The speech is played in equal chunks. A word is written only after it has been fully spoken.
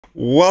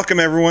Welcome,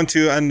 everyone,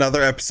 to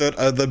another episode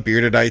of the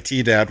Bearded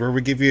IT Dad, where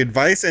we give you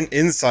advice and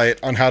insight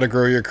on how to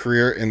grow your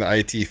career in the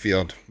IT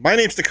field. My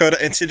name's Dakota,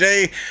 and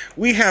today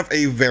we have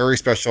a very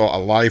special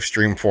live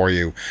stream for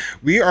you.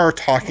 We are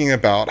talking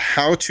about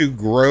how to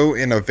grow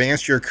and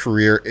advance your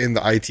career in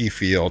the IT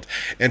field.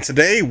 And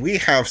today we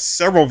have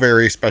several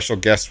very special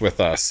guests with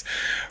us.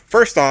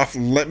 First off,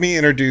 let me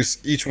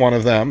introduce each one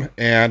of them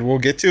and we'll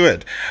get to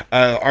it.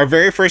 Our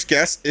very first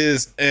guest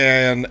is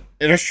an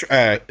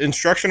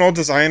instructional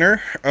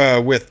designer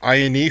with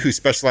INE who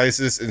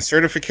specializes in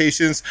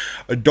certifications,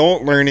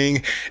 adult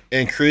learning,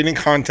 and creating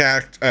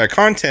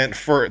content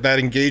for that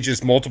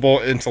engages multiple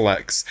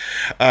intellects.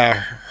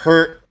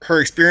 Her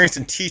experience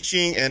in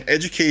teaching and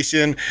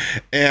education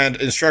and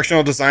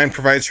instructional design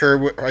provides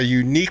her a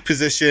unique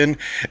position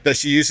that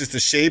she uses to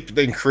shape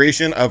the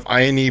creation of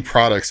INE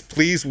products.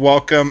 Please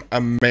welcome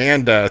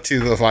Amanda to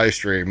the live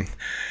stream.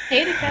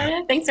 Hey,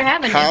 Dakota. Thanks for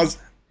having me.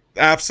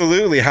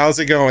 Absolutely. How's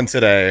it going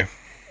today?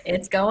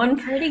 It's going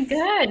pretty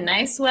good.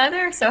 Nice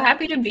weather. So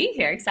happy to be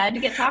here. Excited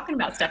to get talking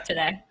about stuff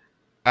today.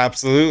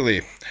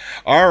 Absolutely.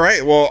 All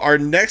right. Well, our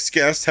next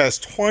guest has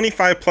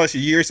 25 plus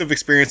years of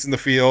experience in the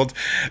field,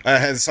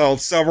 has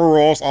held several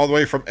roles all the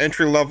way from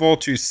entry level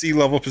to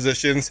C-level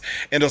positions,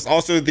 and is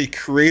also the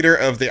creator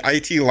of the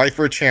IT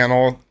Lifer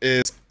channel,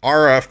 is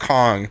RF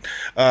Kong.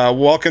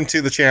 Welcome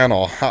to the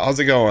channel. How's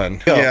it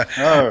going? Oh, yeah.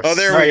 Oh,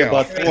 there we go.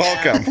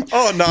 Welcome.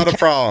 Oh, not a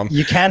problem.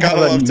 You can't have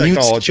a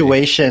mute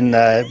situation,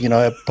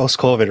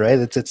 post-COVID, right?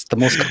 It's the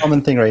most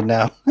common thing right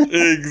now.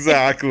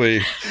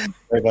 Exactly.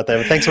 Sorry about that.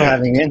 But thanks for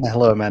having me in.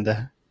 Hello,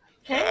 Amanda.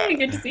 Hey,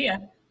 good to see you.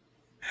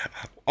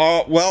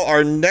 Well,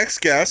 our next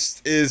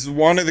guest is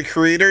one of the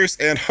creators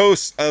and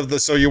hosts of the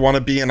So You Want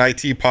to Be an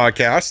IT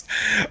podcast.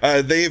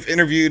 They've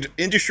interviewed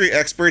industry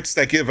experts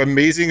that give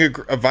amazing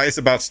advice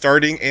about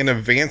starting and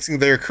advancing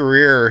their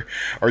career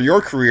or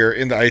your career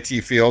in the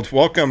IT field.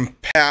 Welcome,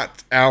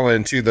 Pat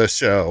Allen, to the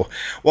show.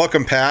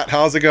 Welcome, Pat.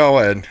 How's it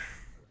going?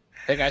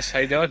 Hey, guys. How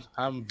you doing?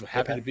 I'm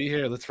happy to be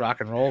here. Let's rock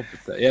and roll.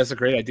 Yeah, it's a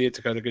great idea,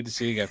 Dakota. Good to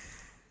see you again.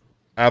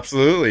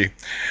 Absolutely.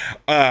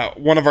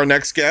 One of our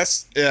next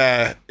guests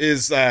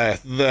is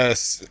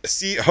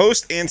the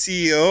host and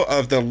CEO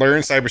of the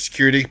Learn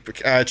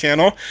Cybersecurity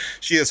channel.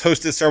 She has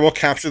hosted several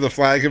Capture the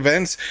Flag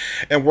events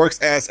and works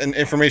as an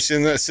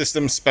information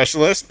systems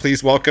specialist.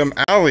 Please welcome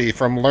Allie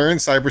from Learn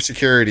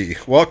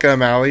Cybersecurity.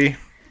 Welcome, Allie.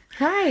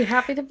 Hi,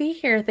 happy to be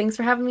here. Thanks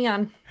for having me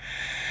on.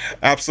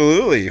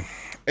 Absolutely.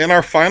 And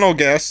our final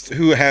guest,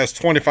 who has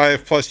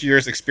 25 plus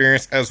years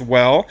experience as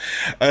well,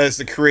 is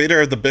the creator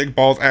of the Big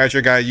Bald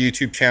Azure Guy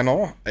YouTube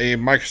channel, a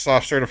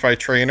Microsoft certified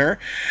trainer,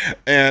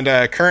 and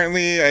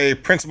currently a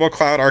principal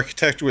cloud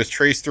architect with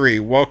Trace3.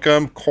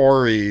 Welcome,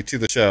 Corey, to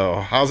the show.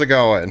 How's it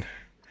going?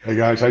 Hey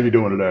guys, how you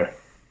doing today?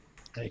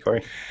 Hey,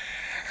 Corey.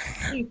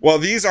 Well,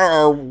 these are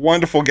our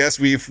wonderful guests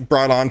we've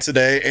brought on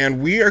today,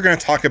 and we are going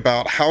to talk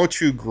about how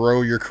to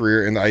grow your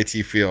career in the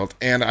IT field.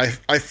 And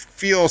I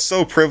feel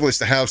so privileged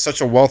to have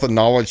such a wealth of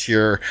knowledge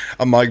here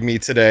among me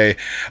today.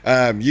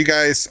 You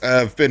guys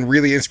have been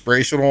really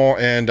inspirational,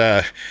 and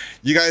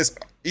you guys,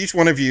 each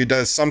one of you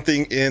does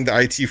something in the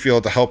IT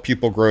field to help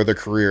people grow their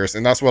careers,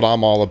 and that's what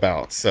I'm all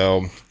about.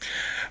 So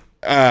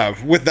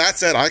with that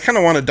said, I kind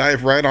of want to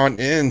dive right on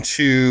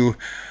into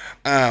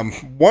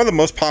one of the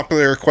most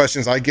popular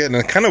questions I get,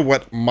 and kind of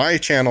what my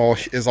channel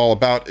is all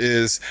about,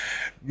 is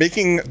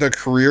making the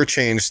career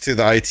change to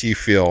the IT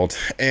field.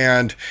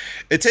 And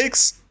it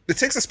takes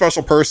a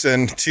special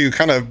person to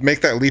kind of make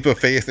that leap of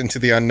faith into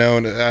the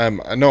unknown.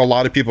 I know a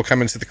lot of people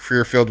come into the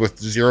career field with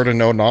zero to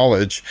no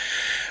knowledge.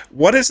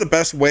 What is the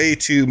best way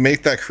to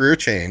make that career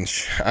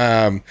change?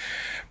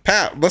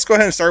 Pat, let's go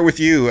ahead and start with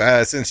you,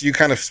 since you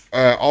kind of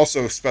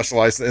also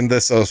specialize in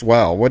this as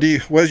well. What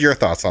is your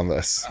thoughts on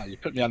this? You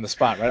put me on the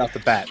spot right off the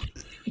bat.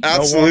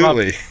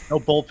 Absolutely. No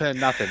bullpen,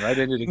 nothing, right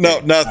into the game. No,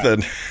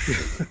 nothing.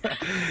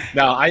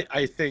 No,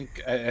 I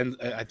think, and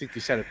I think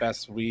you said it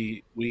best.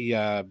 We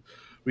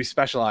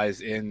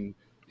specialize in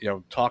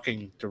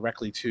talking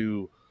directly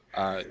to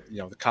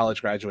the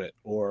college graduate,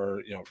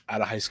 or out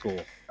of high school,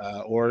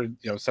 or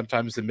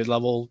sometimes the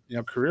mid-level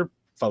career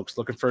folks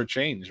looking for a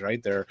change,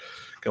 right? They're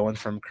going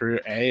from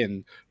career A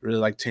and really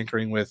like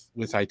tinkering with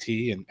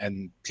IT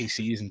and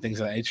PCs and things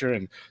of that nature,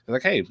 and they're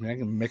like, hey, I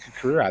can make a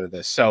career out of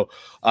this. So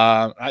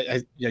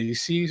you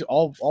see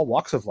all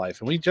walks of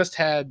life. And we just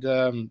had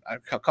a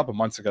couple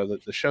months ago,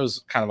 the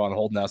show's kind of on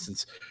hold now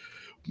since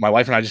my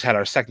wife and I just had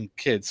our second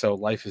kid, so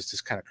life is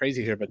just kind of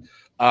crazy here. But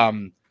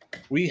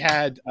we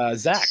had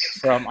Zach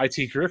from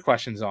IT Career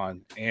Questions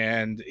on,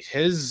 and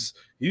his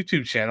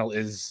YouTube channel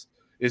is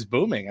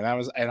booming. And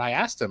I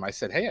asked him, I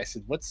said, hey,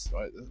 what's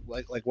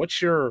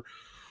your,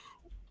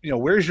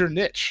 where's your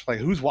niche? Like,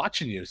 who's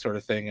watching you, sort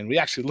of thing. And we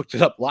actually looked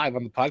it up live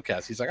on the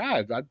podcast. He's like,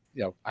 I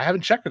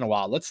haven't checked in a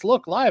while. Let's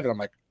look live. And I'm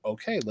like,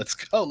 okay, let's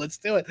go. Let's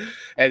do it.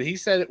 And he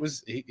said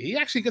he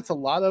actually gets a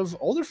lot of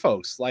older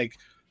folks, like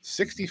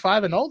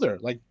 65 and older,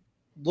 like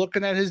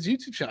looking at his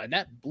YouTube channel. And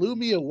that blew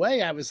me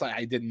away. I was like,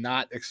 I did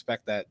not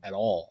expect that at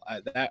all.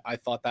 I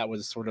thought that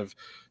was sort of,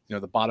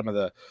 the bottom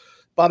of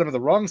bottom of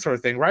the rung sort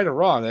of thing, right or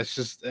wrong. That's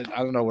just, I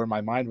don't know where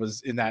my mind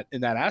was in that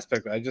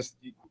aspect.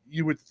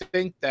 You would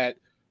think that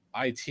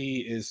IT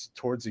is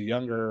towards a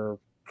younger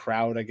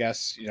crowd, I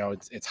guess.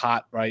 It's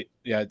hot, right?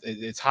 Yeah,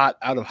 it's hot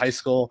out of high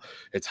school.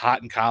 It's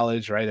hot in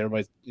college, right?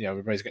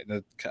 Everybody's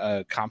getting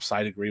a comp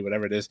sci degree,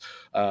 whatever it is.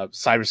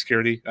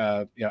 Cybersecurity,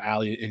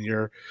 Ali, in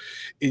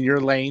your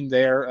lane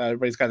there,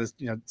 everybody's got this,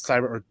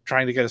 cyber, or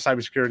trying to get a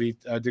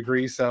cybersecurity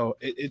degree. So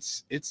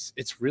it's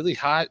really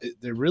hot.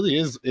 There really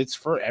is. It's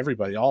for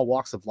everybody, all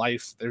walks of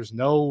life. There's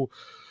no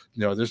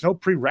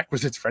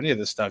prerequisites for any of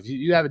this stuff.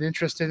 You have an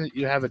interest in it,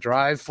 you have a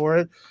drive for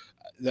it,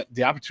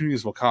 the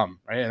opportunities will come,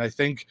 right? And I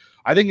think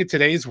in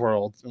today's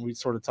world, and we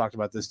sort of talked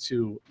about this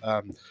too,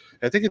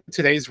 I think in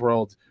today's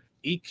world,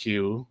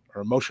 EQ,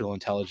 or emotional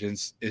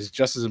intelligence, is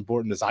just as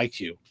important as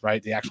IQ,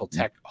 right? The actual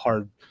tech,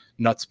 hard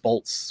nuts,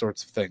 bolts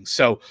sorts of things.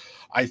 So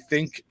I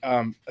think,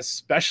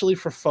 especially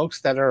for folks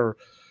that are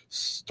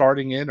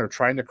starting in or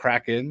trying to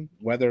crack in,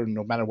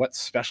 no matter what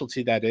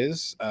specialty that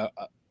is,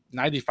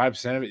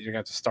 95% of it, you're going to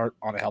have to start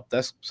on a help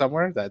desk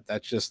somewhere.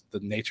 That's just the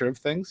nature of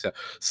things.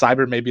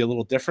 Cyber may be a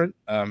little different,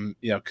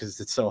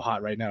 because it's so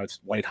hot right now. It's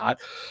white hot.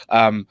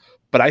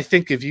 But I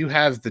think if you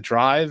have the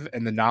drive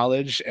and the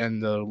knowledge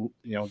and the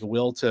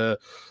will to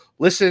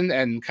listen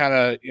and kind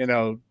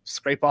of,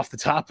 scrape off the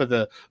top of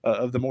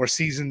the more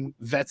seasoned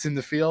vets in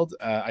the field,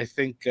 I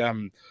think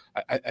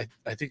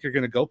I think you're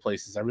going to go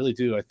places. I really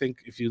do. I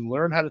think if you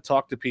learn how to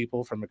talk to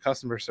people from a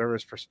customer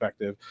service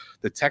perspective,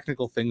 the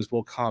technical things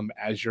will come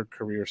as your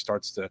career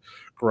starts to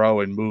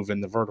grow and move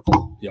in the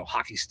vertical,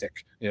 hockey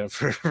stick,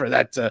 for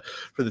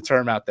the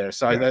term out there.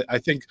 So yeah. I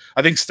think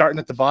starting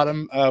at the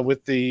bottom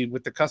with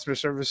the customer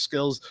service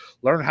skills,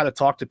 learn how to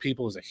talk to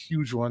people is a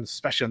huge one,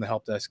 especially on the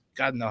help desk.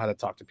 Got to know how to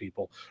talk to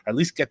people, or at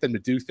least get them to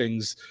do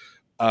things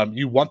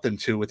you want them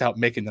to without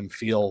making them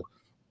feel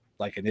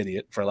like an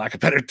idiot, for lack of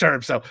a better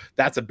term. So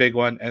that's a big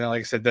one. And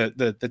like I said,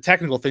 the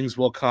technical things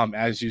will come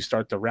as you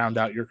start to round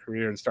out your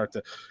career and start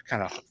to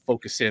kind of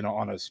focus in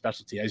on a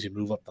specialty as you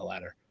move up the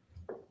ladder.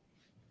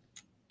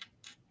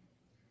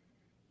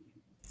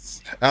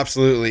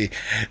 Absolutely.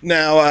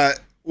 Now,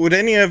 would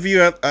any of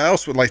you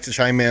else would like to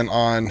chime in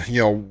on,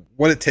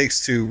 what it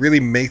takes to really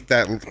make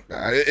that?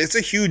 It's a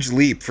huge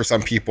leap for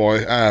some people.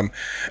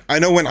 I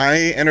know when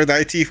I entered the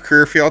IT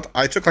career field,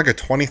 I took like a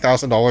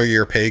 $20,000 a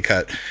year pay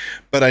cut,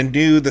 but I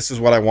knew this is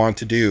what I wanted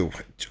to do.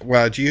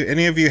 Well,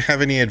 any of you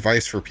have any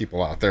advice for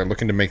people out there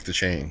looking to make the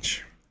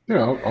change?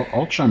 Yeah,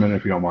 I'll chime in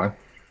if you don't mind.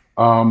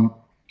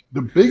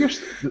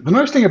 The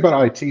nice thing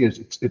about IT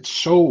is it's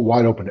so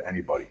wide open to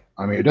anybody.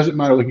 I mean, it doesn't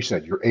matter, like you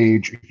said, your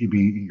age. It could be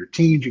your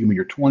teens, you can be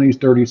your 20s,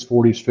 30s,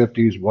 40s,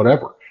 50s,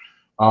 whatever.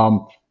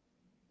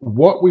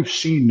 What we've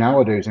seen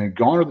nowadays, and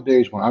gone are the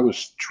days when I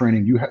was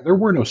training, there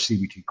were no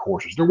CBT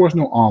courses. There was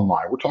no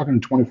online. We're talking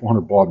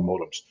 2,400 baud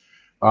modems.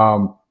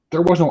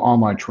 There was no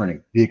online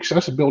training. The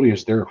accessibility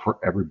is there for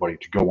everybody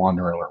to go on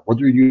there and learn.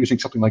 Whether you're using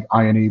something like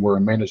INE, where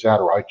Amanda's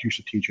at, or I used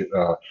to teach at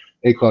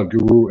A Cloud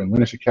Guru and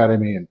Linux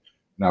Academy, and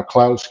now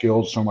Cloud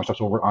Skills. Some of my stuff's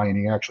over at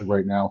INE actually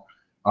right now.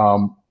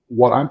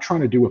 What I'm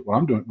trying to do with what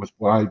I'm doing with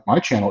my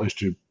channel is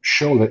to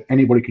show that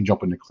anybody can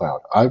jump into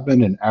cloud. I've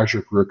been an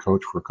Azure career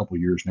coach for a couple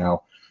of years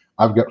now.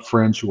 I've got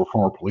friends who are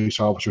former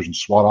police officers and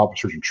SWAT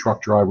officers and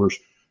truck drivers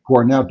who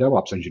are now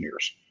DevOps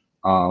engineers.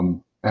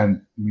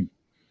 And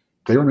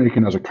they were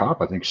making, as a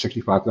cop, I think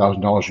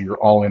 $65,000 a year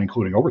all in,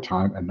 including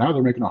overtime. And now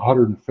they're making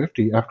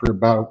 150 a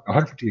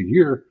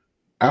year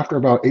after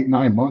about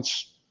 8-9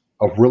 months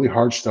of really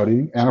hard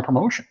studying and a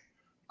promotion.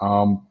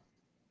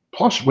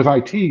 Plus, with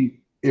IT,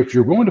 if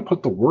you're willing to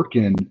put the work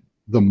in,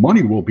 the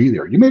money will be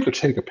there. You may have to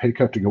take a pay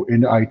cut to go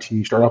into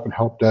IT, start off in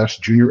help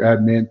desk, junior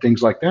admin,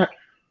 things like that.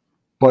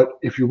 But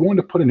if you're willing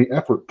to put in the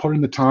effort, put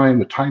in the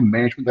time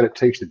management that it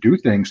takes to do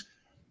things,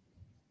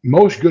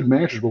 most good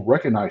managers will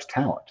recognize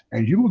talent,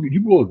 and you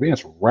will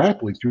advance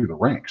rapidly through the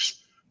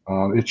ranks.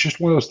 It's just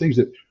one of those things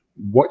that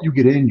what you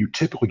get in, you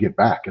typically get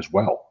back as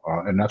well.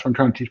 And that's what I'm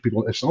trying to teach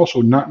people. It's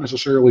also not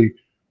necessarily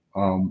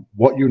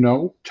what you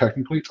know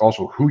technically, it's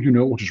also who you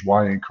know, which is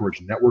why I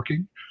encourage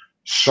networking.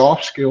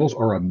 Soft skills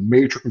are a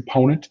major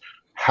component.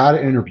 How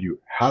to interview,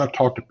 how to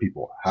talk to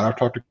people, how to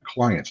talk to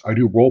clients. I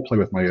do role play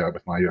with my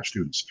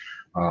students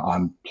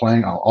on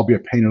playing. I'll be a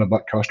pain in the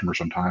butt customer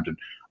sometimes, and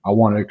I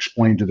want to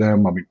explain to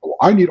them. I mean,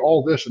 I need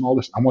all this and all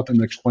this. I want them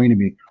to explain to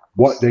me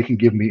what they can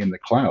give me in the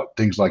cloud,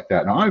 things like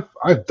that. Now,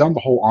 I've done the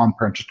whole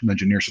on-prem system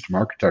engineer, system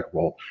architect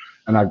role,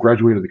 and I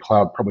graduated the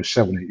cloud probably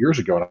 7-8 years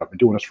ago, and I've been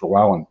doing this for a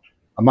while. And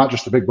I'm not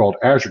just the big bald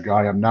Azure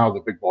guy. I'm now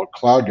the big bald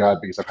cloud guy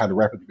because I've had to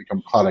rapidly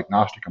become cloud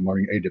agnostic. I'm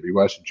learning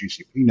AWS and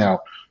GCP now.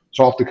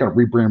 So I'll have to kind of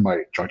rebrand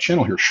my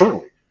channel here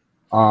shortly.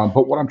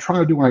 But what I'm trying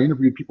to do when I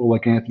interview people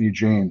like Anthony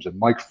James and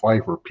Mike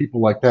Pfeiffer, people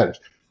like that, is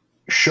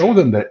show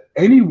them that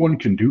anyone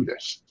can do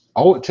this.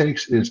 All it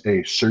takes is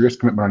a serious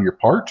commitment on your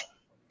part.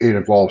 It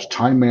involves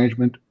time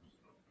management,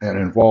 and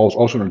it involves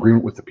also an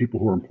agreement with the people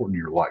who are important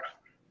in your life,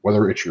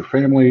 whether it's your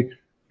family,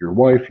 your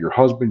wife, your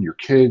husband, your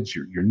kids,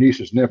 your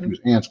nieces, nephews,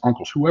 aunts,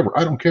 uncles, whoever.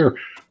 I don't care.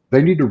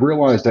 They need to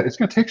realize that it's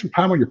going to take some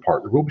time on your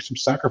part. There will be some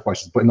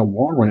sacrifices, but in the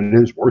long run,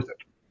 it is worth it.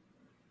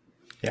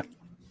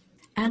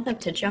 I'd love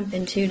to jump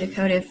into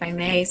Dakota if I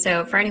may.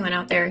 So, for anyone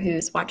out there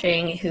who's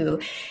watching who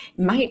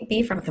might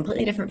be from a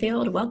completely different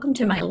field, welcome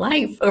to my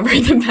life over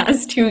the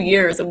past 2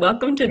 years.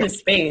 Welcome to the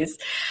space.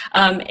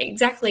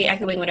 Exactly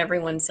echoing what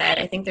everyone said.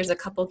 I think there's a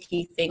couple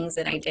key things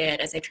that I did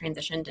as I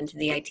transitioned into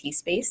the IT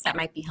space that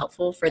might be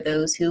helpful for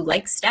those who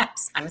like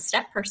steps. I'm a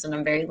step person,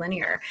 I'm very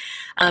linear.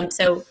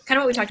 So, kind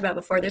of what we talked about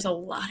before, there's a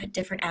lot of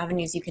different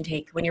avenues you can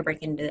take when you're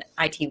breaking into the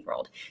IT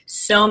world.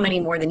 So many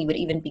more than you would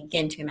even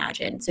begin to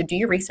imagine. So, do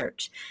your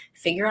research.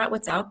 Figure out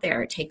what's out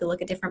there. Take a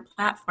look at different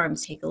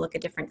platforms, take a look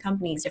at different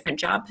companies, different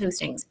job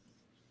postings.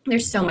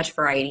 There's so much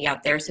variety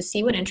out there. So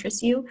see what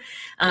interests you.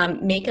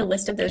 Make a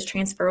list of those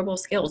transferable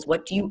skills.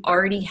 What do you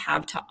already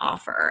have to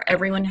offer?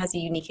 Everyone has a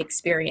unique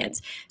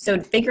experience. So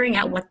figuring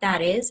out what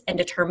that is and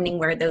determining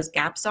where those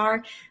gaps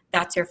are,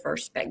 that's your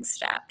first big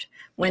step.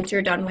 Once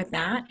you're done with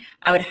that,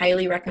 I would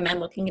highly recommend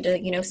looking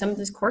into, some of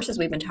those courses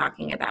we've been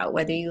talking about,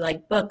 whether you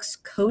like books,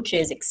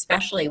 coaches,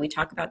 especially. We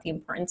talk about the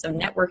importance of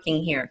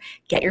networking here.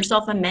 Get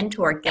yourself a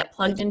mentor, get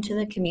plugged into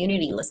the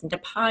community, listen to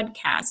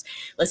podcasts,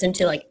 listen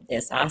to like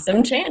this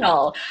awesome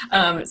channel.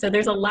 So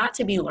there's a lot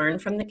to be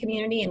learned from the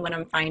community. And what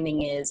I'm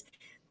finding is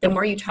the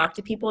more you talk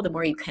to people, the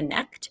more you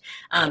connect,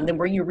 the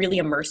more you really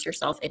immerse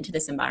yourself into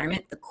this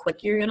environment, the quicker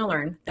you're going to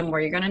learn, the more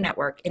you're going to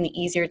network, and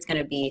the easier it's going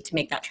to be to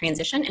make that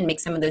transition and make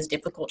some of those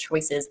difficult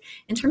choices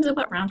in terms of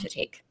what round to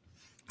take.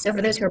 So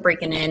for those who are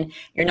breaking in,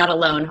 you're not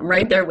alone. I'm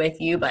right there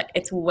with you, but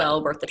it's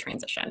well worth the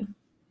transition.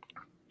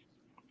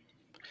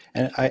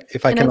 And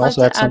if I can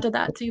also add to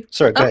that too.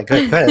 Sorry, go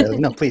ahead.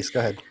 No, please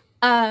go ahead.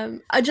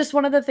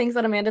 One of the things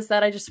that Amanda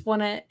said, I just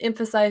want to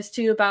emphasize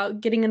too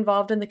about getting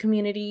involved in the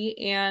community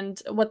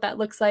and what that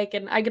looks like.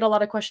 And I get a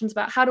lot of questions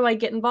about how do I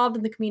get involved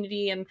in the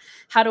community and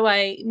how do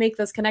I make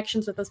those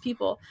connections with those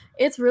people?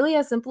 It's really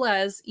as simple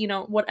as,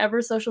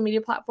 whatever social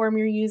media platform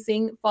you're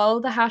using, follow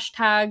the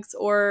hashtags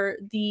or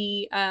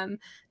the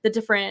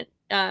different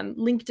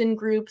LinkedIn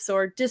groups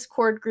or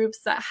Discord groups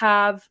that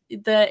have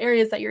the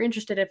areas that you're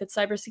interested in, if it's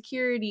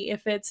cybersecurity,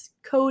 if it's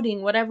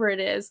coding, whatever it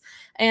is,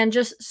 and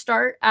just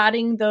start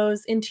adding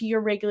those into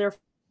your regular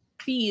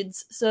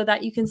feeds so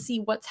that you can see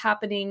what's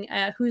happening,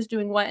 who's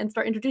doing what, and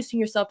start introducing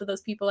yourself to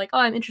those people like, oh,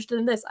 I'm interested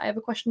in this. I have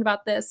a question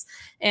about this.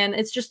 And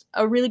it's just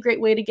a really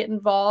great way to get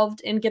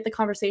involved and get the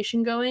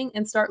conversation going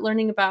and start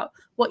learning about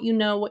what you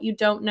know, what you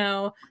don't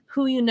know,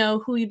 who you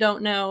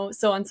don't know,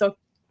 so on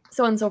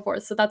and so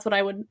forth. So that's what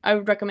I would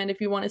recommend if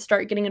you want to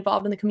start getting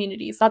involved in the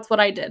communities. That's what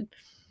I did.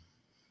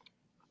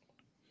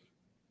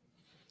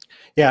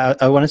 Yeah,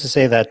 I wanted to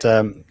say that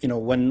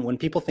when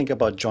people think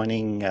about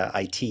joining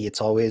IT, it's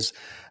always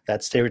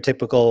that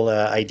stereotypical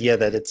idea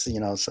that it's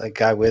it's a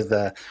guy with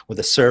a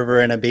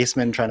server in a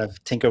basement trying to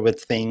tinker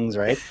with things,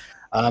 right?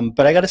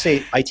 But I got to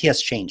say, IT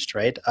has changed,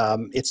 right?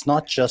 It's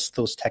not just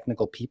those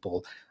technical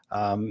people.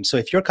 So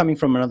if you're coming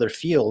from another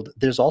field,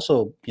 there's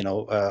also,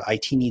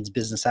 IT needs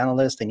business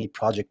analysts, they need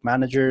project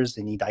managers,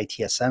 they need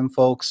ITSM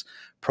folks,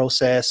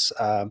 process.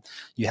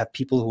 You have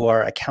people who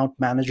are account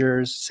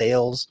managers,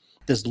 sales.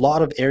 There's a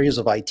lot of areas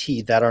of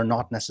IT that are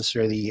not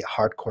necessarily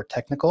hardcore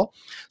technical.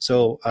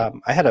 So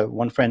I had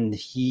one friend,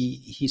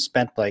 he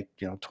spent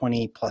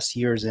 20 plus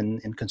years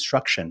in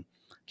construction.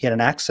 He had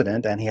an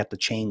accident and he had to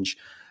change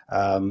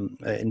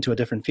into a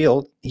different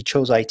field. He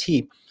chose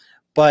IT,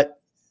 but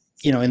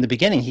in the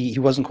beginning, he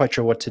wasn't quite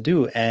sure what to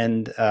do,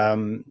 and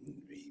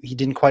he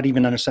didn't quite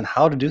even understand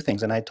how to do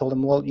things. And I told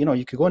him, well,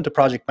 you could go into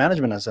project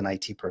management as an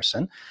IT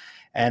person.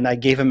 And I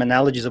gave him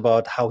analogies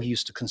about how he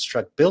used to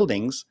construct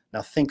buildings.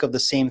 Now think of the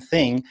same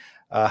thing,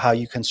 how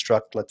you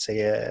construct, let's say,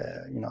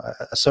 a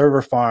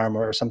server farm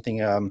or something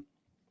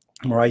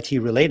more IT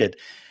related.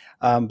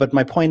 But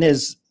my point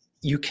is,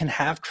 you can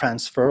have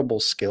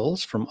transferable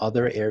skills from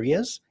other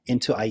areas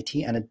into IT,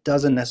 and it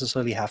doesn't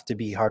necessarily have to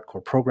be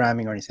hardcore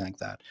programming or anything like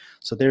that.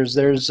 So there's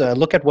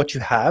look at what you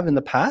have in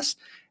the past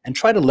and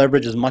try to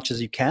leverage as much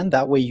as you can.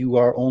 That way you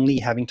are only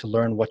having to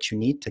learn what you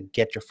need to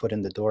get your foot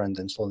in the door and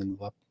then slowly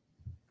move up.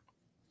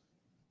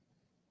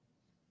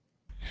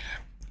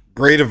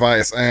 Great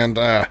advice. And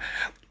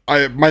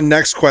my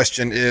next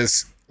question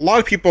is, a lot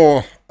of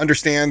people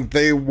understand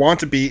they want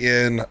to be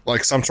in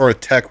some sort of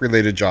tech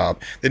related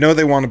job. They know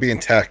they want to be in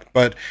tech,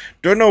 but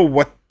don't know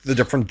what the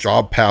different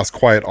job paths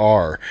quite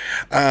are.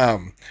 I'd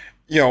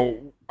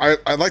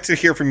like to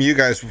hear from you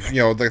guys,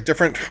 the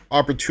different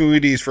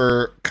opportunities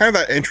for kind of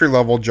that entry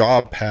level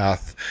job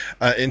path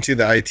into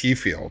the IT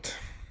field.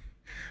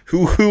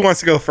 Who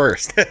wants to go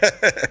first?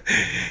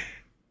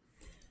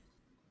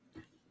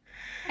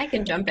 I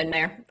can jump in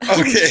there.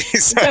 Okay,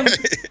 sorry.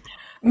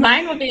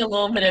 Mine will be a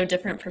little bit of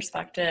different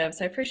perspective.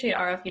 So I appreciate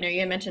RF,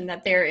 you mentioned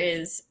that there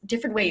is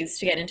different ways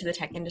to get into the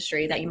tech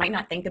industry that you might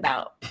not think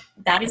about.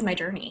 That is my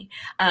journey.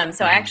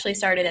 So I actually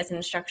started as an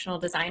instructional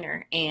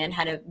designer and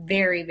had a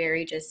very,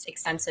 very just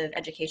extensive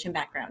education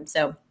background.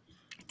 So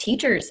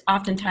teachers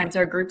oftentimes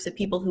are groups of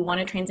people who want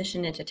to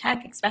transition into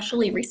tech,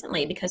 especially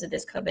recently because of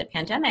this COVID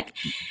pandemic.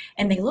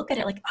 And they look at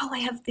it like, oh, I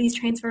have these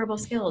transferable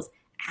skills.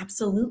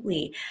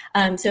 Absolutely.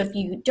 So if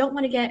you don't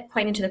want to get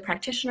quite into the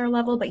practitioner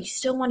level, but you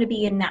still want to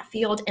be in that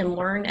field and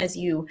learn as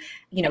you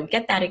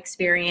get that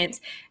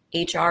experience,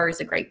 HR is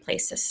a great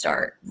place to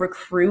start.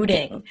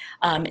 Recruiting,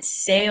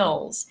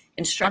 sales,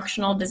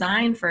 instructional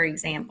design, for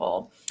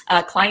example,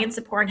 client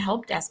support and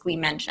help desk we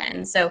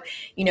mentioned. So,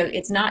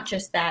 it's not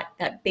just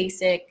that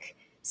basic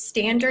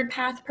standard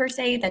path per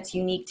se that's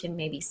unique to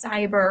maybe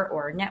cyber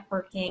or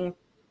networking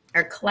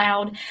or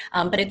cloud,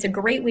 but it's a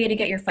great way to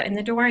get your foot in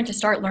the door and to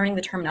start learning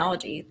the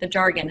terminology, the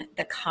jargon,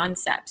 the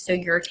concepts. So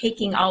you're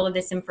taking all of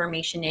this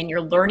information in, you're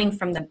learning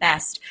from the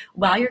best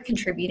while you're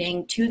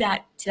contributing to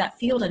that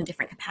field in a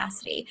different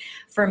capacity.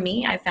 For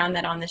me, I found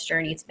that on this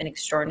journey, it's been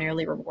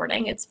extraordinarily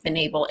rewarding. It's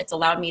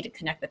allowed me to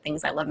connect with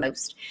things I love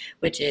most,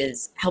 which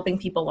is helping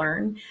people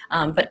learn,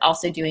 but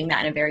also doing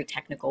that in a very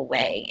technical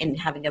way and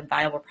having a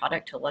viable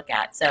product to look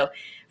at. So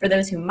for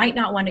those who might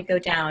not want to go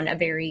down a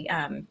very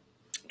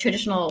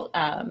traditional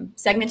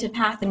segmented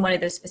path in one of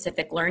those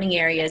specific learning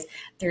areas,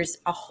 there's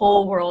a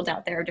whole world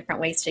out there of different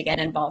ways to get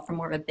involved from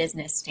more of a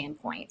business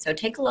standpoint. So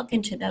take a look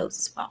into those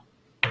as well.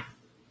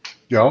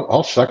 Yeah,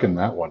 I'll second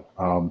that one.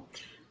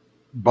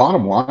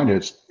 Bottom line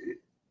is,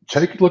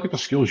 take a look at the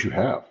skills you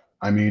have.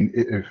 I mean,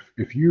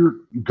 if you're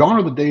gone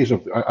are the days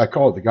of, I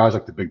call it the guys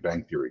like the Big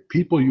Bang Theory,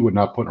 people you would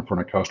not put in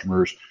front of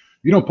customers.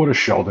 You don't put a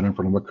Sheldon in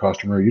front of a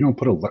customer.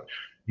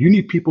 You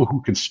need people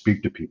who can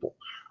speak to people.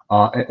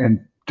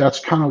 And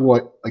that's kind of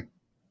what, like,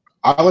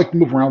 I like to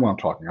move around when I'm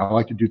talking. I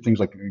like to do things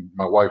like,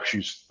 my wife,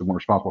 she's the one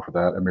responsible for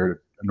that. I married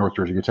a North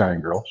Jersey Italian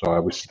girl, so I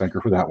always thank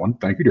her for that one.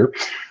 Thank you, dear.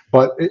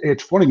 But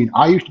it's funny. I mean,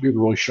 I used to be the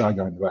really shy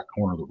guy in the back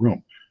corner of the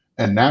room,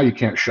 and now you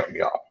can't shut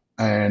me up.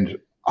 And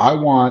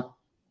when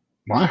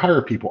I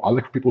hire people, I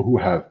look for people who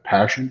have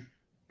passion,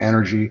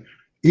 energy,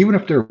 even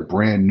if they're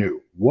brand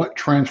new. What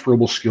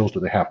transferable skills do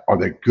they have? Are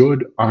they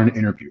good on an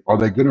interview? Are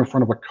they good in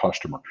front of a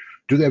customer?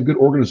 Do they have good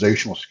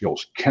organizational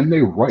skills? Can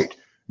they write?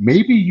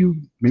 Maybe you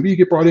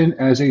get brought in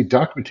as a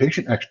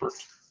documentation expert,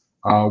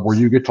 where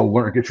you get to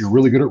learn, get you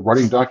really good at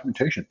writing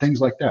documentation,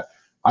 things like that.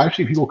 I've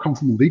seen people come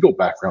from legal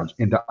backgrounds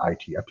into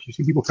IT. I've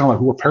seen people come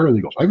who are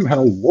paralegals. I've even had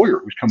a lawyer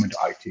who's come into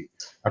IT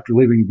after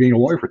being a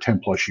lawyer for 10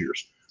 plus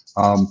years.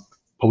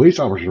 Police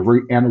officers are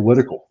very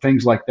analytical,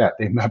 things like that.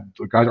 They have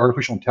guys,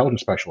 artificial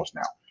intelligence specialists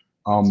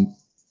now.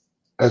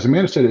 As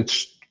Amanda said,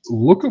 it's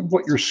look at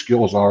what your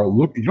skills are.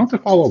 Look, you don't have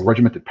to follow a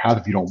regimented path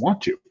if you don't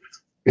want to.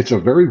 It's a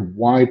very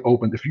wide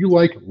open. If you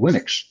like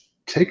Linux,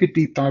 take a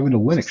deep dive into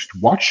Linux.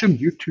 Watch some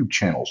YouTube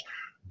channels.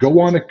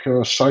 Go on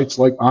to sites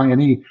like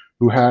INE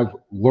who have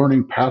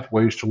learning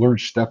pathways to learn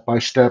step by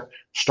step,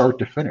 start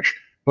to finish.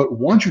 But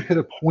once you hit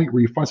a point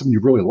where you find something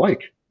you really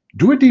like,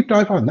 do a deep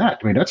dive on that.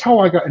 I mean, that's how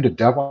I got into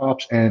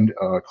DevOps and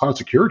cloud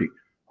security.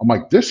 I'm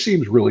like, this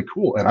seems really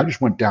cool. And I just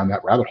went down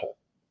that rabbit hole.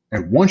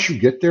 And once you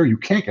get there, you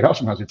can't get out.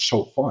 Sometimes it's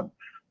so fun.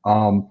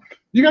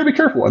 You got to be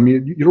careful. I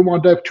mean, you don't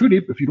want to dive too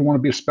deep if you don't want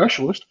to be a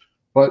specialist.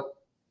 But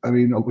I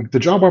mean, the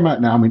job I'm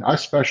at now, I mean, I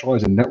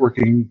specialize in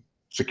networking,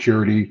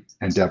 security,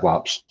 and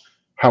DevOps.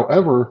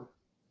 However,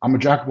 I'm a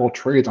jack of all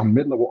trades. I'm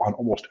mid-level on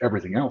almost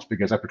everything else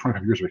because after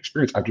 25 years of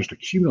experience, I've just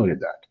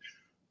accumulated that.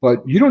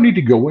 But you don't need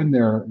to go in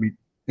there. I mean,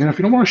 and if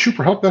you don't want to shoot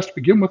for help desk to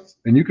begin with,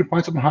 and you can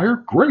find something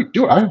higher, great,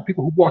 do it. I have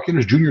people who walk in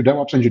as junior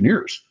DevOps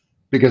engineers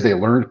because they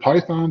learned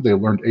Python, they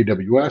learned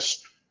AWS,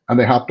 and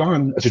they hopped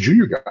on as a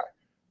junior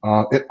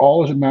guy. It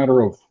all is a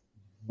matter of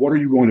what are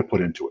you going to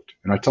put into it.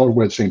 And I tell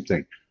everybody the same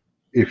thing.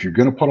 If you're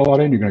going to put a lot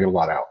in, you're going to get a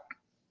lot out.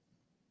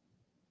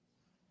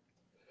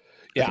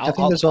 Yeah, I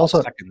think there's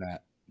also second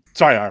that.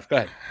 Sorry, Arf, go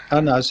ahead. Oh,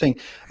 no, I was saying,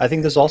 I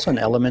think there's also an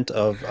element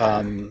of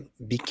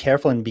be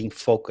careful and being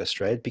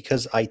focused, right?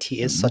 Because IT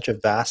is such a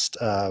vast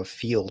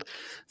field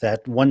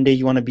that one day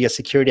you want to be a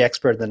security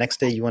expert, the next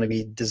day you want to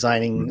be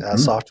designing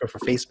software for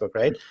Facebook,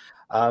 right?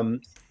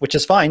 Which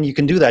is fine. You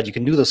can do that. You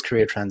can do those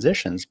career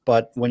transitions.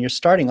 But when you're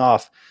starting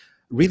off,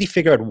 really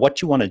figure out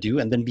what you want to do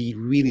and then be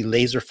really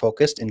laser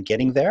focused in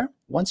getting there.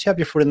 Once you have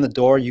your foot in the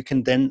door, you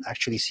can then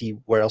actually see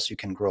where else you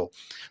can grow.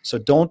 So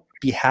don't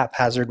be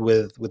haphazard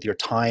with your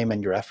time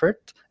and your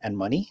effort and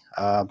money.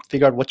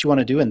 Figure out what you want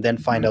to do and then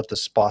find out the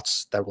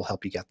spots that will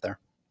help you get there.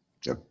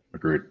 Yep,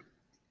 agreed.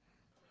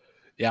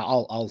 Yeah,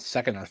 I'll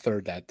second or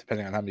third that,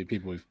 depending on how many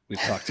people we've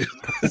talked to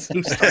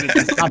who started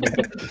this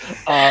topic.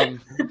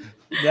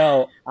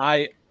 No,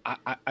 I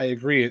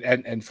agree.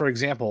 And for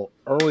example,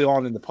 early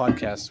on in the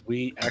podcast,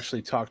 we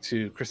actually talked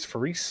to Christopher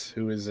Reese,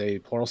 who is a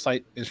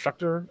Pluralsight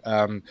instructor.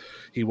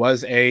 He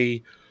was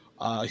a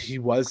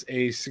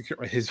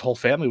his whole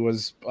family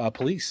was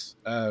police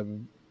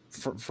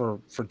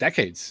for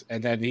decades,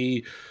 and then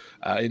he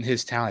in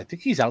his town, I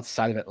think he's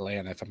outside of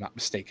Atlanta, if I'm not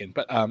mistaken.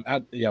 But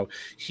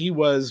he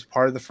was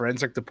part of the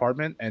forensic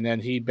department, and then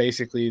he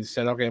basically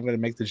said, "Okay, I'm going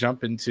to make the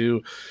jump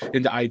into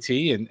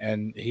IT,"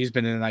 and he's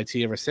been in IT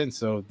ever since.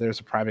 So there's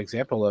a prime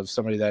example of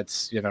somebody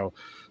that's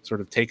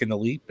sort of taken the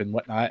leap and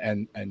whatnot.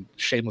 And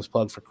shameless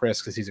plug for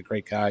Chris because he's a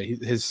great guy.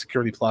 His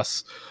Security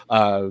Plus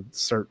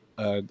cert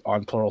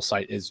on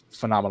Pluralsight is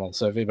phenomenal.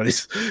 So if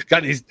anybody's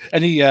got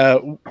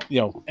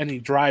any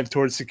drive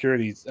towards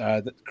security,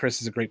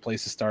 Chris is a great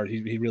place to start.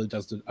 He really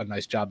does a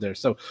nice job there.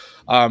 So,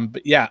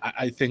 but yeah,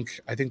 I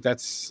think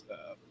that's.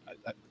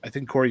 I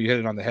think Corey, you hit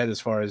it on the head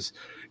as far as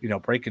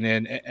breaking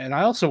in, and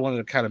I also wanted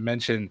to kind of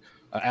mention,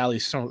 Ali,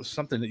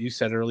 something that you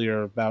said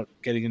earlier about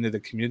getting into the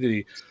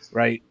community,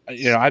 right?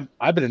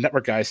 I've been a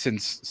network guy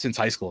since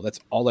high school. That's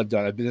all I've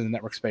done. I've been in the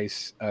network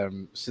space,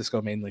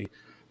 Cisco mainly,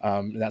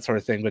 that sort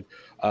of thing. But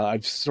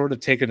I've sort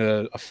of taken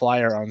a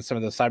flyer on some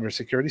of the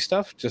cybersecurity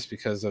stuff just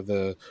because of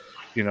the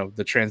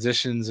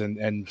transitions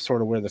and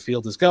sort of where the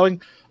field is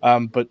going.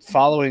 But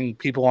following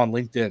people on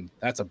LinkedIn,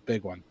 that's a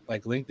big one.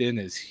 Like LinkedIn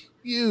is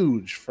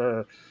huge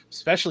for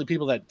especially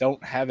people that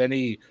don't have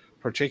any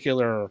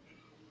particular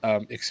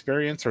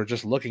experience or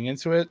just looking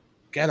into it.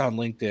 Get on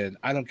LinkedIn.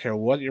 I don't care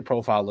what your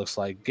profile looks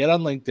like. Get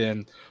on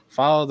LinkedIn,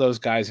 follow those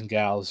guys and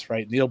gals,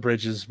 right? Neil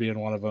Bridges being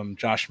one of them,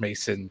 Josh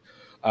Mason,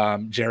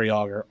 Jerry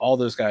Auger, all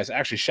those guys.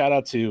 Actually, shout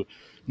out to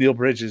Neil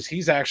Bridges.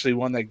 He's actually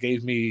one that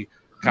gave me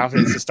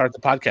confidence to start the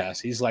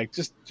podcast. He's like,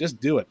 just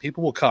do it.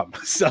 People will come.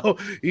 So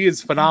he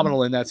is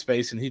phenomenal in that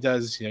space, and he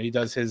does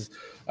his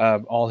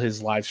all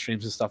his live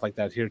streams and stuff like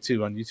that here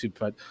too on YouTube.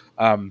 But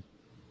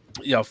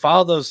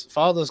follow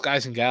those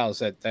guys and gals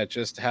that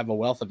just have a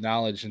wealth of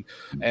knowledge, and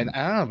I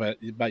don't know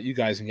about you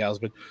guys and gals,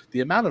 but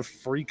the amount of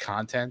free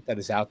content that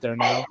is out there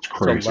now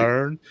to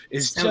learn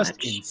is so just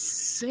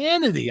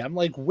insanity. I'm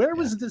like, where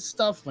was this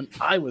stuff when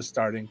I was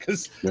starting?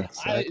 Because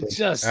I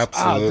just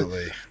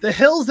absolutely the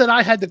hills that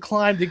I had to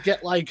climb to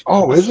get like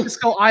a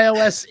Cisco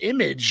iOS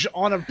image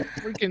on a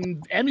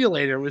freaking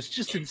emulator was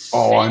just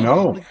insane. Oh, I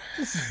know.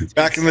 Like,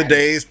 back in the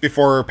days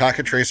before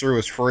Packet Tracer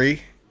was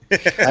free.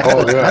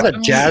 I had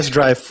a Jazz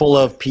drive full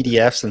of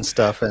PDFs and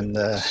stuff and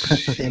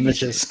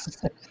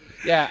images.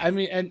 Yeah, I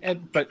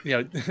mean, but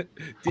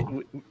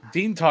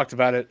Dean talked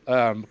about it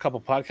a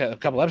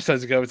couple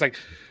episodes ago. It's like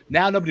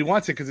now nobody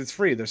wants it because it's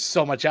free. There's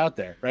so much out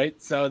there, right?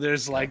 So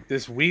there's like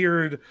this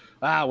weird,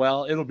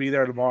 well, it'll be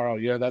there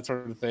tomorrow, that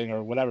sort of thing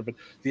or whatever. But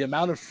the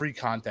amount of free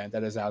content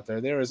that is out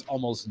there is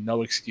almost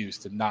no excuse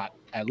to not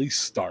at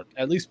least start,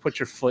 at least put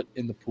your foot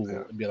in the pool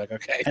and be like,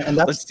 okay,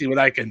 let's see what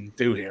I can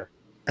do here.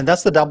 And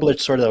that's the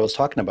double-edged sword that I was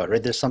talking about,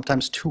 right? There's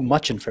sometimes too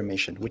much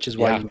information, which is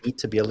why you need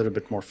to be a little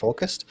bit more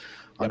focused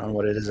on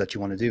what it is that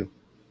you want to do.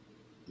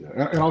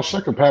 Yeah, and I'll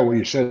second Pat what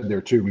you said there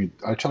too. I mean,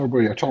 I tell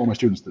all my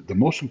students that the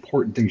most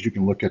important things you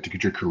can look at to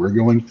get your career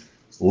going,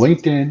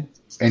 LinkedIn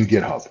and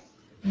GitHub.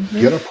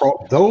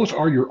 Mm-hmm. Those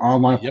are your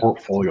online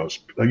portfolios.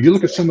 You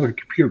look at some of the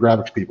computer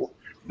graphics people;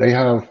 they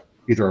have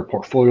either a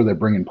portfolio they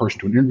bring in person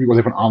to an interview, or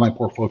they have an online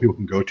portfolio people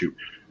can go to.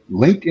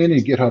 LinkedIn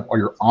and GitHub are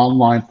your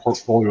online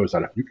portfolios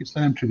that if you can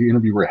send them to the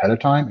interviewer ahead of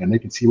time and they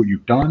can see what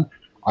you've done.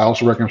 I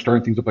also recommend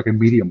starting things up like a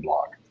Medium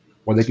blog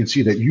where they can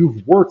see that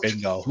you've worked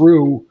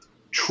through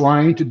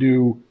trying to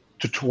do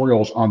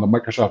tutorials on the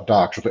Microsoft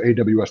Docs or the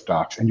AWS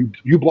Docs, and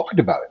you blogged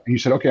about it. And you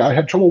said, okay, I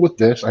had trouble with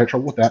this, I had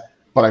trouble with that,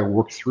 but I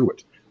worked through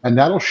it. And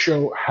that'll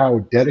show how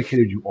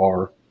dedicated you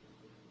are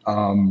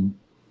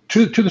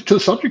to the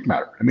subject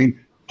matter. I mean,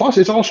 plus,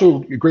 it's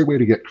also a great way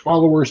to get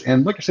followers.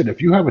 And like I said,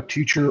 if you have a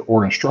teacher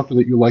or an instructor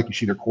that you like, you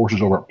see their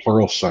courses over at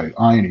Pluralsight,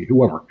 INE,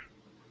 whoever,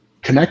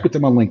 connect with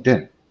them on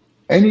LinkedIn.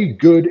 Any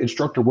good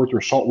instructor worth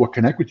their salt will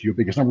connect with you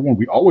because, number one,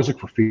 we always look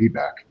for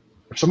feedback.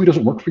 If somebody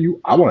doesn't work for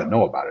you, I want to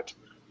know about it.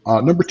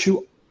 Number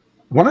two,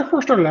 when I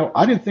first started out,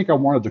 I didn't think I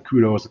wanted the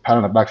kudos, the pat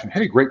on the back saying,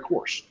 hey, great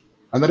course.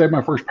 And then I had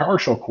my first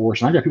PowerShell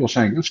course, and I got people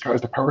saying, this guy's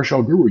the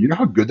PowerShell guru. You know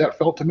how good that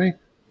felt to me?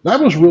 That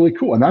was really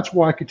cool. And that's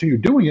why I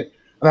continued doing it.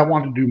 And I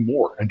wanted to do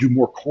more and do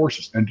more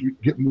courses and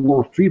get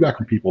more feedback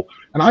from people.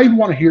 And I even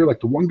want to hear like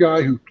the one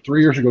guy who 3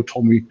 years ago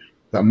told me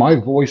that my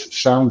voice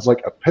sounds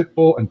like a pit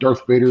bull and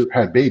Darth Vader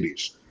had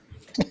babies.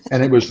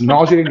 And it was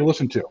nauseating to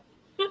listen to.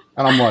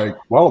 And I'm like,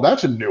 well,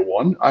 that's a new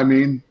one. I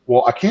mean,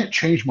 well, I can't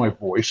change my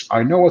voice.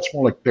 I know it's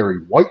more like Barry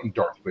White and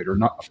Darth Vader,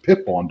 not a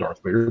pit bull and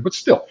Darth Vader, but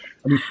still.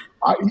 I mean,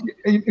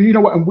 and you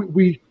know what? And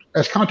we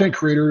as content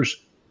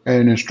creators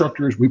and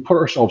instructors, we put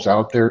ourselves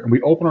out there and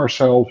we open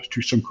ourselves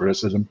to some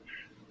criticism.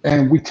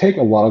 And we take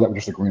a lot of that with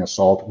just a grain of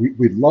salt.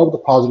 We love the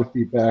positive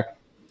feedback.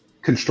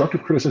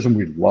 Constructive criticism,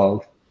 we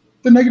love.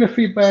 The negative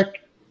feedback,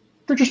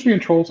 they're just being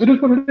trolls. It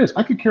is what it is.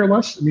 I could care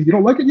less. I mean, you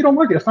don't like it, you don't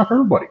like it. It's not for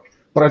everybody.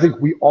 But I think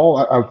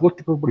I've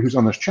looked at everybody who's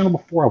on this channel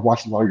before. I've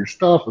watched a lot of your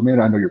stuff.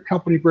 Amanda, I know your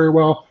company very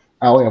well.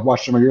 Ali, I've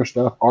watched some of your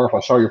stuff. Arf,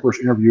 I saw your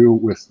first interview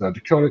with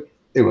Dakota.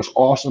 It was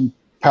awesome.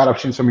 Pat, I've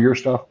seen some of your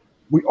stuff.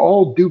 We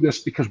all do this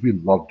because we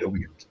love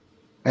doing it.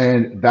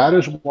 And that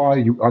is why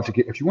if you want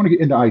to get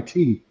into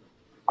IT,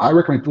 I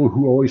recommend people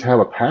who always have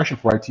a passion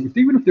for IT,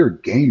 even if they're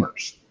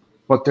gamers,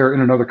 but they're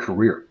in another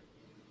career.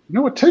 You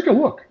know what? Take a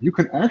look. You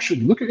can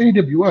actually look at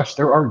AWS.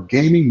 There are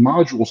gaming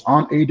modules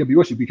on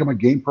AWS. You become a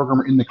game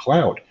programmer in the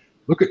cloud.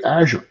 Look at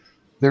Azure.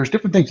 There's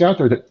different things out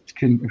there that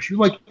can, if you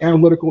like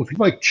analytical, if you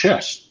like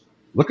chess,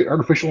 look at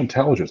artificial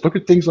intelligence. Look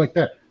at things like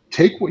that.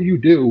 Take what you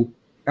do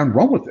and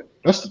run with it.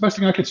 That's the best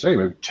thing I can say.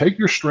 Man. Take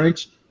your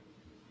strengths,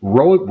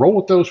 roll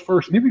with those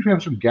first. And even if you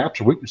have some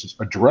gaps or weaknesses,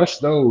 address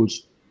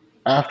those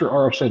after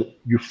RF said,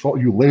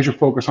 you laser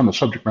focus on the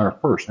subject matter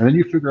first, and then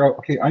you figure out,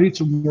 okay, I need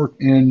some work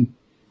in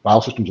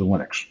file systems and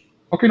Linux.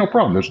 Okay, no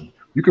problem.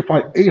 You could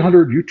find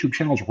 800 YouTube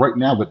channels right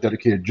now that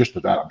dedicated just to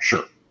that, I'm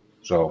sure.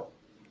 So,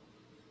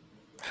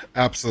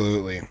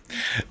 absolutely.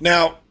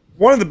 Now,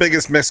 one of the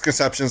biggest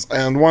misconceptions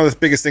and one of the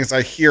biggest things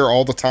I hear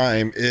all the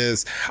time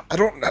is I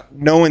don't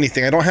know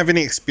anything. I don't have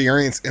any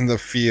experience in the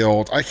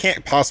field. I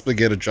can't possibly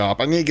get a job.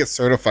 I need to get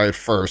certified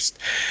first.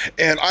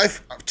 And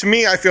to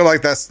me, I feel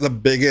like that's the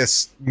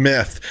biggest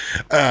myth,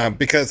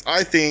 because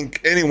I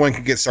think anyone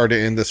can get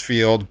started in this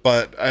field,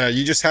 but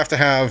you just have to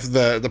have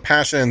the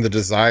passion and the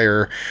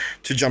desire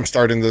to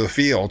jumpstart into the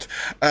field.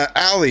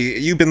 Allie,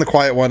 you've been the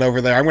quiet one over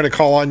there. I'm going to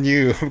call on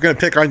you. I'm going to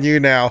pick on you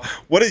now.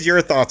 What is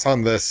your thoughts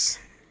on this?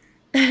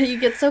 You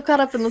get so caught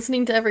up in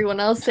listening to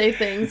everyone else say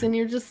things, and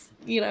you're just,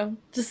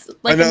 just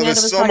like I know, Amanda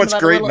there's was so talking much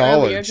about great a little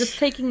earlier, knowledge. just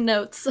taking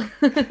notes.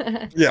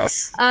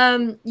 Yes.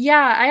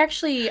 Yeah, I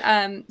actually,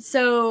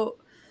 so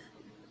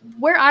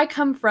where I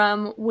come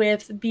from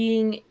with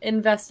being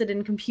invested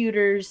in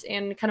computers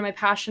and kind of my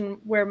passion,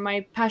 where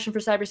my passion for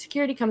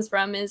cybersecurity comes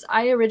from, is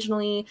I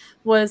originally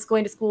was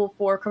going to school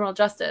for criminal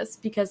justice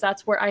because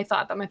that's where I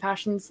thought that my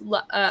passions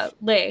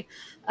lay.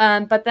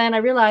 But then I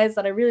realized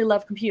that I really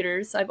love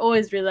computers. I've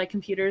always really liked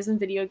computers and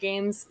video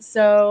games.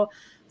 So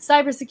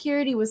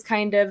cybersecurity was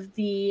kind of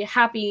the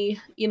happy,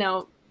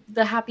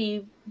 the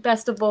happy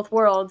best of both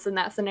worlds in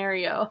that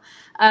scenario.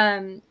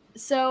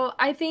 So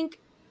I think,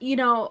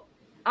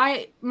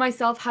 I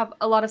myself have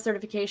a lot of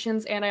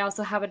certifications and I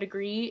also have a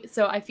degree.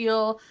 So I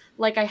feel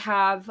like I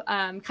have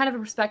kind of a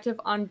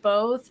perspective on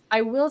both.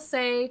 I will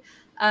say,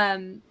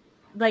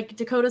 like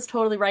Dakota's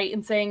totally right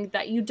in saying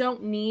that you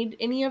don't need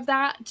any of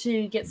that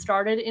to get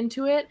started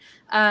into it,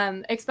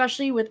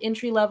 especially with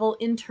entry level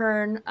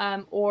intern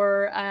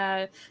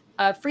or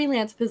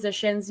freelance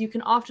positions. You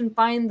can often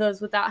find those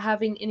without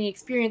having any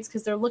experience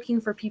because they're looking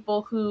for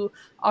people who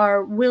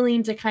are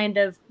willing to kind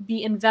of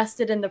be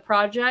invested in the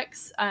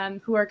projects,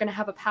 who are going to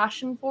have a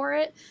passion for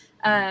it.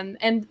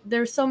 And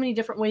there's so many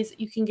different ways that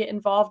you can get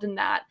involved in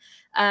that.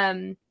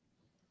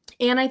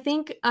 And I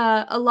think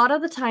a lot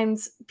of the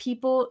times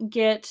people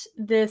get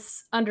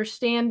this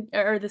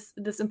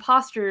this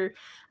imposter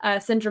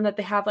syndrome that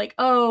they have, like,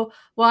 oh,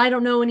 well, I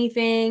don't know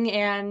anything,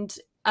 and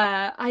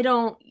I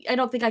don't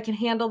think I can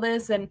handle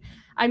this. And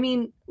I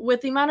mean,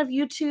 with the amount of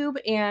YouTube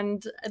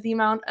and the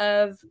amount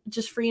of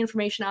just free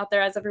information out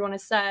there, as everyone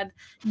has said,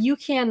 you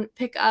can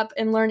pick up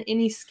and learn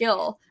any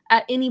skill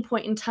at any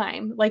point in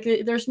time. Like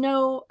there's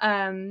no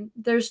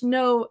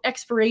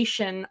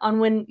expiration on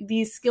when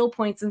these skill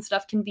points and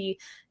stuff can be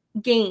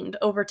gained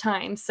over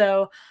time.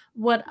 So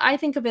what I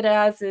think of it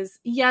as is,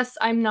 yes,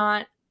 I'm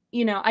not,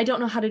 I don't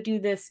know how to do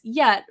this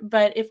yet,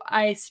 but if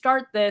I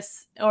start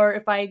this or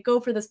if I go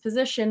for this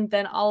position,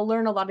 then I'll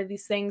learn a lot of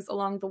these things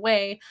along the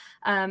way.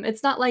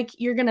 It's not like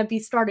you're going to be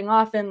starting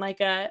off in like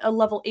a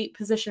level 8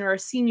 position or a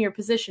senior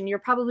position. You're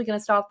probably going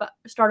to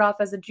start off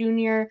as a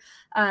junior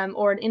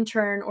or an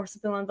intern or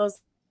something along those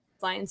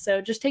lines. So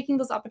just taking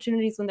those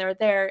opportunities when they're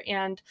there,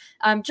 and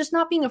just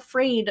not being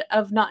afraid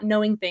of not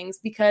knowing things,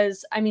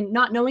 because I mean,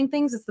 not knowing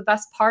things is the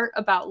best part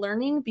about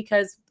learning,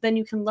 because then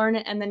you can learn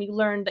it and then you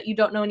learn that you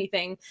don't know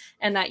anything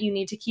and that you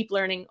need to keep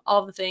learning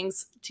all the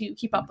things to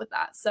keep up with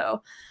that.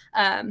 So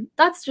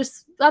that's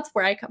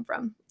where I come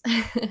from.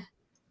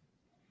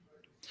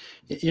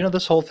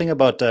 This whole thing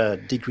about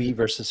degree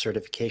versus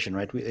certification,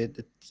 right?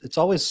 It's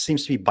always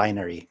seems to be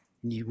binary.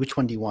 Which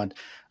one do you want?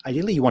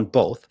 Ideally, you want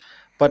both.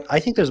 But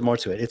I think there's more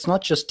to it. It's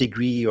not just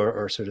degree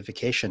or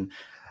certification.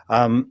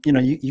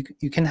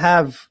 You can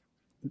have,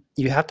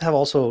 you have to have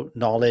also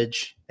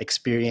knowledge,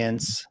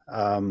 experience,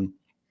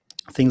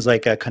 things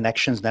like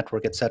connections,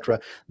 network,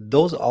 etc.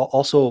 Those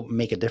also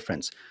make a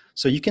difference.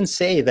 So you can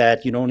say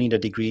that you don't need a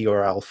degree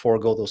or I'll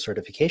forego those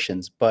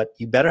certifications, but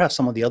you better have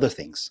some of the other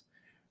things,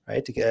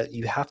 right?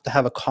 You have to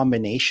have a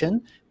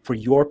combination for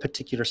your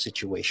particular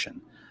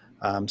situation.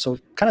 So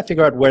kind of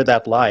figure out where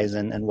that lies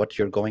and what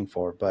you're going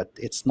for, but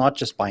it's not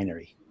just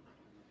binary.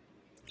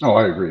 Oh,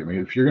 I agree. I mean,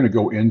 if you're going to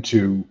go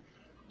into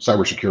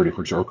cybersecurity,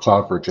 for example, or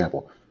cloud, for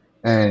example,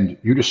 and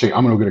you just say,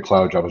 I'm going to go get a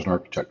cloud job as an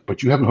architect,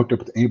 but you haven't hooked up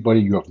with anybody,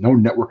 you have no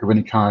network of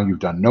any kind, you've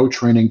done no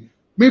training,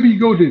 maybe you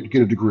go to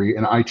get a degree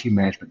in IT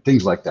management,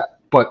 things like that.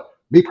 But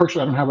me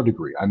personally, I don't have a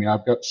degree. I mean,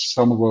 I've got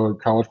some of the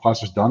college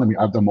classes done. I mean,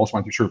 I've done most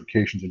of my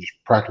certifications and just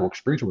practical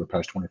experience over the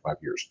past 25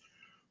 years.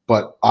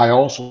 But I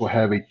also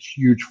have a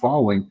huge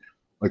following.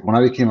 Like when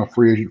I became a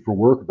free agent for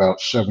work about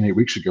 7-8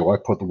 weeks ago, I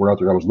put the word out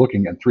there I was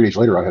looking, and 3 days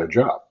later I had a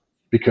job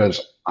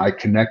because I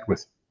connect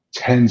with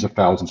tens of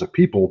thousands of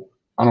people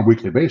on a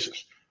weekly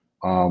basis.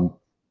 And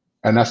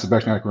that's the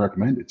best thing I can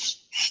recommend.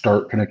 It's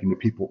start connecting to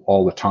people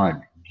all the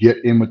time.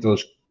 Get in with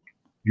those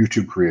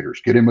YouTube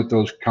creators, get in with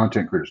those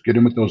content creators, get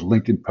in with those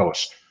LinkedIn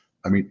posts.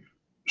 I mean,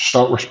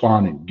 start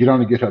responding, get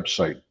on a GitHub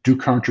site, do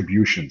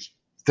contributions,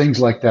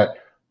 things like that,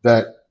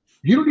 that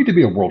you don't need to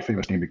be a world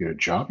famous name to get a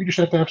job. You just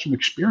have to have some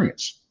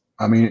experience.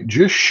 I mean,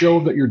 just show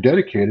that you're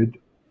dedicated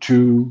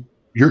to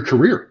your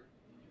career.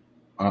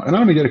 And I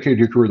don't mean dedicated to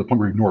your career to the point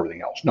where you ignore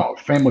everything else. No,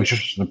 family is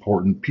just as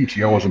important.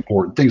 PTO is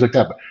important, things like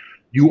that. But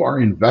you are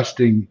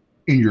investing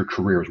in your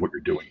career is what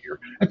you're doing here.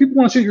 And people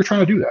want to see that you're trying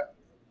to do that.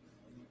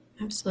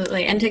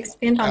 Absolutely. And to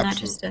expand on Absolutely. that,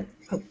 just to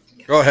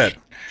Go ahead.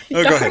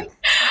 No, go ahead.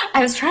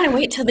 I was trying to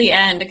wait till the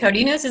end.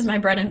 Cody knows is my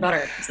bread and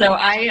butter. So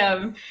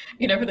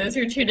for those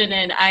who are tuning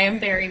in, I am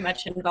very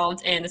much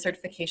involved in the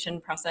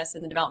certification process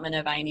and the development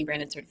of INE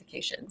branded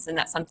certifications. And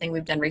that's something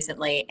we've done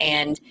recently.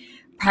 And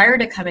prior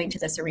to coming to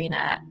this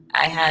arena,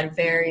 I had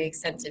very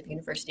extensive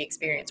university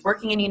experience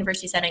working in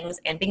university settings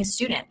and being a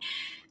student.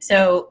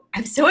 So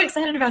I'm so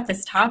excited about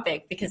this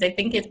topic because I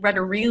think we're at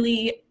a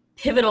really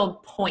pivotal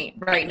point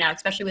right now,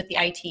 especially with the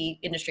IT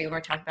industry when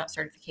we're talking about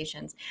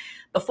certifications.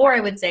 Before I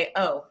would say,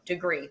 oh,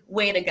 degree,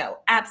 way to go.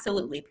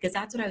 Absolutely, because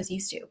that's what I was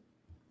used to.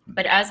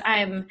 But as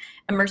I'm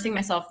immersing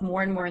myself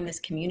more and more in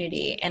this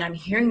community and I'm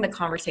hearing the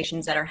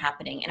conversations that are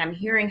happening and I'm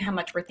hearing how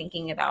much we're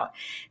thinking about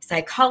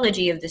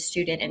psychology of the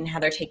student and how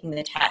they're taking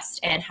the test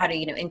and how to,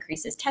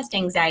 increase this test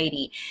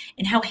anxiety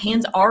and how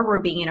hands we're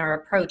being in our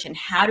approach and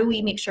how do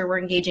we make sure we're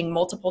engaging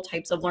multiple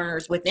types of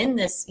learners within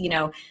this,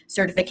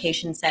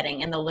 certification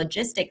setting and the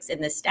logistics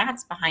and the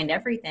stats behind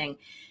everything.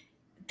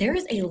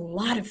 There's a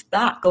lot of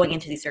thought going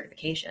into these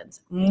certifications,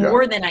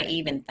 more than I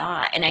even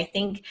thought. And I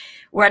think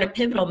we're at a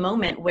pivotal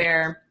moment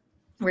where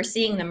we're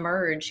seeing the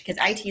merge because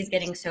IT is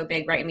getting so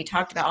big, right? And we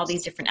talked about all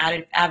these different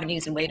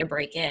avenues and way to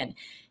break in.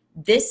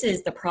 This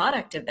is the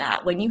product of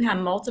that. When you have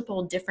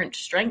multiple different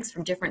strengths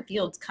from different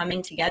fields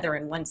coming together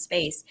in one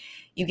space,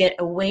 you get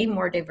a way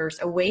more diverse,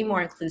 a way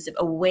more inclusive,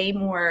 a way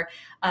more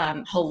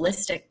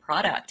holistic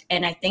product.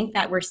 And I think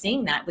that we're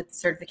seeing that with the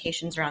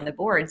certifications around the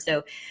board.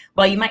 So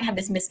while you might have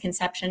this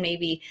misconception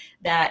maybe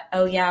that,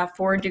 oh yeah,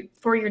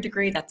 four-year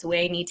degree, that's the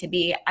way I need to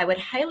be, I would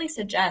highly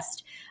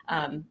suggest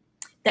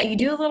that you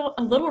do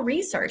a little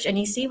research and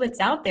you see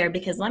what's out there,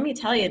 because let me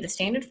tell you, the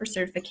standard for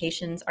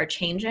certifications are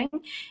changing.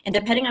 And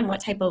depending on what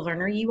type of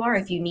learner you are,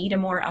 if you need a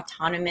more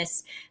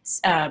autonomous,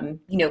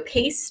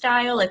 pace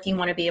style, if you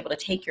want to be able to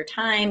take your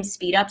time,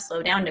 speed up,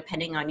 slow down,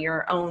 depending on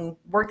your own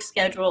work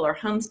schedule or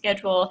home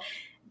schedule,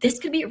 this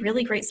could be a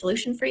really great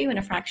solution for you in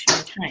a fraction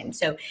of time.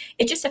 So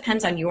it just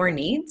depends on your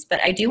needs.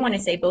 But I do want to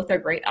say both are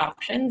great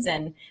options.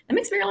 And that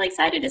makes me really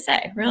excited to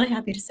say, really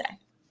happy to say.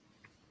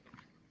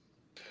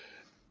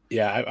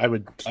 Yeah, I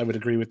would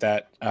agree with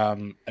that.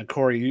 And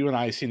Corey, you and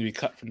I seem to be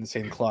cut from the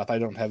same cloth. I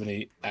don't have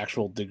any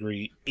actual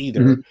degree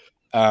either.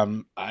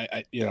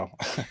 I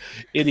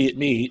idiot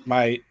me.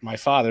 My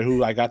father,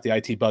 who I got the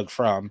IT bug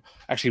from,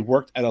 actually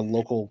worked at a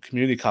local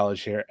community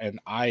college here, and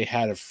I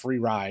had a free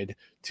ride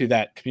to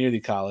that community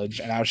college,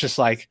 and I was just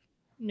like,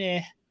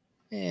 I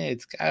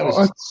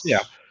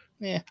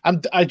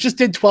just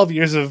did 12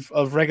 years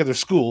of regular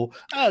school.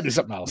 I'll do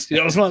something else.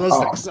 It was one of those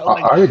things. So,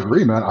 I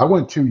agree, man. I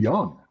went too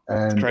young.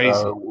 And crazy.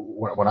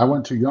 When I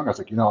went too young, I was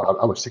like,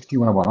 I was 16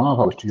 when I went off.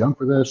 I was too young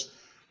for this.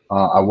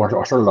 I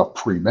started off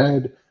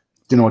pre-med.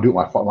 Didn't want to do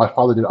it. My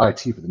father did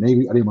IT for the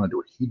Navy. I didn't want to do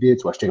what he did,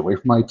 so I stayed away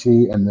from IT.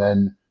 And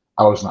then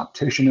I was an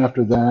optician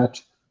after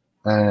that.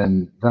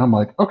 And then I'm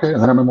like, okay.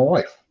 And then I met my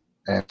wife.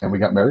 And we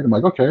got married. I'm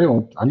like, okay,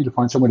 well, I need to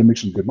find some way to make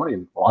some good money.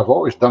 And I've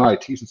always done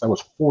IT since I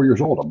was 4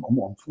 years old.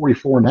 I'm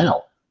 44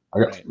 now.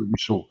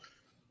 So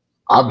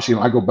obviously,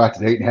 when I go back to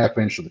the 8.5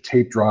 inch of the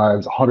tape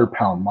drives,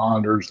 100-pound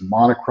monitors, the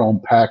monochrome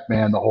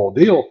Pac-Man, the whole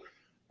deal,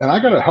 and I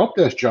got a help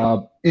desk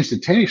job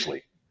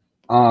instantaneously,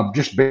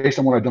 just based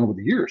on what I've done over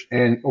the years.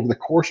 And over the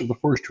course of the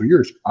first 2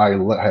 years, I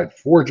had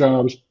 4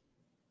 jobs,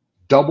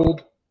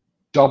 doubled,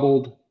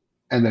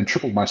 and then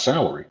tripled my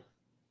salary.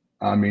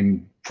 I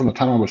mean, from the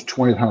time I was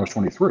 20 to the time I was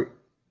 23,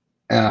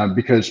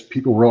 because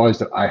people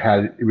realized that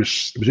it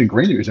was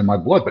ingrained, it was in my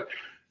blood.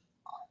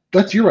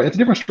 But you're right. It's a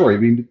different story. I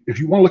mean, if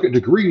you want to look at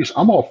degrees,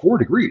 I'm all for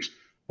degrees.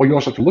 What you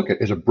also have to look at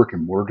is a brick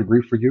and mortar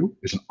degree for you,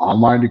 is an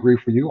online degree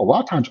for you. A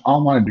lot of times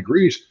online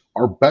degrees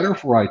are better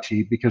for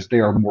IT because they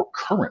are more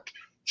current.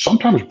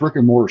 Sometimes brick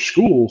and mortar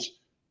schools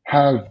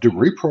have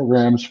degree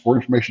programs for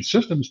information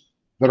systems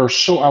that are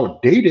so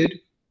outdated.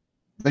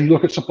 Then you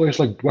look at some place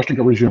like Western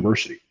Governors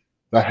University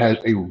that has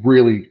a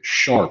really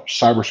sharp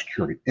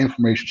cybersecurity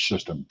information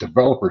system,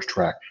 developers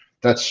track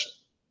that's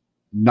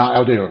not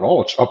outdated at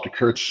all. It's up to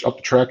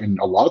track, and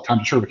a lot of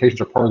times the certifications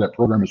are part of that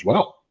program as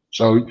well.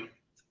 So, like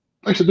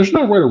I said, there's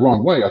no right or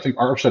wrong way. I think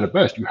Arv said it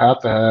best. You have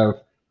to have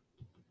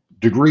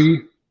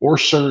degree or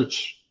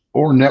certs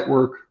or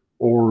network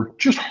or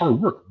just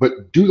hard work,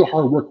 but do the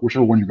hard work,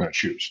 whichever one you're going to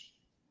choose.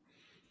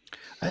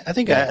 I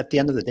think at the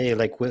end of the day,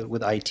 like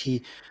with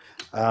IT,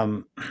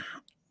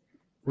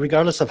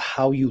 regardless of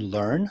how you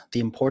learn,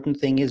 the important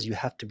thing is you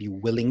have to be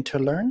willing to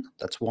learn.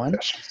 That's one.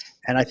 Yes.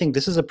 And I think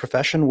this is a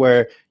profession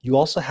where you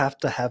also have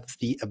to have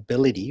the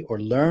ability or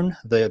learn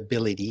the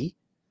ability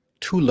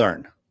to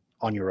learn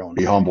on your own.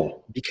 Be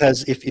humble.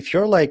 Because if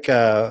you're like,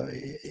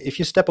 if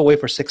you step away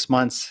for 6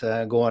 months,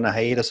 go on a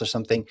hiatus or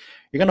something,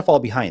 you're going to fall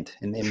behind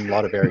in a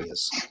lot of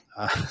areas.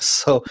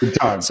 So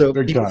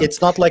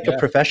it's not like a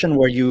profession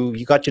where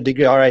you got your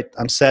degree. All right,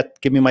 I'm set.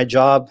 Give me my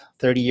job,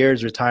 30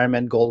 years,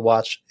 retirement, gold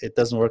watch. It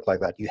doesn't work like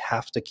that. You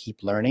have to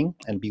keep learning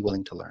and be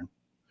willing to learn.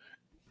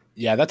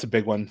 Yeah, that's a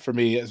big one for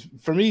me.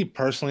 For me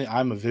personally,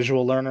 I'm a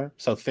visual learner,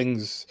 so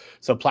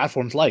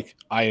platforms like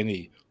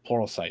INE,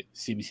 Pluralsight,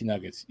 CBC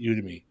Nuggets,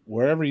 Udemy,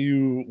 wherever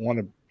you want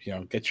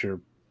to, get your,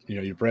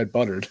 your bread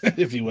buttered,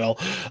 if you will.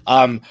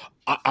 I'm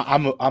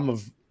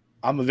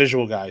a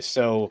visual guy,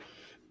 so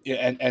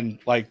yeah, and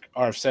like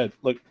Arf said,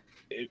 look,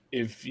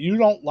 if you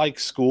don't like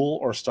school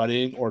or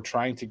studying or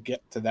trying to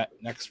get to that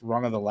next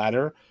rung of the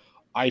ladder,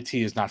 IT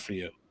is not for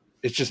you.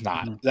 It's just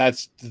not. Mhm.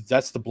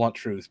 That's the blunt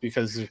truth,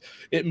 because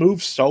it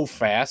moves so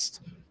fast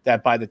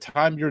that by the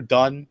time you're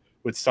done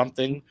with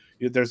something,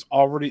 there's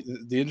already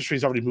the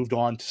industry's already moved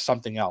on to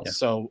something else. Yeah.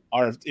 So,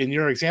 in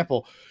your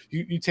example,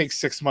 you take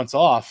 6 months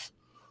off.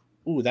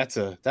 Ooh, that's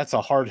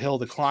a hard hill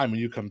to climb when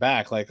you come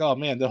back. Like, oh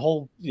man, the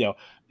whole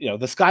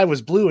the sky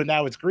was blue and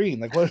now it's green.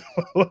 Like,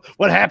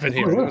 what happened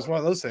here? Oh, It yeah. was one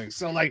of those things.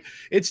 So like,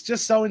 it's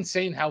just so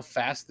insane how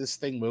fast this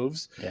thing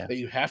moves Yeah. that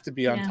you have to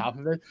be on Yeah. top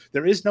of it.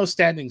 There is no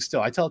standing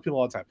still. I tell people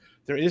all the time,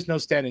 there is no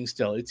standing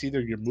still. It's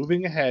either you're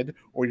moving ahead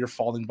or you're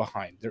falling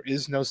behind. There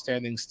is no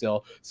standing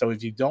still. So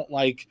if you don't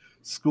like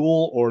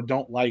school or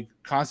don't like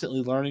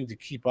constantly learning to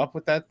keep up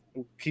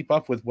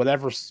with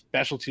whatever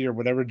specialty or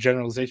whatever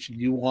generalization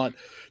you want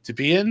to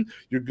be in,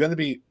 you're going to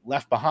be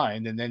left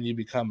behind, and then you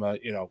become a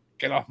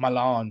get off my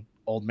lawn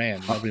old man.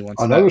 Nobody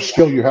wants Another that.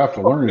 skill you have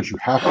to learn is you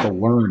have to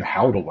learn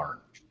how to learn.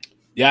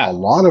 Yeah, A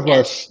lot of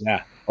us,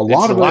 yeah. a It's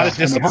lot a of lot us, of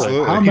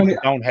discipline how that many,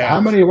 people don't have. how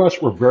many of us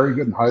were very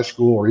good in high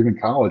school or even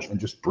college and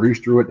just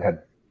breezed through it?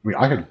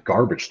 I had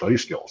garbage study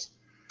skills.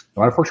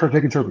 When I first started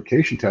taking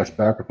certification tests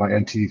back with my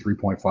NT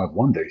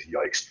 3.51 days,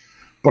 yikes.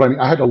 But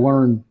I had to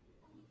learn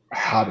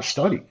how to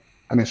study.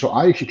 So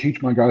I actually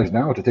teach my guys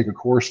now to take a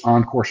course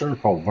on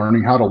Coursera called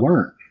Learning How to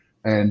Learn,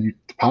 and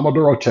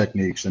Pomodoro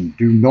techniques, and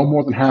do no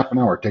more than half an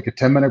hour. Take a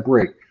 10-minute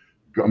break.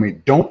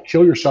 Don't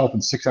kill yourself in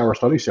 6-hour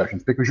study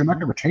sessions, because you're not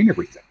going to retain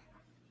everything.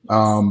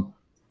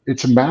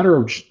 It's a matter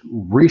of just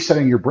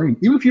resetting your brain.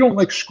 Even if you don't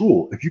like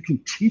school, if you can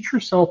teach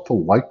yourself to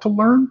like to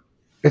learn,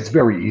 it's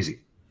very easy.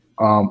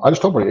 I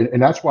just told you,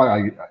 and that's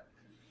why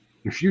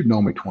if you'd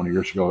known me 20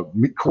 years ago,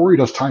 Corey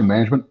does time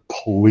management,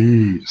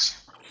 please.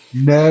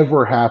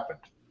 Never happened.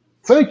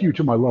 Thank you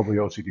to my lovely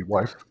OCD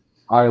wife.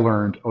 I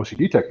learned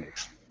OCD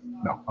techniques.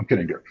 No, I'm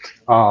kidding here.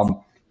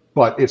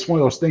 But it's one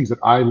of those things that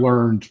I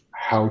learned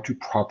how to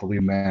properly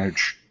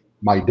manage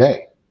my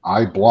day.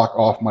 I block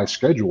off my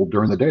schedule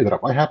during the day, that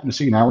if I happen to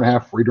see an hour and a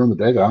half free during the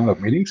day that I don't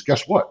have meetings,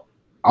 guess what?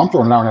 I'm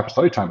throwing an hour and a half of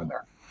study time in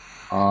there.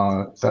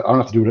 So I don't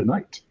have to do it at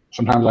night.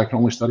 Sometimes I can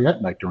only study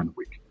at night during the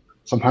week.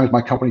 Sometimes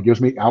my company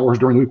gives me hours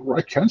during the week where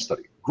I can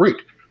study. Great.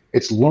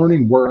 It's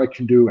learning where I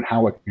can do and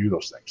how I can do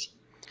those things.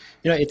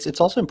 It's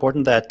also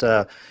important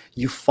that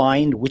you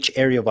find which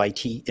area of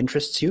IT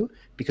interests you,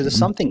 because if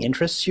something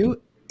interests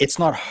you, it's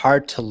not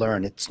hard to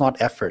learn. It's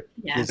not effort.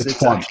 Yeah.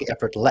 It's actually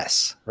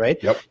effortless,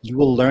 right? Yep. You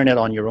will learn it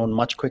on your own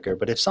much quicker.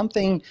 But if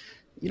something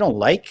you don't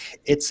like,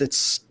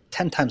 it's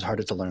 10 times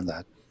harder to learn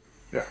that.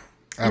 Yeah.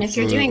 And if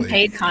you're doing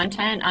Absolutely. paid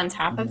content on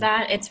top of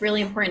that, it's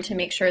really important to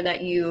make sure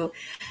that you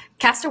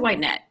cast a wide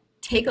net.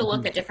 Take a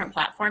look at different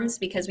platforms,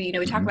 because we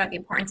talk about the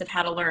importance of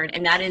how to learn,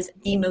 and that is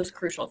the most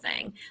crucial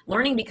thing.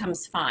 Learning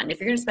becomes fun. If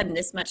you're going to spend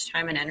this much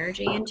time and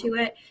energy into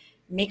it,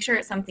 make sure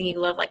it's something you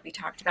love, like we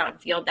talked about,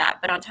 and feel that.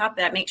 But on top of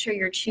that, make sure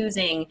you're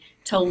choosing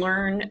to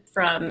learn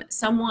from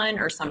someone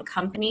or some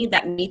company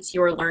that meets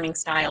your learning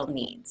style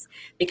needs,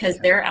 because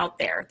they're out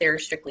there.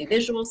 There's strictly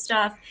visual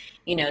stuff,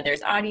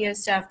 there's audio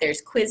stuff,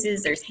 there's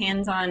quizzes, there's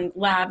hands-on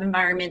lab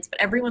environments,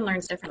 but everyone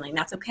learns differently, and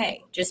that's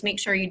okay. Just make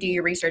sure you do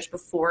your research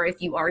before,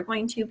 if you are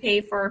going to pay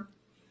for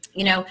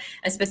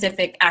a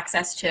specific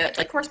access to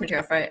like course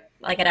material, for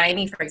like at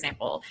IME, for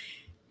example.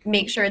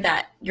 Make sure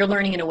that you're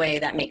learning in a way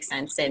that makes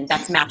sense and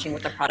that's matching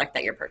with the product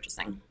that you're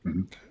purchasing.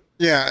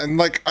 Yeah, and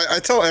like I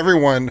tell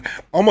everyone,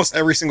 almost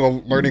every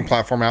single learning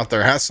platform out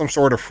there has some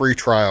sort of free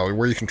trial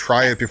where you can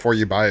try it before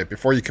you buy it,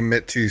 before you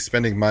commit to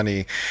spending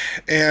money,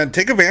 and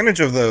take advantage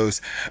of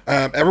those.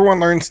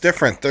 Everyone learns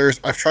different.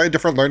 I've tried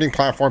different learning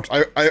platforms.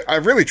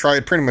 I've really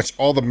tried pretty much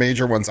all the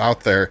major ones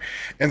out there,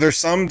 and there's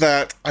some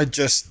that I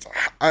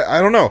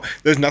don't know.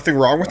 There's nothing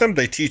wrong with them.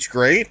 They teach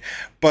great,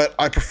 but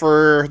I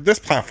prefer this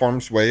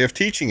platform's way of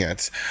teaching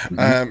it.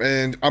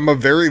 And I'm a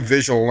very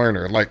visual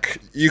learner.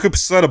 Like, you could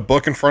set a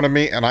book in front of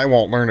me and I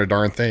won't learn a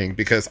darn thing,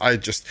 because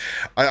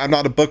I'm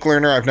not a book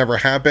learner. I've never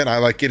have been. I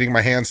like getting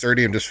my hands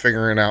dirty and just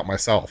figuring it out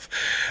myself.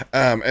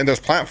 And there's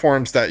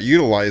platforms that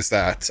utilize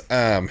that.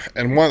 And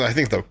I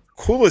think the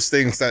coolest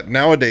things that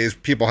nowadays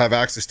people have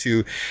access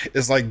to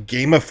is like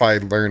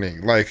gamified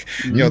learning. Like,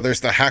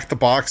 there's the Hack the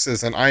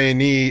Boxes and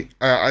INE.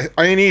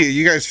 INE,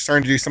 you guys are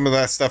starting to do some of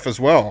that stuff as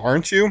well,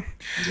 aren't you?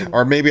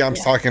 Or maybe I'm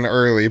talking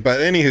early, but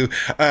anywho,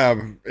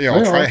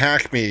 try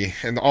Hack Me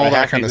and all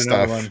that kind of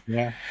stuff.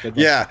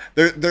 Yeah,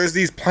 there's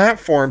these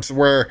platforms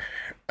where,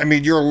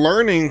 you're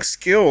learning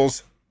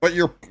skills, but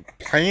you're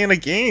playing a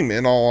game,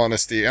 in all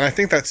honesty, and I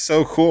think that's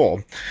so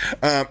cool.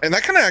 And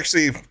that kind of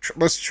actually,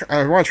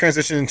 I want to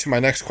transition into my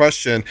next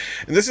question,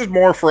 and this is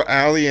more for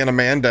Ali and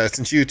Amanda,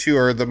 since you two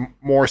are the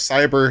more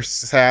cyber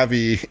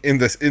savvy in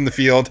the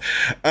field.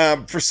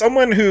 For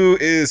someone who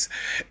is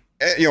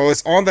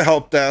is on the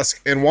help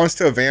desk and wants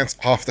to advance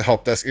off the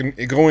help desk and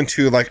go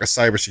into like a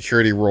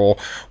cybersecurity role,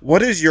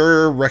 what is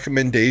your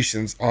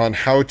recommendations on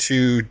how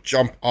to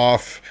jump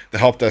off the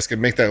help desk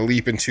and make that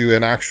leap into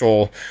an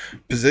actual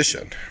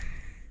position?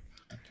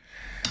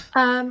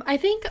 I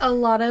think a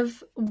lot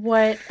of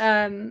what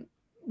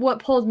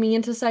pulled me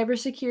into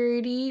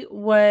cybersecurity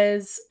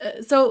was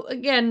so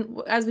again,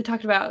 as we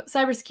talked about,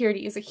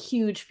 cybersecurity is a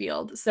huge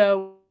field.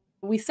 So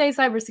we say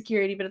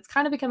cybersecurity, but it's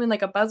kind of becoming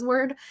like a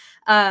buzzword.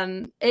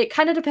 It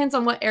kind of depends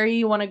on what area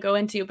you want to go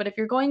into. But if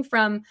you're going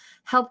from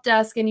help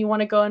desk and you want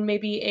to go in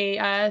maybe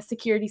a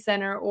security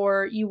center,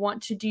 or you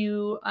want to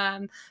do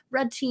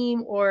red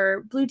team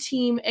or blue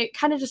team, it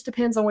kind of just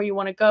depends on where you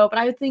want to go. But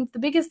I think the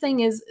biggest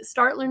thing is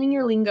start learning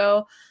your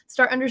lingo,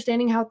 start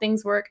understanding how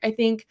things work. I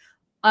think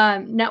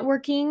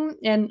networking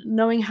and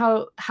knowing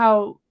how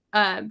to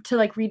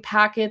like read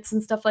packets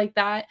and stuff like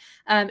that.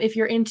 If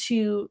you're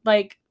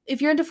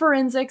into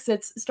forensics,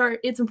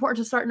 it's important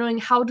to start knowing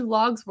how do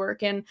logs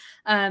work, and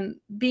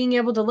being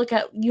able to look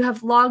at, you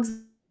have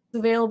logs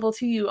available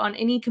to you on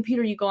any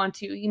computer you go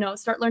onto,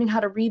 start learning how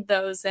to read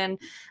those, and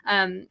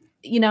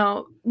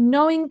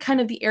knowing kind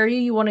of the area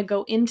you want to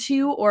go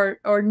into,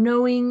 or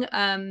knowing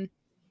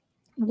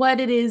what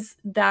it is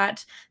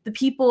that the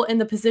people in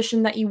the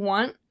position that you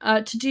want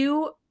to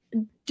do,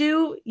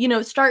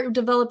 start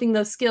developing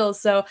those skills.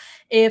 So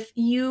if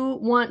you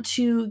want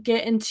to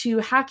get into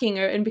hacking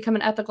and become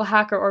an ethical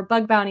hacker, or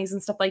bug bounties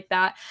and stuff like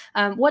that,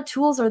 what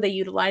tools are they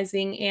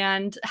utilizing,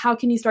 and how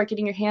can you start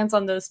getting your hands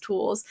on those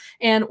tools?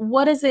 And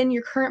what is in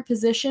your current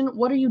position?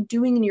 What are you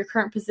doing in your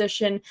current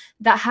position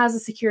that has a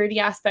security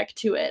aspect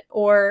to it?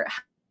 Or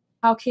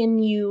how can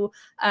you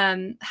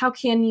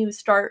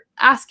start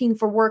asking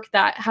for work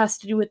that has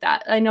to do with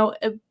that? I know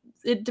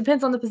it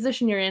depends on the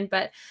position you're in,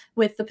 but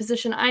with the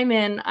position I'm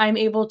in, I'm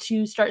able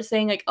to start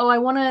saying like, oh,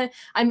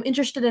 I'm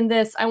interested in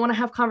this. I want to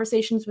have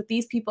conversations with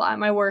these people at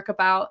my work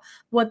about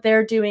what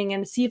they're doing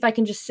and see if I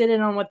can just sit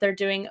in on what they're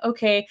doing.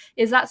 Okay,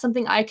 is that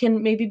something I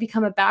can maybe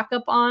become a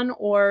backup on,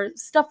 or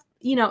stuff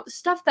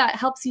that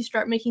helps you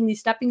start making these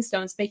stepping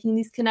stones, making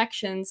these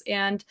connections,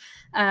 and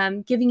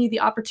giving you the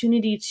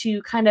opportunity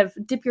to kind of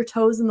dip your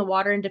toes in the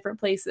water in different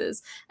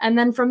places. And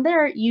then from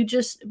there, you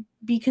just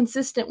be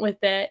consistent with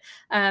it.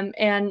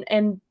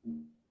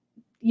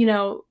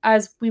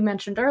 As we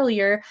mentioned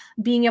earlier,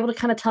 being able to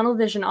kind of tunnel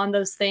vision on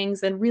those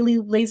things and really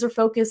laser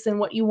focus in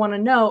what you want to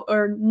know,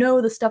 or know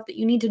the stuff that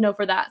you need to know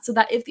for that, so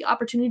that if the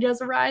opportunity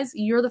does arise,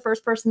 you're the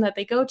first person that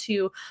they go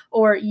to,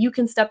 or you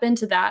can step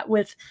into that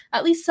with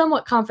at least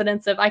somewhat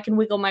confidence of, I can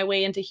wiggle my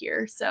way into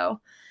here. So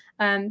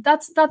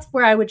that's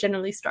where I would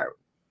generally start.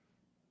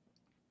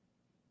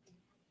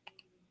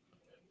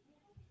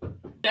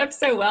 Up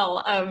so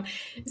well.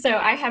 So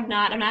I'm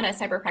not a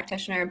cyber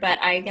practitioner, but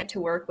I get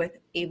to work with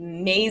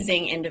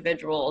amazing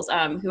individuals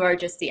who are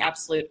just the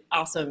absolute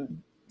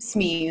awesome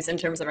SMEs in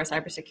terms of our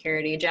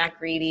cybersecurity. Jack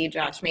Reedy,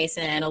 Josh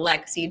Mason,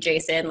 Alexi,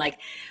 Jason, like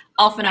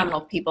all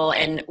phenomenal people.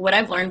 And what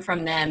I've learned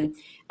from them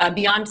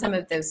beyond some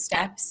of those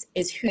steps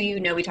is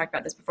we talked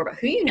about this before, but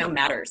who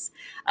matters.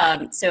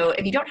 So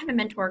if you don't have a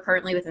mentor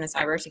currently within the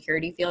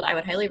cybersecurity field, I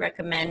would highly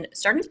recommend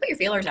starting to put your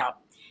feelers out.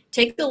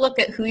 Take a look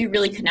at who you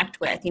really connect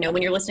with.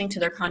 When you're listening to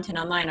their content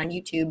online on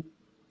YouTube,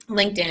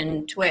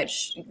 LinkedIn,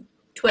 Twitch,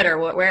 Twitter,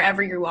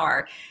 wherever you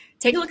are,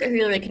 take a look at who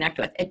you really connect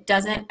with. It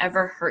doesn't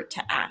ever hurt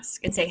to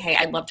ask and say, hey,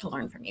 I'd love to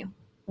learn from you.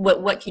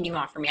 What can you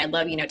offer me? I'd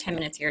love, 10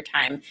 minutes of your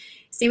time.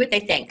 See what they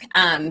think.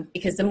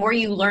 Because the more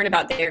you learn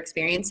about their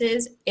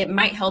experiences, it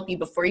might help you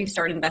before you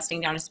start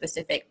investing down a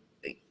specific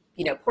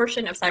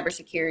portion of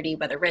cybersecurity,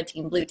 whether red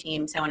team, blue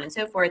team, so on and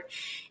so forth.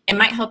 It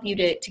might help you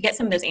to get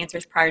some of those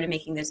answers prior to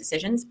making those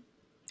decisions.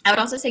 I would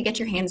also say get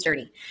your hands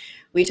dirty.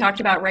 We talked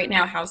about right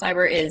now how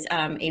cyber is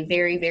a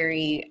very,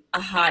 very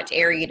hot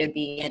area to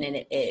be in, and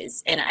it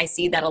is. And I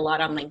see that a lot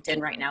on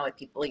LinkedIn right now with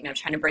people,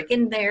 trying to break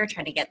in there,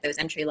 trying to get those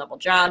entry-level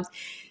jobs.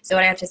 So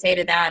what I have to say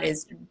to that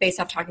is, based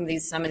off talking to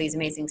some of these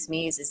amazing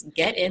SMEs, is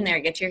get in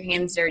there, get your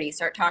hands dirty,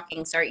 start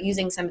talking, start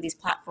using some of these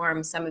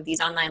platforms, some of these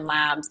online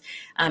labs,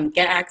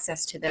 get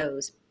access to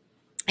those.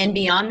 And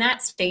beyond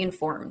that, stay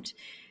informed.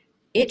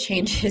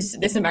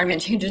 This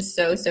environment changes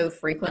so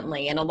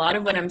frequently. And a lot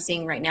of what I'm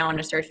seeing right now on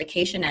a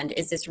certification end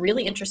is this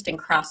really interesting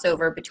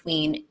crossover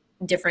between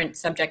different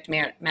subject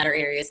matter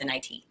areas in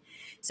IT.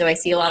 So I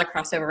see a lot of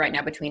crossover right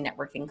now between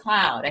network and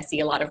cloud. I see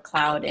a lot of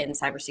cloud and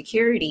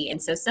cybersecurity.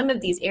 And so some of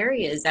these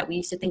areas that we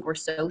used to think were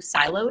so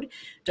siloed,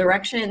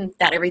 direction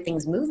that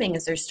everything's moving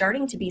is there's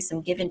starting to be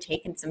some give and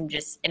take and some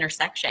just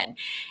intersection.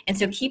 And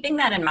so keeping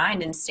that in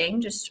mind and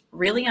staying just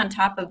really on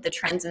top of the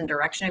trends and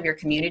direction of your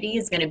community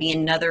is going to be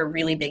another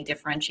really big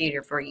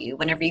differentiator for you.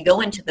 Whenever you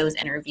go into those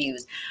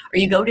interviews or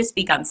you go to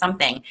speak on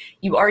something,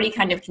 you already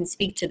kind of can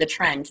speak to the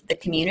trend, the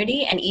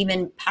community, and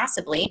even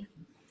possibly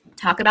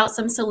talk about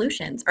some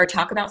solutions or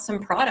talk about some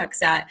products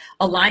that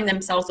align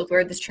themselves with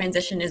where this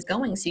transition is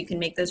going, so you can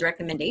make those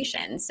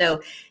recommendations.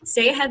 So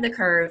stay ahead of the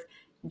curve,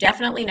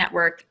 definitely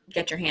network,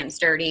 get your hands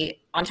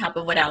dirty on top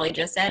of what Ali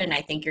just said, and I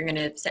think you're going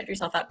to set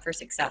yourself up for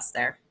success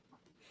there.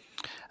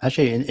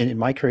 Actually, in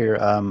my career,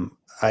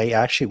 I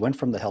actually went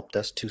from the help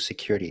desk to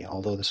security,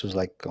 although this was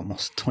like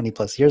almost 20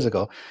 plus years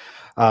ago.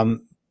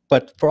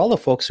 But for all the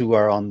folks who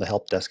are on the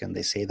help desk and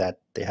they say that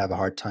they have a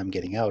hard time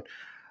getting out,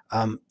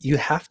 you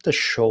have to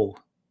show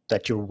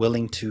that you're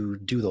willing to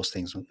do those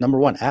things. Number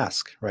one,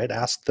 ask, right?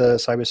 Ask the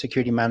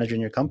cybersecurity manager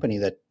in your company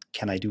that,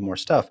 can I do more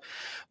stuff?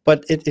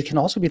 But it can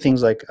also be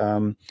things like,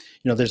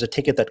 there's a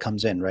ticket that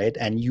comes in, right?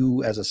 And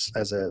you as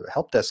a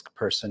help desk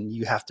person,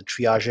 you have to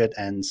triage it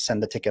and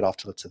send the ticket off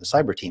to the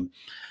cyber team.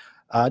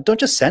 Don't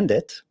just send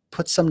it.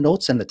 Put some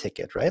notes in the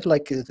ticket, right?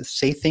 Like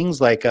say things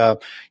like,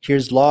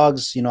 here's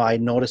logs, I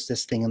noticed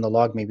this thing in the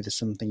log. Maybe there's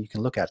something you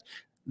can look at.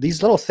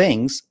 These little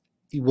things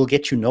will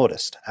get you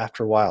noticed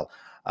after a while.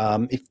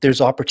 If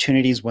there's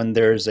opportunities when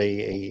there's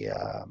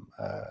a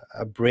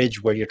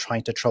bridge where you're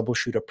trying to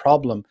troubleshoot a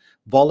problem,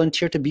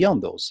 volunteer to be on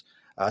those.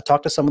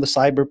 Talk to some of the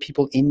cyber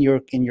people in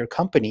your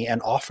company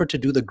and offer to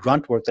do the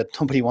grunt work that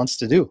nobody wants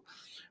to do,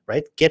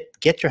 right?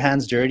 Get your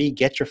hands dirty,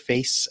 get your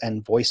face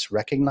and voice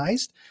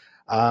recognized.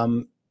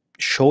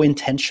 Show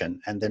intention,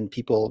 and then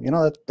people,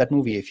 that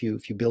movie, if you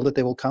build it,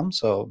 they will come.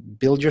 So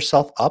build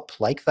yourself up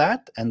like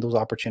that, and those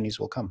opportunities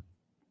will come.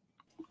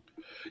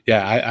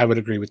 Yeah, I would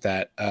agree with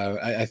that.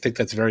 I think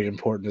that's very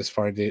important as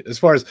far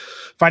as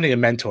finding a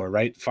mentor,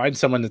 right? Find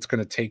someone that's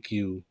going to take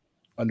you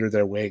under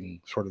their wing,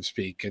 so to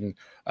speak. And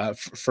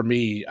for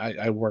me,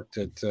 I worked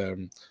at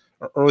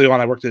early on.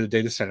 I worked at a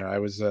data center. I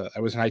was an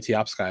IT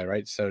ops guy,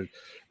 right? So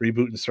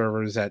rebooting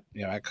servers at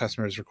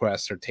customers'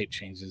 requests or tape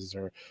changes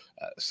or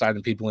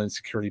signing people in,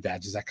 security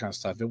badges, that kind of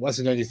stuff. It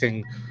wasn't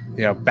anything,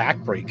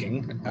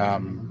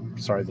 backbreaking.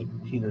 Sorry, the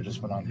heater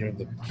just went on here in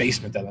the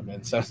basement that I'm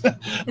in. So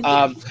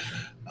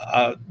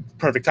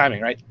perfect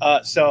timing, right?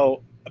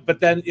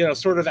 But then,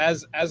 sort of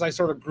as I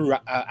sort of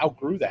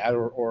outgrew that,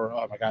 or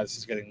oh my God, this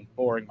is getting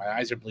boring, my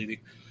eyes are bleeding.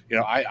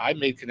 I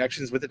made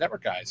connections with the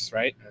network guys,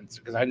 right? And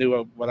because I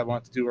knew what I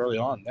wanted to do early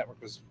on, network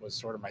was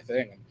sort of my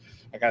thing, and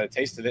I got a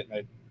taste of it, and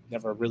I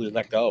never really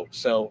let go.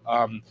 So,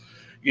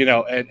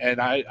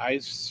 and I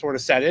sort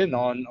of sat in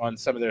on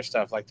some of their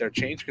stuff, like their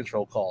change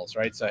control calls,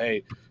 right? So,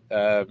 hey,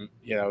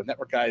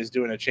 network guy is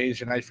doing a change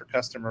tonight for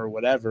customer or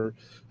whatever.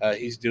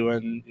 He's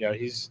doing,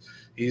 doing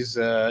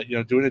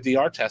a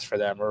DR test for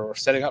them, or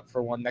setting up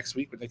for one next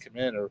week when they come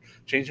in, or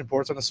changing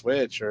ports on the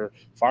switch, or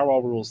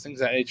firewall rules, things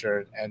of that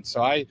nature. And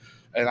so I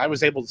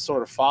was able to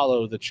sort of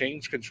follow the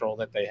change control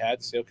that they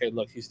had. Say, okay,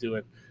 look, he's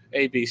doing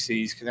A, B, C,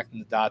 he's connecting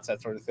the dots,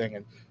 that sort of thing.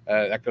 And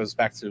that goes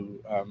back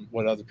to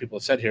what other people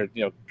have said here,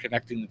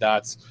 connecting the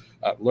dots,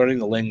 learning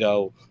the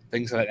lingo,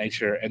 things of that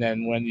nature. And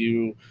then when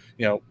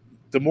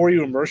the more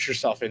you immerse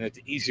yourself in it,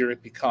 the easier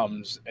it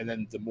becomes. And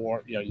then the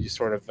more, you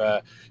sort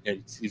of,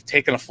 you've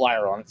taken a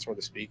flyer on it, so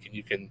to speak, and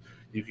you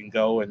can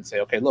go and say,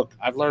 okay, look,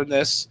 I've learned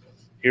this.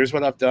 Here's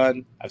what I've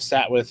done. I've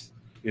sat with,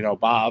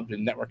 Bob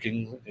in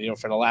networking,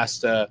 for the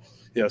last,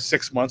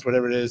 6 months,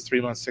 whatever it is,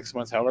 3 months, 6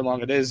 months, however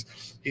long it is.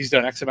 He's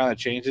done X amount of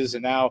changes.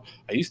 And now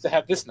I used to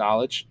have this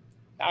knowledge.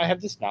 Now I have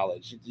this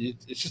knowledge.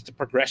 It's just a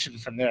progression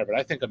from there. But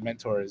I think a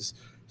mentor is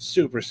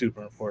super,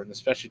 super important,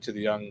 especially to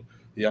the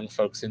young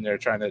folks in there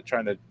trying to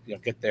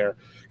get their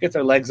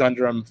legs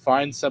under them.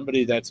 Find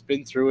somebody that's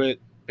been through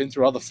it, been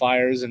through all the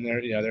fires, and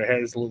their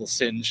hair is a little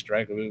singed,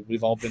 right?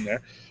 We've all been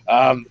there.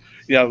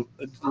 You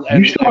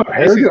still have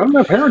hair? I don't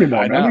have hair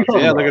anymore, man.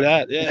 Yeah, look at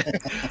that. Yeah.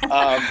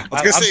 I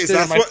was gonna say, is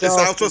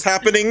that what's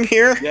happening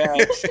here? Yeah,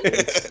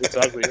 it's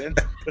ugly. And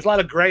there's a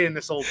lot of gray in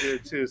this old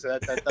beard too, so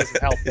that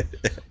doesn't help.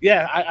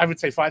 Yeah, I would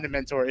say find a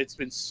mentor. It's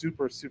been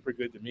super, super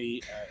good to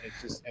me.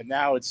 And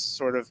now it's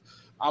sort of,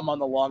 I'm on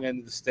the long end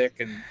of the stick,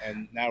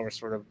 and now we're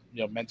sort of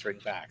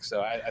mentoring back.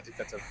 So I think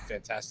that's a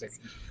fantastic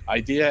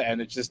idea,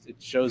 and it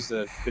shows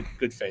the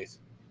good faith.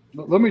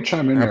 Let me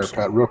chime in there,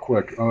 Pat, real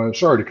quick.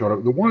 Sorry, Dakota.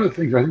 One of the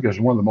things I think is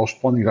one of the most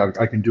fun things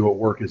I can do at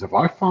work is if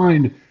I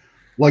find,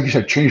 like you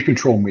said, change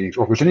control meetings,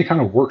 or if there's any kind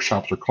of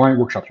workshops or client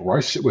workshops where I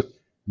sit with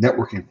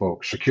networking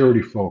folks,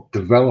 security folk,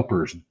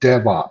 developers,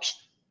 DevOps,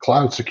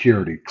 cloud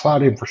security,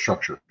 cloud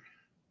infrastructure.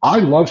 I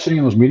love sitting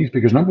in those meetings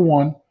because rule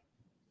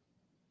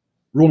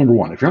number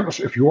one, if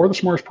you are the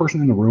smartest person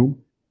in the room,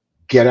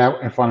 get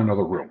out and find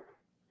another room.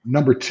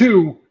 Number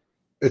two,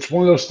 it's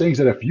one of those things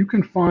that if you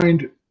can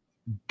find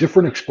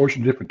different exposure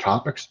to different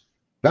topics,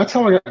 that's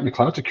how I got into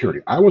cloud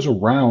security. I was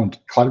around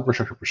cloud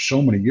infrastructure for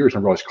so many years,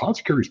 and I realized cloud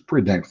security is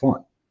pretty dang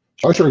fun.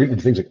 So I started getting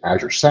into things like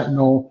Azure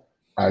Sentinel,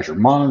 Azure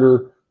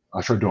Monitor.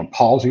 I started doing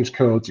policy as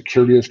code,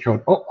 security as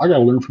code. Oh, I got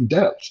to learn from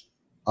devs.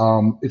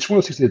 It's one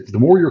of those things that the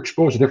more you're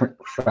exposed to different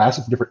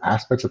facets, different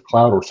aspects of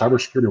cloud or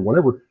cybersecurity or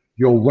whatever,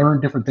 you'll learn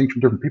different things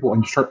from different people,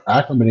 and you start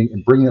acclimating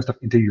and bringing that stuff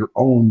into your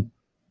own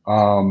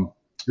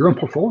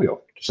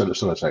portfolio, so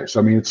to say. So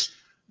I mean, it's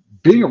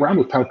being around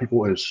with cloud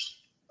people is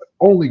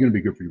only going to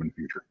be good for you in the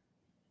future.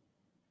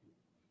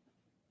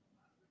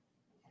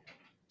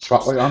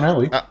 Spotlight on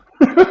Allie.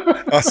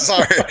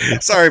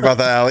 Sorry about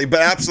that, Ali.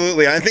 But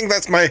absolutely, I think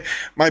that's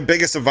my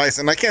biggest advice,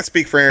 and I can't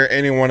speak for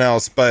anyone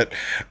else. But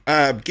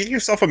get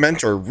yourself a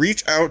mentor.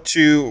 Reach out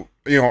to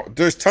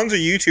there's tons of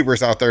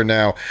YouTubers out there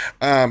now.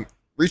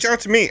 reach out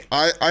to me.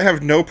 I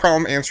have no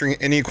problem answering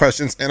any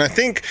questions. And I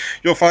think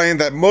you'll find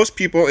that most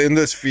people in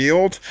this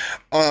field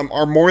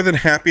are more than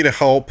happy to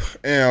help,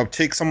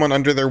 take someone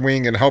under their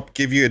wing and help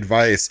give you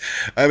advice.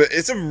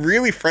 It's a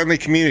really friendly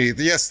community.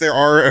 Yes, there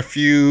are a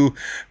few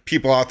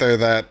people out there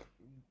that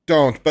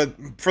don't, but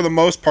for the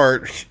most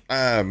part,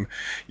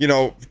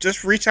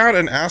 just reach out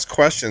and ask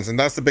questions, and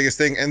that's the biggest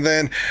thing. And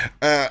then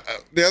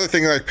the other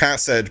thing, like Pat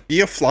said,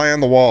 be a fly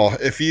on the wall.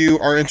 If you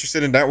are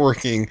interested in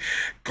networking,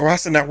 go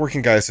ask the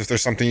networking guys if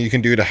there's something you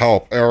can do to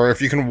help, or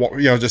if you can,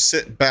 just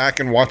sit back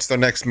and watch the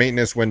next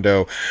maintenance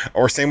window,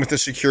 or same with the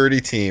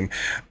security team.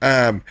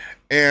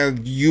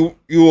 And you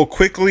will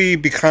quickly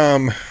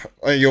become,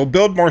 you'll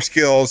build more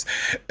skills,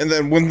 and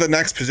then when the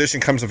next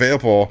position comes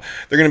available,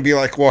 they're going to be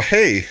like, well,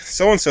 hey,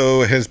 so and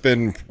so has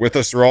been with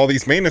us through all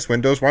these maintenance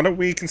windows. Why don't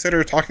we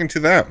consider talking to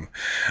them?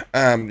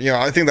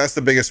 I think that's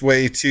the biggest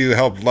way to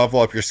help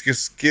level up your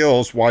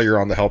skills while you're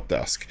on the help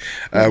desk.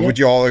 Would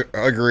you all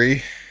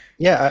agree?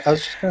 Yeah, I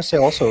was just going to say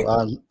also,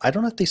 I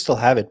don't know if they still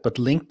have it, but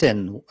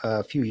LinkedIn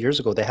a few years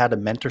ago, they had a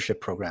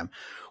mentorship program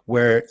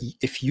where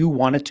if you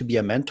wanted to be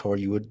a mentor,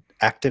 you would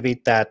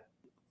activate that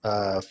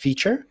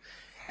feature,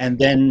 and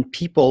then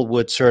people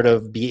would sort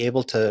of be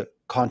able to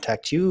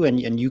contact you,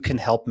 and you can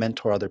help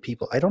mentor other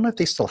people. I don't know if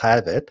they still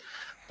have it,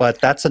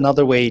 but that's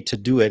another way to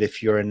do it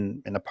if you're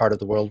in a part of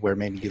the world where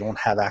maybe you don't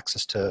have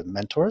access to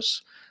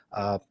mentors.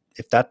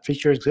 If that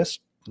feature exists,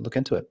 look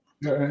into it.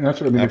 Yeah, and that's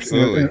what I mean.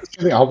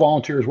 Absolutely. I'll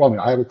volunteer as well. I mean,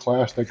 I have a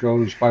class that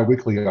goes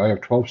bi-weekly. I have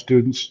 12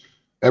 students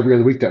every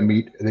other week that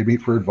meet. They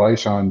meet for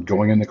advice on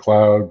going in the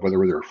cloud, whether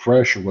they're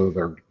fresh or whether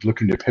they're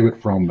looking to pivot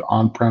from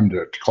on-prem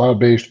to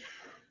cloud-based,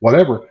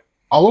 whatever.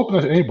 I'll open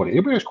that to anybody.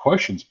 Anybody has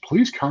questions,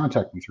 please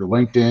contact me through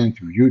LinkedIn,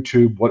 through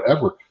YouTube,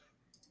 whatever.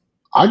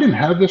 I didn't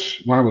have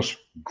this when I was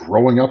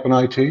growing up in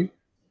IT.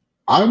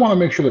 I want to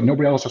make sure that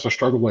nobody else has to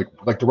struggle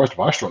like the rest of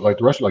us struggle, like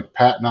the rest of like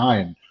Pat and I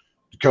and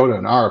Dakota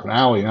and Arif and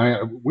Ali,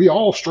 and we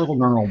all struggle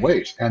in our own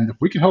ways. And if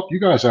we can help you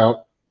guys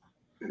out,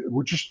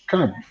 we're just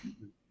kind of,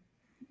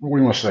 what do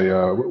you want to say?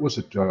 What was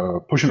it?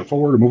 Pushing it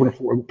forward or moving it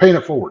forward, paying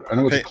it forward. I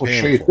know it's a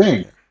cliche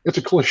thing. It's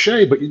a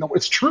cliche, but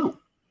it's true,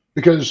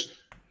 because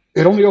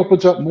it only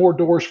opens up more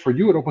doors for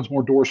you. It opens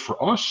more doors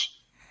for us.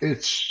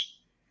 It's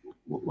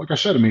like I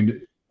said, I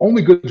mean,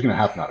 only good is going to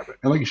happen out of it.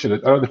 And like you said,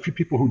 out of the few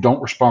people who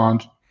don't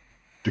respond,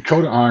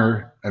 Dakota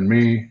Iyer and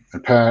me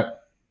and Pat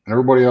and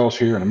everybody else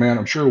here, and man,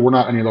 I'm sure we're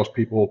not any of those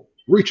people.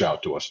 Reach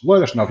out to us.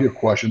 Let us know if you have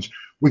questions.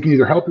 We can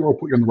either help you or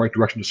put you in the right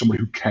direction to somebody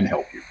who can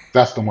help you.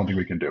 That's the one thing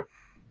we can do.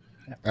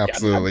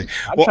 Absolutely.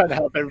 Yeah, I'm trying to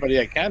help everybody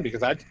I can,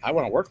 because I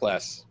want to work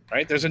less.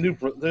 Right? There's a new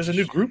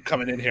group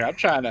coming in here. I'm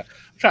trying to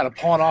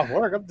pawn off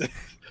work.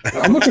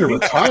 I'm looking to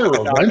retire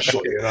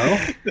eventually.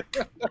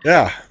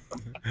 Yeah.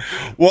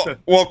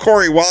 Well,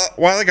 Corey, while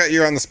I got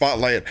you on the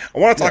spotlight, I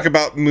want to talk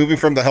about moving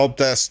from the help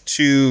desk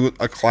to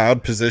a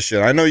cloud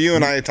position. I know you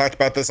and I talked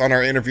about this on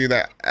our interview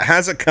that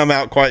hasn't come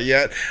out quite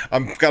yet.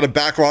 I've got a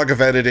backlog of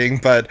editing,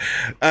 but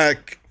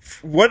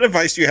what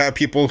advice do you have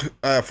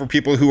for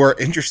people who are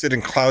interested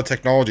in cloud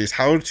technologies?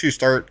 How to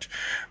start?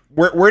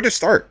 Where to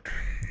start?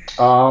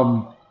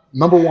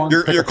 Number one,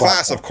 your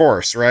class, of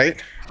course,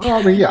 right? Well,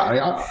 I mean,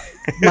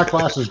 my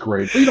class is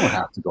great, but you don't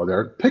have to go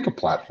there. Pick a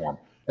platform.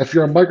 If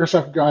you're a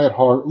Microsoft guy at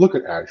heart, look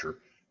at Azure.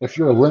 If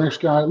you're a Linux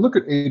guy, look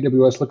at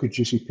AWS, look at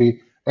GCP,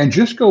 and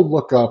just go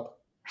look up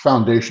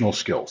foundational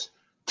skills.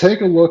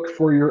 Take a look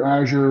for your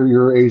Azure,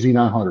 your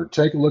AZ900.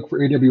 Take a look for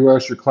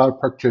AWS, your Cloud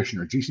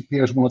Practitioner. GCP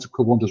has one that's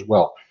equivalent as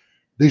well.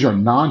 These are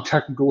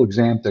non-technical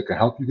exams that can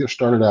help you get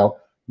started out.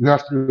 You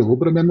have to do a little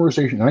bit of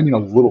memorization, and I mean a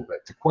little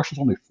bit. The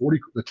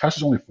test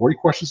is only 40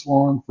 questions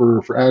long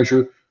for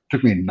Azure. It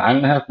took me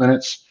 9.5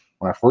 minutes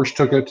when I first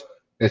took it.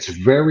 It's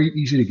very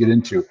easy to get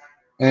into.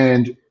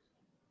 And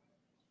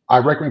I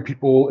recommend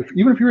people,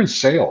 even if you're in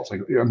sales,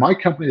 like my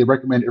company, they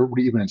recommend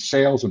everybody, even in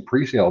sales and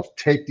pre-sales,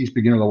 take these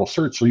beginner level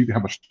certs so you can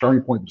have a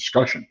starting point of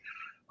discussion.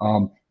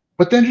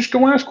 But then just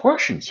go and ask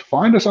questions.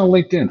 Find us on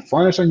LinkedIn,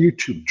 find us on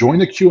YouTube, join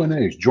the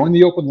Q&As, join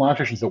the open live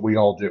sessions that we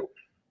all do.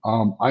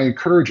 I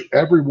encourage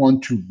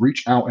everyone to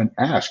reach out and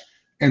ask.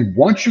 And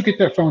once you get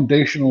that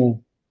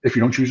foundational, if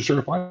you don't choose to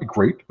certify,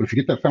 great. But if you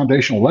get that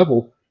foundational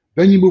level,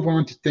 then you move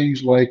on to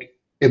things like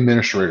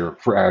administrator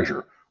for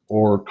Azure,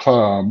 or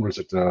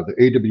the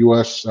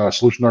AWS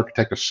Solution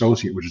Architect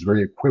Associate, which is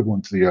very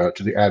equivalent to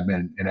the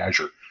admin in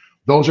Azure.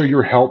 Those are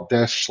your help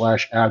desk /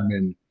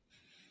 admin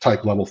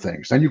type level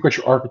things. Then you've got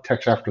your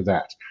architects after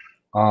that.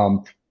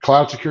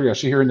 Cloud security, I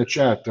see here in the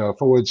chat,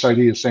 Fawad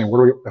Saidi is saying,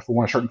 if we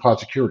want to start in cloud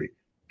security?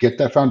 Get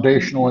that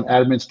foundational and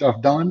admin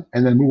stuff done,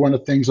 and then move on to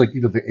things like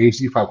either the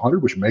AZ500,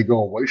 which may go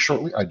away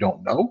shortly, I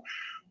don't know.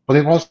 But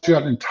they've also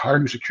got an entire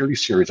new security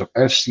series of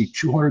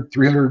SC200,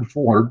 300, and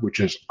 400,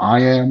 which is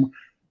IAM,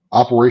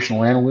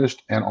 Operational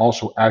Analyst, and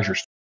also Azure.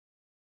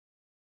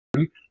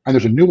 And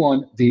there's a new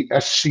one, the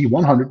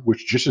SC100,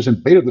 which just is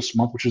in beta this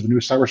month, which is the new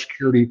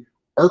Cybersecurity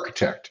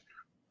Architect,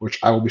 which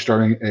I will be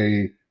starting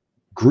a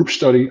group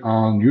study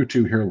on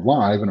YouTube here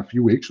live in a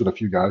few weeks with a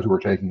few guys who are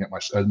taking it,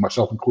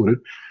 myself included.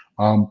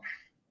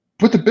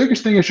 But the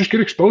biggest thing is just get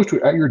exposed to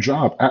it at your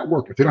job, at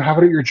work. If they don't have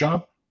it at your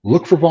job,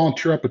 look for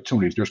volunteer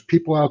opportunities. There's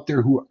people out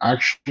there who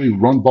actually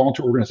run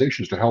volunteer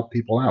organizations to help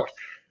people out.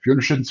 If you're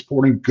interested in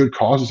supporting good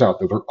causes out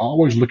there, they're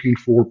always looking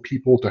for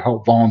people to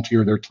help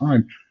volunteer their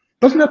time.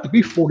 It doesn't have to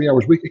be 40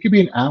 hours a week. It could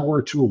be an hour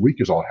or two a week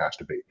is all it has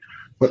to be.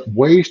 But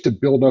ways to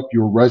build up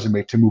your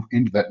resume to move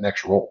into that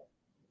next role.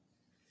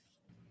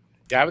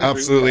 Yeah, I would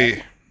Absolutely. agree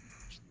with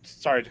that.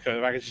 Sorry, Dakota,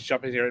 if I could just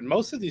jump in here. And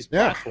most of these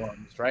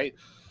platforms, right?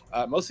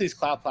 Most of these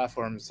cloud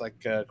platforms, like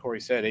Corey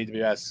said,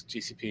 AWS,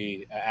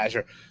 GCP,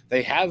 Azure,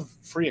 they have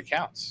free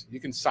accounts. You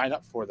can sign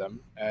up for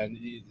them, and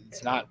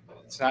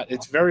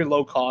it's very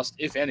low cost,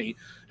 if any.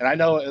 And I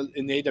know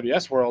in the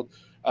AWS world,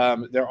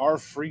 there are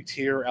free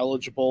tier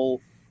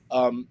eligible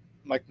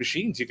like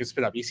machines you can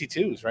spin up,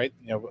 EC2s, right?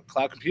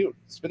 Cloud compute,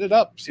 spin it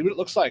up, see what it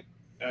looks like.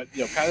 Kind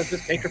of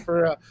just take it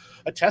for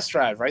a test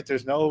drive, right?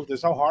 There's no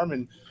harm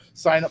in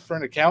sign up for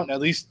an account and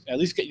at least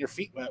get your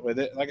feet wet with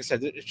it. Like I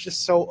said, it's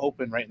just so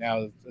open right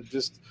now.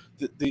 Just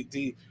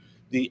the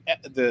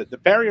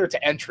barrier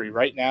to entry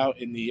right now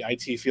in the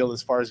IT field,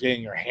 as far as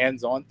getting your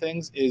hands on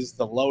things, is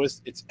the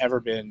lowest it's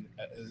ever been,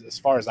 as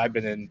far as I've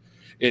been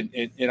in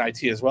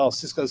IT as well.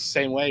 Cisco's the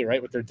same way,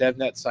 right? With their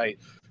DevNet site,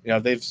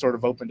 they've sort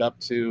of opened up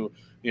to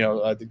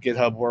the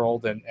GitHub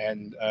world and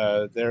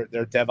their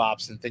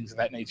DevOps and things of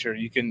that nature.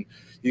 You can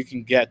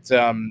get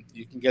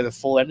a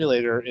full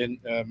emulator in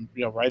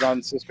right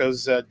on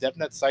Cisco's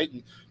DevNet site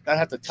and not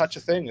have to touch a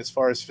thing as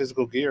far as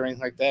physical gear or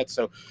anything like that.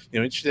 So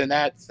interested in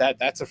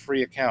that's a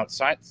free account.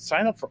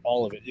 Sign up for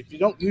all of it. If you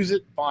don't use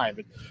it, fine,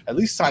 but at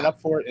least sign up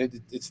for it.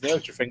 It's there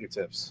at your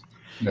fingertips.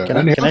 Yeah. Can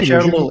I share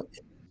a little?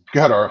 Go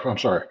ahead, Arif. I'm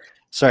sorry.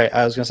 Sorry,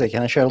 I was going to say,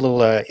 can I share a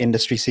little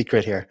industry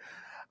secret here?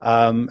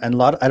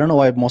 And I don't know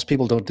why most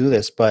people don't do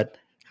this, but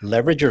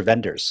leverage your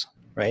vendors,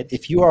 right?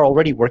 If you are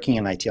already working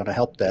in IT on a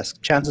help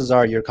desk, chances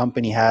are your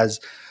company has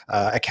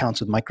accounts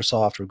with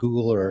Microsoft or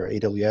Google or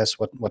AWS,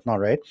 whatnot,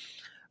 right?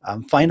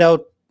 Find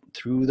out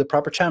through the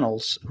proper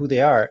channels who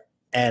they are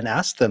and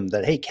ask them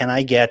that, hey, can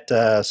I get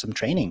some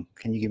training?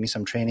 Can you give me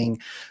some training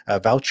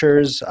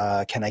vouchers?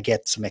 Can I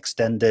get some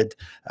extended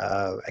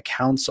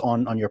accounts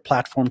on your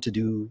platform to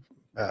do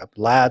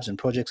labs and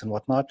projects and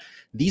whatnot?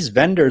 These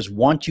vendors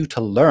want you to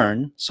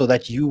learn so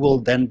that you will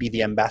then be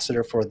the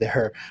ambassador for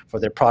their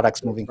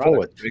products moving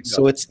forward.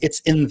 So it's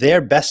in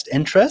their best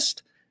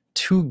interest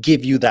to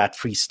give you that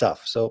free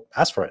stuff. So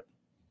ask for it.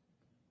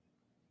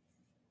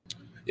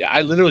 Yeah,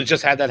 I literally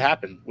just had that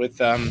happen with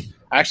I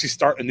actually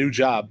start a new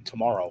job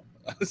tomorrow.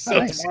 So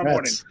nice. Tomorrow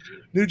morning,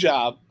 new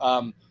job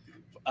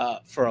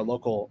for a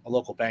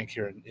local bank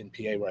here in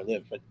PA where I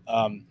live. But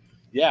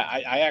yeah,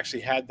 I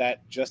actually had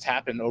that just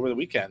happen over the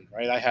weekend,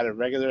 right? I had a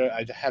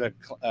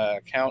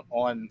account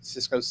on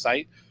Cisco's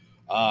site,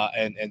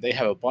 and they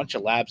have a bunch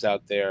of labs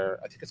out there.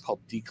 I think it's called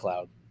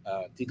dcloud,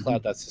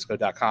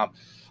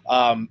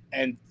 dcloud.cisco.com.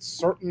 And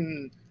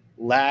certain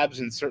labs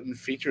and certain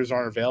features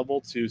aren't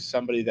available to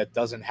somebody that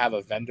doesn't have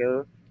a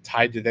vendor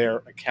tied to their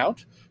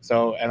account.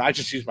 So, and I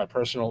just use my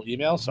personal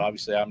email. So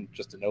obviously I'm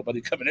just a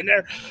nobody coming in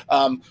there.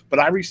 But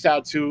I reached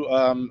out to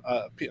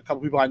a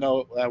couple people I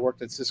know that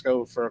worked at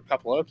Cisco for a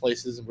couple other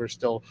places, and we're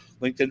still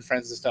LinkedIn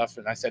friends and stuff.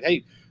 And I said,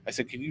 hey,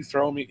 can you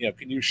throw me,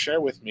 can you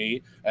share with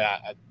me,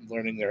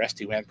 learning their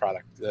SD-WAN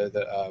product,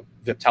 the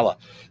Viptela.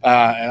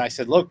 And I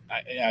said, look,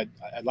 I'd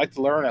like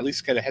to learn, at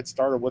least get a head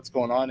start of what's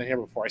going on in here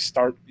before I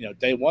start,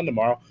 day one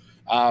tomorrow.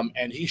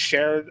 And he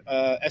shared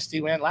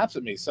SD-WAN labs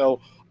with me.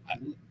 So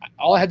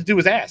all I had to do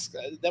was ask.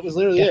 That was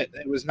literally it.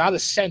 It was not a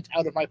cent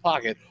out of my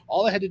pocket.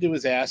 All I had to do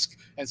was ask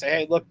and say,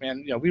 hey, look,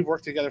 man, we've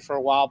worked together for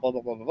a while, blah, blah,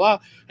 blah, blah, blah.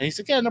 And he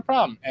said, yeah, no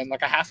problem. And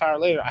like a half hour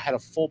later, I had a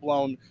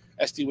full-blown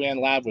SD-WAN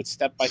lab with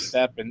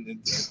step-by-step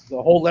and the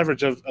whole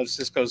leverage of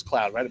Cisco's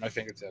cloud right at my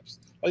fingertips.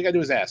 All you got to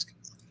do is ask.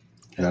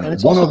 Yeah.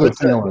 And one other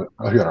thing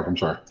I'm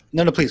sorry.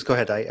 No, please, go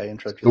ahead. I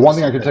interrupted you. The one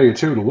thing I can tell you,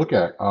 too, to look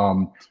at,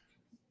 one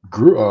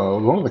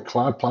of the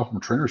cloud platform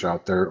trainers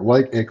out there,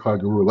 like A Cloud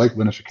Guru, like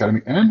Linux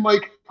Academy, and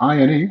like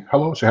INE.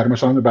 Hello, say hi to my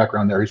son in the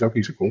background there. He's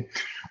cool.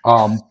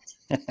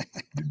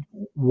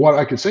 What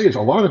I could say is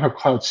a lot of them have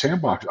cloud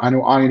sandbox. I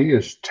know INE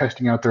is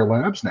testing out their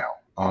labs now.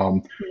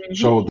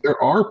 So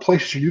there are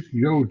places you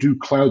can go do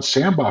cloud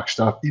sandbox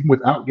stuff even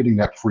without getting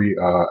that free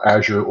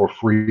Azure or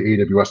free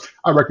AWS.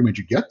 I recommend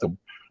you get them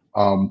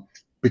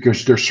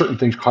because there's certain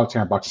things cloud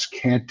sandboxes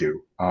can't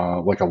do,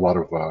 like a lot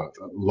of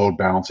load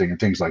balancing and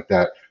things like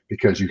that,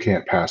 because you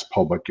can't pass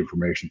public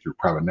information through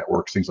private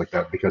networks, things like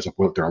that, because of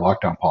what their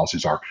lockdown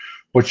policies are.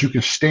 But you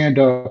can stand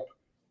up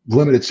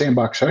limited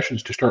sandbox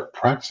sessions to start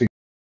practicing.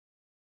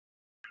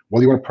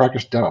 Whether you want to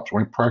practice DevOps, whether you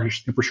want to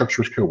practice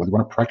infrastructure as code, whether you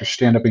want to practice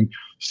standing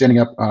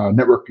up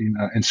networking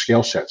and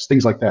scale sets,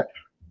 things like that.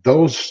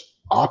 Those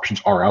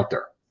options are out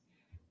there.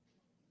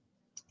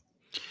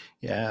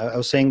 Yeah, I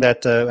was saying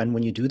that, and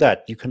when you do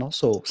that, you can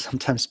also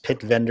sometimes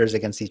pit vendors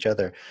against each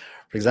other.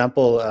 For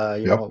example,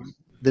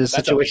 there's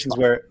situations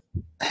where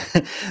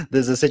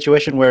there's a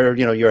situation where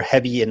you're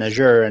heavy in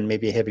Azure and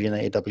maybe heavy in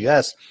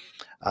AWS.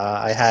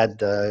 I had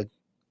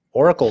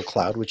Oracle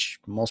Cloud, which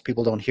most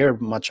people don't hear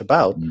much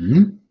about,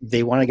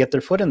 they want to get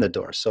their foot in the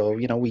door. So,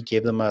 you know, we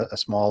gave them a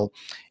small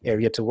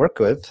area to work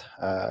with,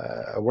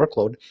 a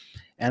workload.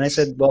 And I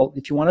said, well,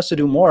 if you want us to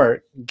do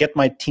more, get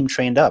my team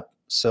trained up.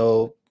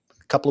 So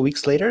a couple of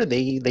weeks later,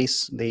 they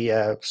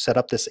set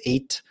up this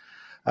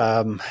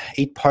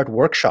 8-part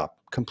workshop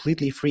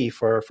completely free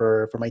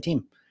for my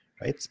team,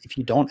 right? If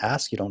you don't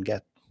ask, you don't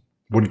get.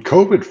 When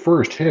COVID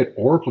first hit,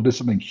 Oracle did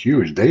something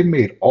huge. They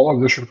made all of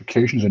their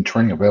certifications and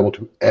training available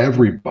to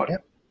everybody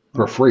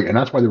for free. And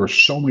that's why there were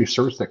so many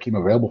certs that came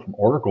available from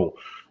Oracle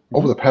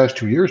over the past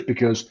 2 years,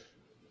 because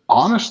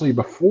honestly,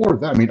 before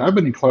that, I mean, I've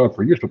been in cloud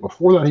for years, but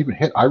before that even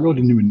hit, I really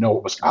didn't even know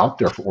what was out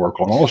there for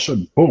Oracle. And all of a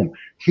sudden, boom,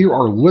 here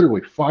are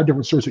literally 5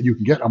 different certs that you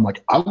can get. I'm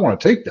like, I want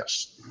to take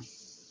this.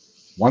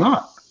 Why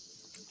not?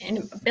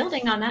 And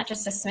building on that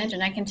just a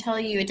smidgen, I can tell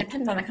you it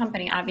depends on the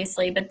company,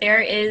 obviously, but there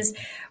is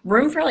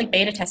room for like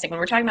beta testing. When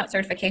we're talking about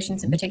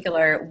certifications in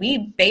particular,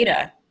 we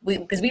beta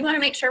because we want to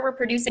make sure we're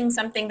producing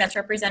something that's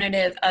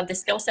representative of the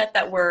skill set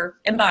that we're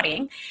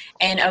embodying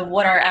and of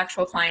what our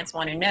actual clients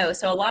want to know.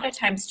 So a lot of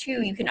times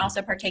too, you can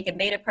also partake in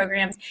beta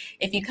programs.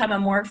 If you become a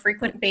more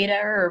frequent beta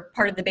or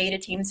part of the beta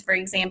teams, for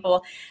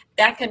example,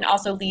 that can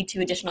also lead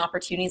to additional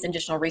opportunities and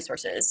additional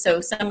resources.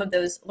 So some of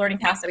those learning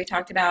paths that we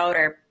talked about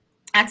are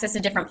access to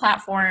different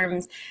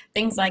platforms,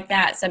 things like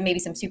that. So maybe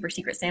some super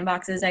secret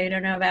sandboxes that you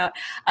don't know about.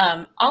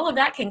 All of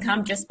that can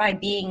come just by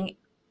being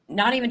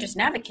not even just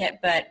an advocate,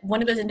 but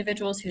one of those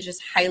individuals who's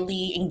just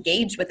highly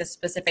engaged with a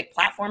specific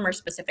platform or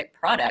specific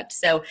product.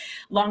 So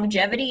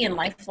longevity and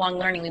lifelong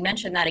learning, we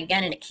mentioned that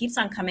again, and it keeps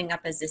on coming up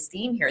as this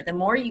theme here. The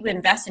more you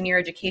invest in your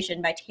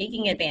education by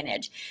taking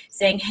advantage,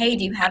 saying, hey,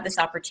 do you have this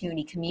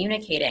opportunity,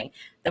 communicating,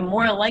 the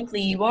more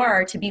likely you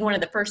are to be one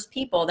of the first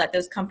people that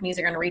those companies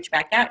are going to reach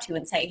back out to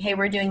and say, hey,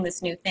 we're doing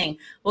this new thing.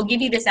 We'll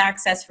give you this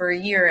access for a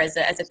year as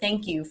a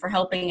thank you for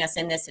helping us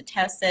in this, to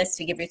test this,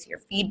 to give us your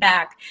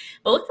feedback.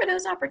 But look for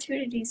those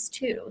opportunities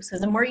too. So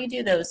the more you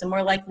do those, the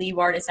more likely you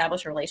are to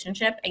establish a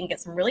relationship and get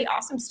some really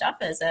awesome stuff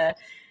as a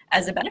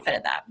benefit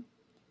of that,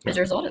 as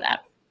a result of that.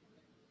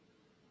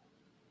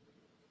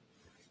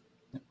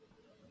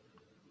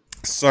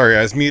 Sorry,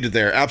 I was muted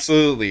there.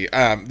 Absolutely.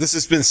 This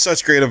has been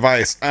such great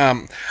advice.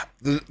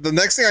 The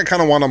next thing I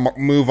kind of want to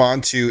move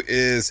on to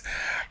is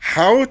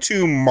how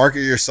to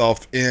market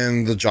yourself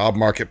in the job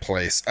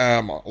marketplace.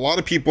 A lot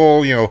of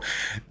people, you know,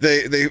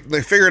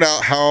 they figured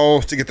out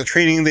how to get the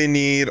training they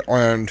need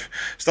and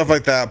stuff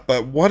like that.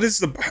 But what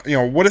is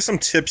what are some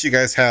tips you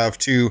guys have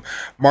to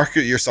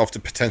market yourself to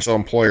potential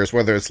employers,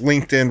 whether it's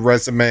LinkedIn,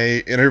 resume,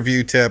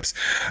 interview tips?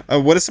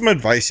 What is some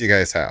advice you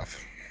guys have?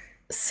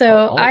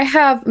 So I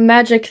have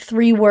magic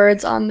 3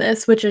 words on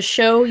this, which is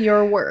show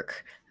your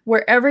work.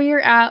 Wherever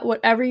you're at,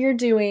 whatever you're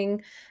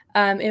doing,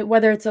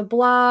 whether it's a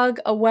blog,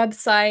 a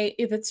website,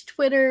 if it's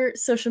Twitter,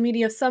 social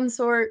media of some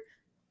sort,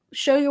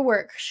 show your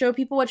work, show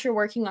people what you're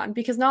working on,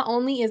 because not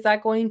only is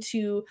that going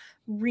to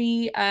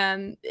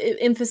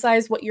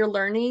emphasize what you're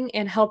learning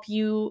and help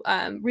you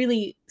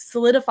really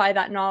solidify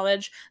that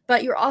knowledge,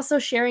 but you're also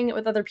sharing it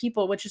with other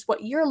people, which is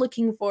what you're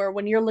looking for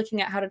when you're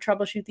looking at how to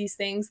troubleshoot these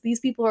things.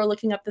 These people are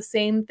looking up the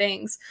same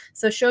things.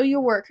 So show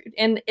your work.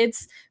 And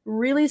it's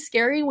really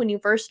scary when you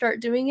first start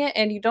doing it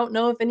and you don't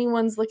know if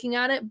anyone's looking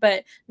at it,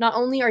 but not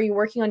only are you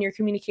working on your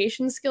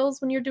communication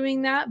skills when you're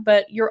doing that,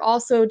 but you're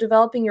also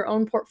developing your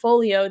own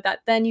portfolio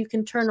that then you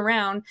can turn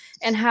around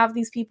and have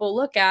these people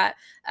look at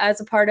as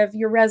a part of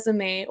your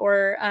resume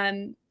or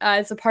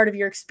as a part of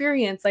your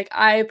experience. Like,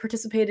 I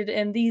participated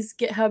in these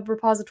GitHub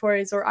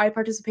repositories, or I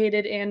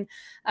participated in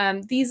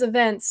these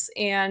events,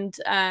 and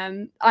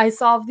I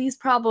solved these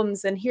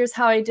problems, and here's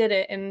how I did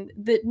it. And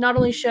that not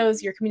only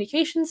shows your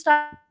communication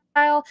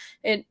style,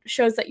 it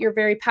shows that you're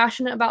very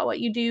passionate about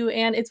what you do,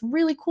 and it's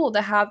really cool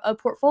to have a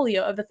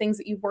portfolio of the things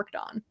that you've worked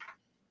on.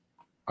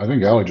 I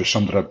think Ali just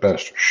summed it up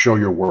best. Show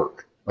your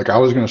work. Like I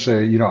was going to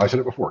say, I said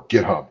it before,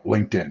 GitHub,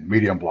 LinkedIn,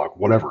 Medium blog,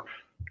 whatever.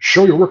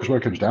 Show your work is what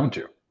it comes down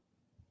to.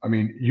 I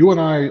mean,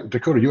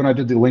 Dakota, you and I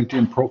did the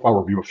LinkedIn profile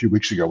review a few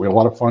weeks ago. We had a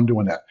lot of fun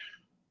doing that.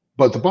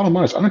 But the bottom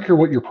line is, I don't care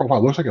what your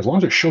profile looks like, as long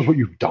as it shows what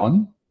you've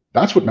done,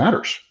 that's what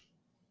matters.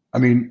 I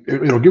mean,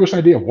 it'll give us an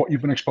idea of what you've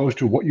been exposed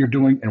to, what you're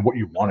doing, and what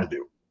you want to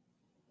do.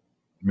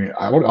 I mean,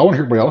 I want to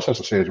hear everybody else has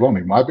to say as well. I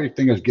mean, my big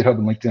thing is GitHub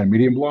and LinkedIn and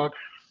Medium blog,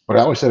 but I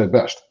always said it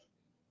best.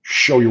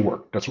 Show your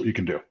work. That's what you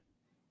can do.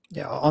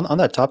 Yeah, on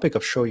that topic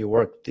of show your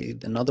work,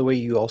 another way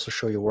you also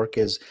show your work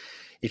is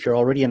if you're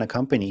already in a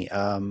company,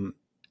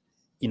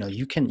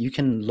 you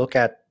can look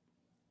at,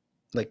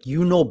 like,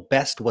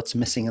 best what's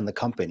missing in the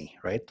company,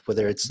 right?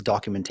 Whether it's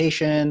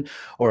documentation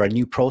or a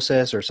new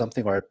process or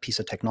something, or a piece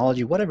of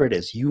technology, whatever it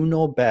is,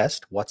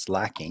 best what's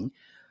lacking.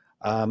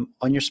 On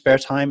your spare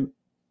time,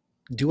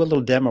 do a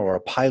little demo or a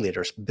pilot,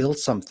 or build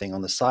something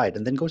on the side,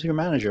 and then go to your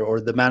manager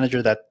or the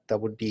manager that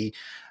would be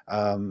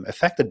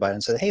affected by it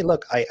and say, hey,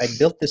 look, I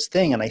built this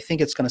thing and I think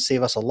it's going to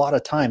save us a lot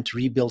of time to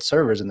rebuild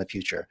servers in the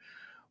future.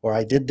 Or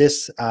I did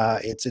this,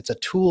 it's a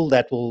tool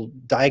that will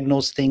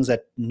diagnose things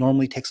that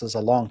normally takes us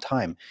a long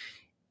time.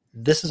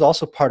 this is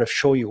also part of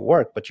show your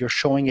work, but you're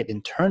showing it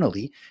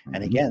internally.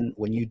 And again,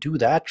 when you do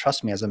that,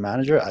 trust me, as a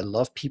manager, I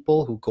love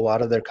people who go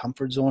out of their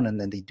comfort zone and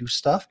then they do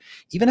stuff.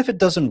 Even if it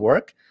doesn't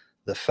work,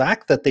 the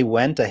fact that they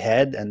went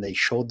ahead and they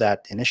showed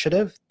that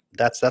initiative,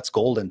 that's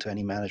golden to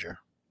any manager.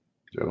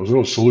 Yeah, those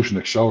little solution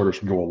accelerators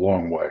can go a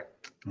long way.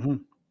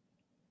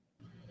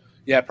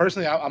 Yeah,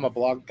 personally, I'm a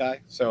blog guy.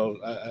 So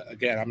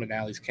again, I'm in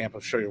Allie's camp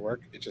of show your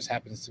work. It just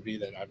happens to be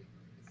that I'm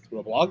through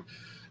a blog.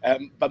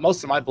 But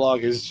most of my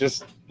blog is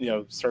just,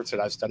 certs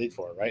that I've studied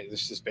for, right?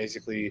 It's just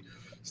basically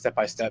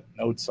step-by-step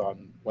notes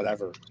on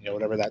whatever,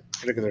 whatever that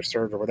particular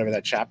cert or whatever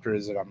that chapter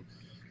is that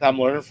I'm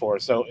learning for.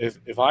 So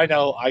if I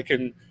know I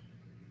can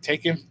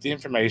take the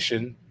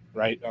information,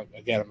 right?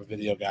 Again, I'm a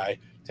video guy.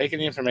 Taking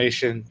the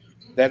information,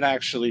 then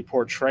actually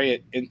portray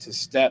it into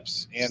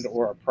steps and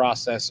or a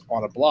process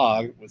on a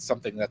blog with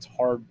something that's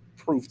hard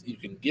proof that you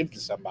can give to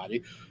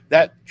somebody,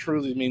 that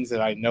truly means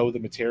that I know the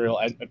material.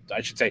 And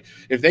I should say,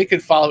 if they can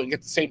follow and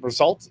get the same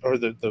results or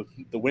the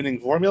winning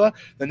formula,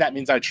 then that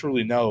means I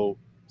truly know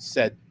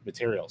said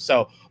material.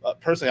 So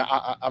personally,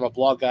 I'm a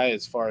blog guy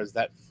as far as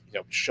that,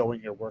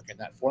 showing your work in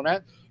that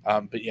format.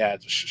 But yeah,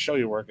 show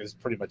your work is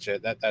pretty much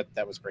it.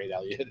 That was great,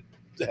 Ali. You hit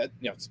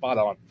that, spot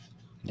on.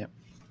 Yeah.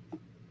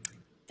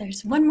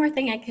 There's one more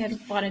thing I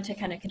wanted to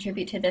kind of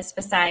contribute to this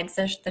besides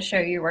the show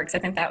your works. I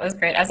think that was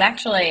great. I was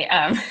actually,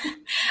 I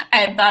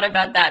had thought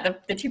about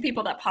that. The two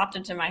people that popped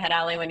into my head,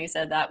 Ali, when you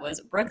said that was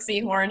Brooke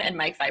Seahorn and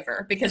Mike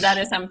Pfeiffer, because that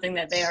is something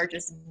that they are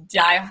just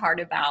die hard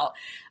about.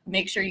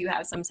 Make sure you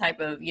have some type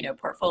of,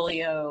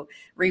 portfolio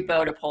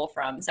repo to pull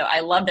from. So I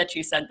love that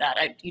you said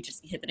that. You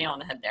just hit the nail on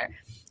the head there.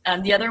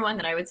 The other one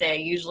that I would say I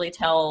usually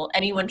tell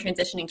anyone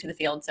transitioning to the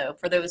field, so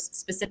for those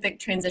specific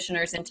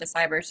transitioners into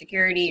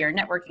cybersecurity or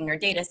networking or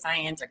data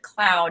science or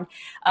cloud,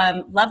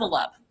 level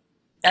up.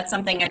 That's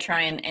something I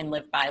try and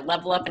live by.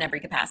 Level up in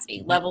every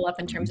capacity. Level up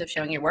in terms of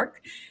showing your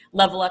work.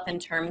 Level up in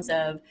terms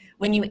of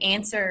when you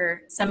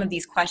answer some of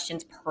these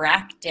questions,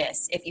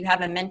 practice. If you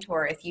have a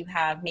mentor, if you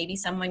have maybe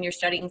someone you're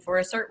studying for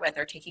a cert with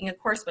or taking a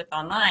course with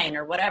online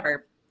or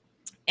whatever,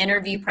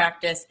 interview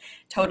practice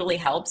totally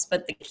helps,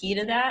 but the key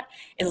to that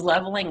is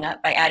leveling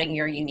up by adding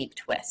your unique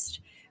twist.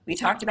 We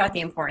talked about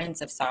the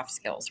importance of soft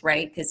skills,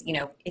 right? Because,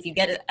 if you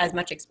get as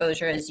much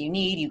exposure as you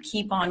need, you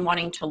keep on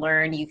wanting to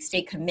learn, you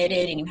stay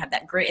committed, and you have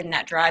that grit and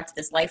that drive to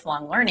this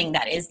lifelong learning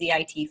that is the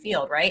IT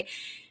field, right?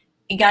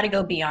 You got to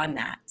go beyond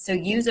that. So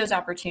use those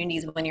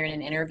opportunities when you're in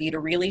an interview to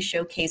really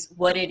showcase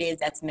what it is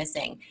that's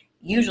missing,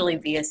 usually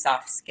via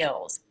soft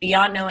skills,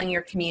 beyond knowing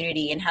your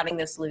community and having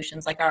those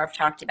solutions like Arv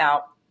talked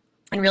about.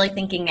 And really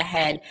thinking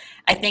ahead.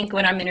 I think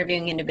when I'm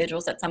interviewing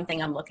individuals, that's something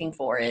I'm looking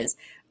for is,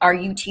 are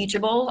you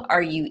teachable?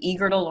 Are you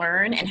eager to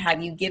learn? And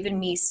have you given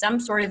me some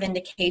sort of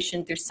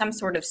indication through some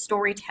sort of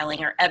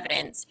storytelling or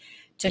evidence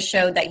to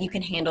show that you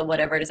can handle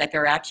whatever it is I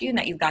throw at you and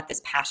that you've got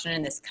this passion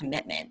and this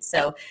commitment?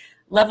 So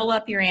level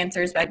up your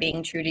answers by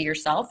being true to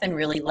yourself and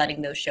really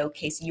letting those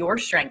showcase your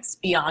strengths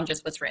beyond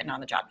just what's written on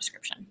the job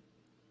description.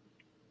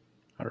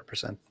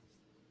 100%.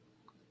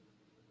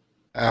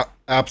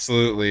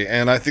 Absolutely.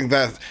 And I think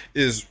that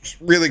is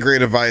really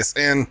great advice.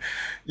 And,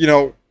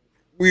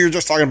 we were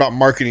just talking about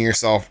marketing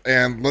yourself,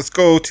 and let's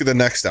go to the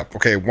next step.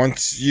 Okay.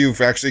 Once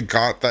you've actually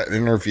got that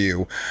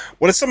interview,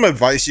 what is some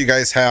advice you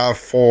guys have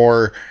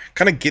for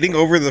kind of getting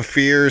over the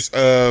fears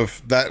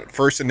of that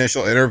first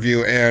initial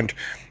interview and,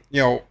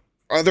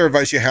 other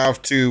advice you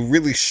have to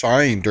really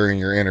shine during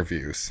your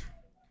interviews?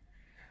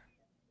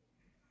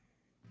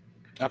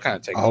 I'll kind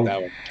of take that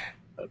one.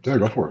 Yeah,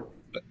 go for it.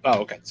 Oh,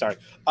 okay. Sorry.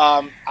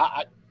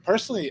 I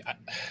personally,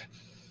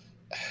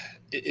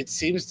 it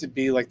seems to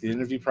be like the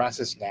interview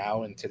process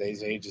now in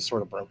today's age is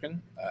sort of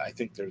broken. I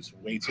think there's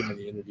way too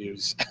many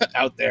interviews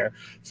out there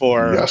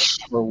for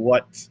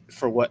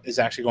what is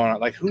actually going on.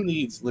 Like, who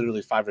needs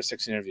literally 5 or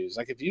 6 interviews?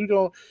 Like, if you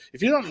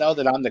don't know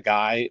that I'm the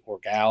guy or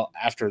gal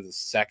after the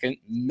second,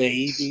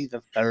 maybe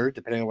the third,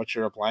 depending on what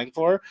you're applying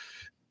for,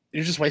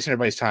 you're just wasting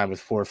everybody's time with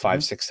 4,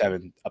 5, 6,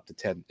 7, up to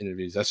 10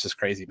 interviews. That's just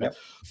crazy. But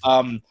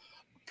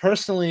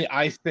personally,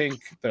 I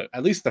think that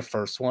at least the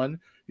first one,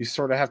 you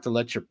sort of have to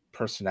let your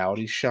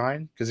personality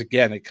shine. Because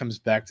again, it comes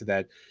back to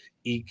that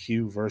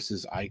EQ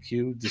versus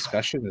IQ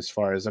discussion as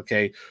far as,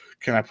 okay,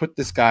 can I put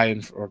this guy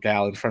or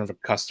gal in front of a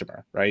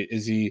customer, right?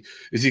 Is he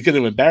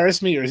going to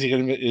embarrass me, or is he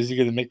going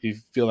to make me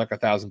feel like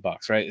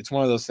 $1,000, right? It's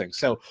one of those things.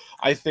 So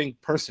I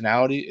think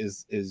personality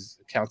is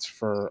counts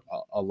for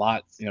a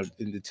lot,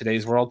 in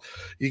today's world.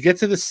 You get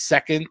to the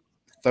second,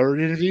 third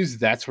interviews,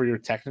 that's where your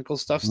technical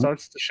stuff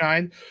starts to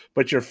shine.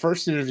 But your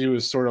first interview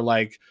is sort of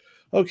like,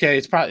 okay,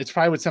 it's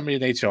probably with somebody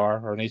in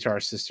HR or an HR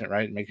assistant,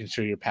 right? Making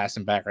sure you're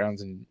passing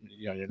backgrounds and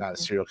you're not a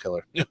serial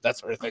killer, that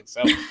sort of thing.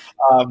 So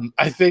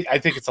I think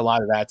it's a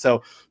lot of that.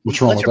 So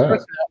what's wrong with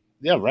that?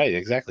 Yeah, right,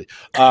 exactly.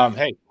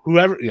 Hey,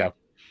 whoever, you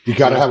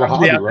got to have a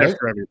hobby, right?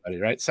 For everybody,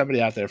 right?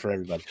 Somebody out there for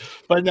everybody.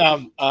 But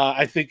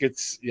I think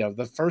it's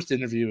the first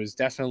interview is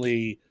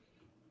definitely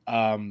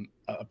a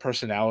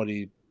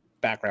personality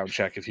background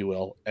check, if you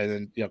will, and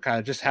then, you know, kind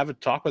of just have a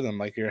talk with them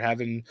like you're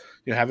having,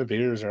 you know, having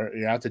beers or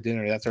you're out to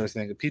dinner, that sort of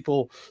thing.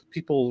 People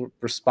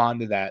respond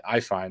to that. I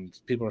find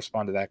people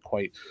respond to that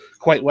quite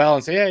well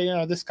and say, yeah, you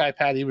know, this guy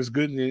Pat, he was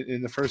good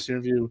in the first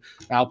interview.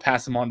 I'll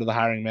pass him on to the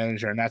hiring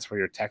manager, and that's where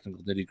your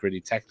technical nitty gritty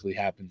technically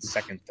happens,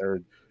 second,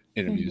 third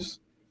interviews.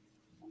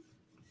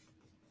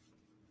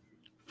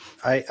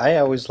 I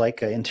always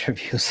like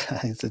interviews.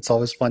 It's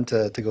always fun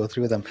to go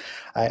through them.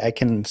 I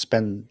can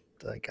spend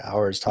like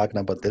hours talking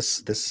about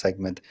this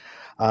segment.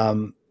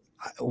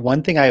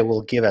 One thing I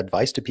will give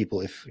advice to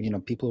people, if you know,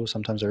 people who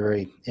sometimes are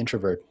very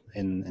introvert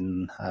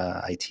in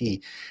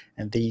IT,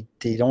 and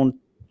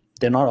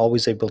they're not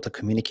always able to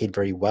communicate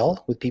very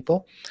well with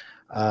people.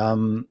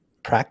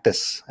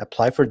 Practice,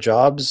 apply for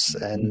jobs,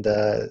 and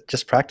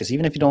just practice.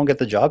 Even if you don't get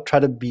the job, try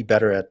to be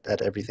better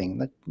at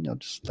everything. You know,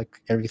 just like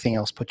everything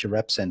else, put your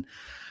reps in.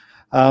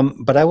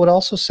 But I would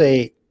also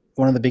say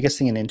one of the biggest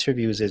thing in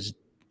interviews is,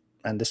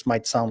 and this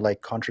might sound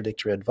like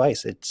contradictory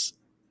advice, it's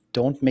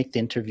don't make the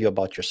interview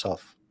about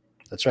yourself.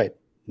 That's right.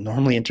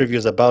 Normally interview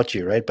is about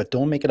you, right? But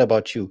don't make it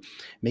about you.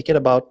 Make it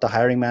about the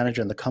hiring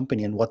manager and the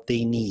company and what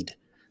they need.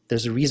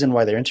 There's a reason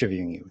why they're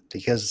interviewing you,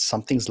 because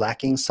something's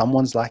lacking,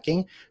 someone's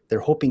lacking. They're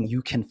hoping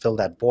you can fill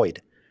that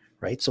void,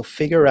 right? So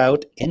figure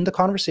out in the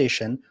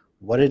conversation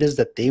what it is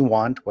that they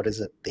want, what is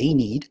it they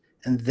need,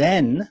 and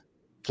then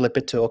flip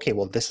it to, okay,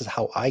 well, this is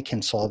how I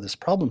can solve this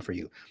problem for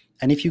you.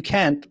 And if you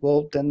can't,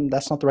 well, then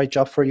that's not the right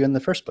job for you in the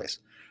first place,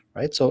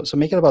 right? So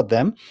make it about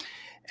them.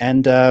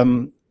 And,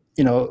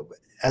 you know,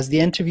 as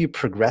the interview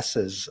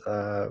progresses,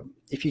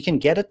 if you can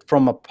get it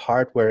from a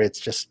part where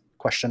it's just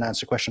question,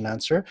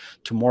 answer,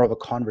 to more of a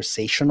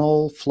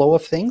conversational flow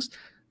of things,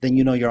 then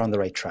you know you're on the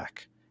right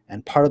track.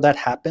 And part of that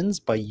happens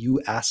by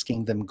you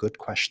asking them good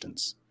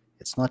questions.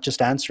 It's not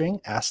just answering,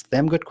 ask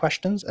them good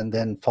questions, and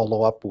then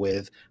follow up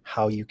with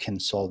how you can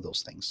solve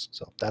those things.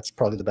 So that's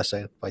probably the best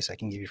advice I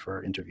can give you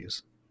for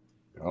interviews.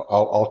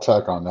 I'll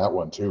tack on that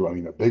one too. I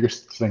mean, the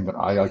biggest thing that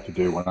I like to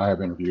do when I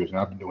have interviews, and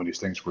I've been doing these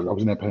things for, I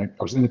was an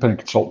independent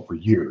consultant for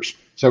years,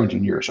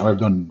 17 years. So I've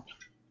done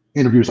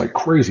interviews like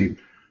crazy.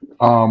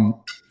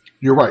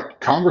 You're right.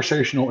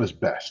 Conversational is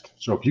best.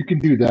 So if you can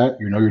do that,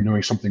 you know you're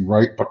doing something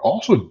right, but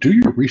also do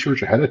your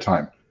research ahead of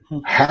time.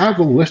 Have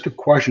a list of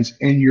questions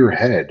in your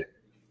head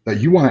that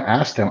you want to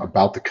ask them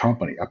about the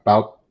company,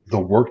 about the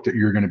work that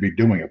you're going to be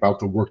doing, about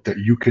the work that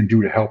you can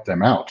do to help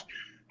them out.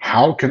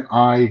 How can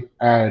I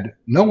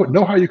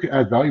know how you can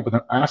add value, but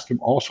then ask them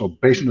also,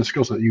 based on the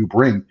skills that you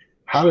bring,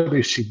 how do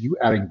they see you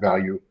adding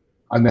value?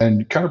 And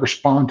then kind of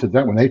respond to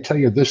them when they tell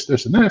you this,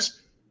 this, and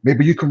this.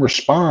 Maybe you can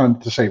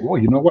respond to say,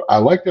 well, you know what? I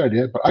like the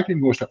idea, but I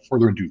can go a step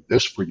further and do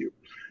this for you.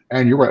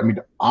 And you're right. I mean,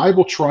 I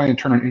will try and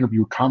turn an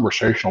interview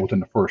conversational within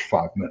the first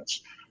 5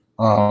 minutes,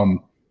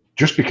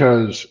 just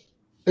because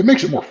it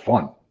makes it more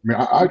fun. I mean,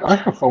 I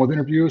have fun with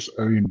interviews.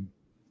 I mean,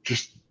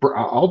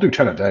 I'll do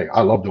 10 a day.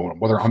 I love doing them,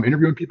 whether I'm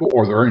interviewing people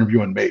or they're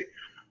interviewing me.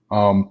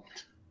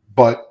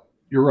 But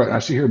you're right. I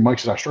see here Mike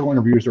says, I struggle with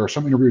interviews. There are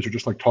some interviews that are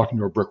just like talking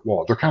to a brick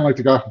wall. They're kind of like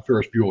the guy from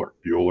Ferris Bueller.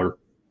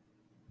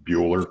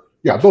 Bueller.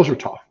 Yeah, those are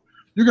tough.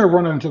 You're going to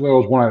run into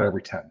those 1 out of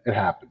every 10. It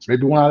happens.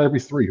 Maybe 1 out of every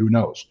 3. Who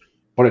knows?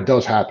 But it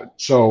does happen.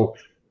 So,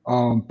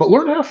 but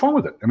learn to have fun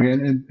with it. I mean,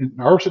 and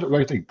I always said the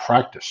right thing.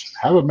 Practice.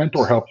 Have a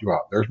mentor help you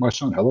out. There's my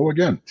son. Hello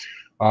again.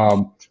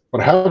 But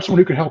have someone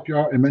who can help you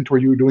out and mentor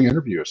you doing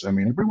interviews. I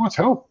mean, everybody wants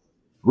help.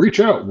 Reach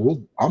out.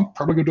 I'm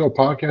probably going to do a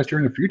podcast here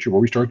in the future where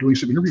we start doing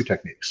some interview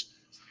techniques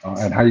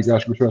and how you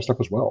guys can do that stuff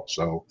as well.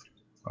 So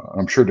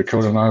I'm sure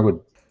Dakota and I would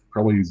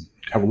probably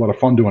have a lot of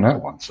fun doing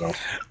that one. So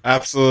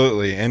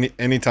absolutely,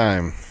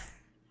 anytime.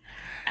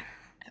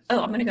 Oh,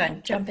 I'm going to go ahead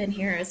and jump in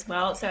here as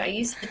well. So I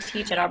used to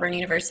teach at Auburn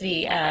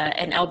University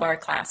an LBAR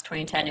class,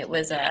 2010. It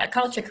was a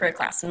college to career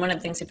class, and one of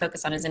the things we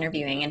focus on is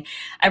interviewing. And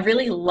I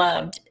really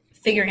loved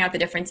figuring out the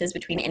differences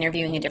between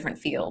interviewing in different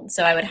fields.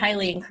 So I would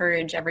highly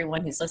encourage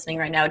everyone who's listening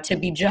right now to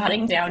be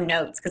jotting down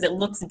notes because it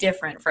looks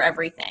different for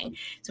everything.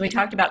 So we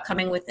talked about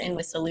coming with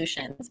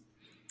solutions.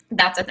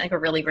 That's, I think, a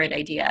really great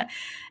idea.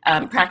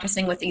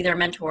 Practicing with either a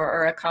mentor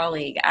or a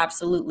colleague,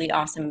 absolutely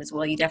awesome as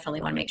well. You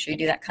definitely want to make sure you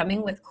do that.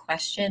 Coming with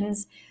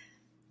questions,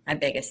 my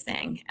biggest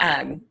thing.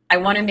 I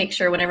want to make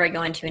sure whenever I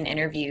go into an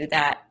interview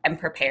that I'm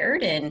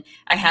prepared and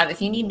I have,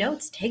 if you need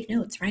notes, take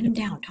notes, write them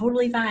down,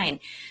 totally fine.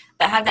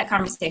 But have that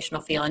conversational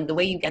feel. And the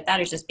way you get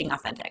that is just being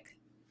authentic,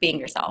 being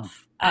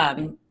yourself.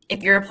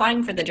 If you're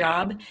applying for the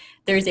job,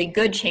 there's a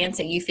good chance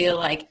that you feel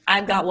like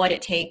I've got what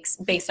it takes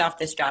based off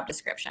this job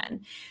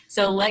description.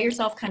 So let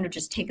yourself kind of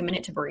just take a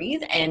minute to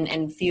breathe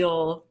and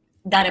feel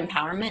that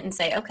empowerment and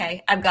say,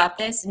 okay, I've got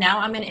this. Now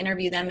I'm going to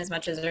interview them as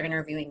much as they're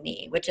interviewing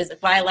me, which is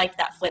why I like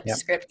that flipped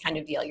script kind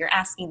of deal. You're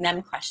asking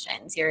them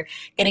questions, you're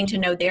getting to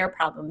know their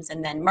problems,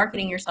 and then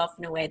marketing yourself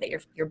in a way that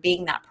you're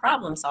being that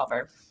problem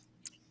solver.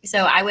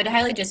 So I would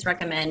highly just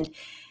recommend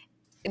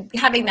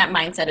having that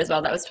mindset as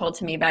well. That was told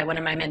to me by one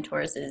of my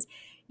mentors is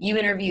you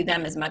interview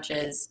them as much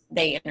as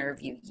they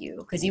interview you,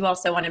 because you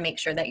also want to make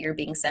sure that you're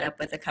being set up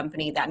with a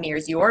company that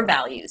mirrors your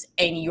values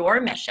and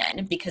your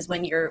mission. Because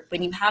when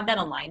you have that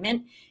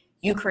alignment,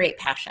 You create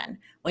passion.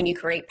 When you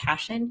create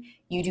passion,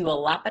 you do a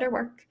lot better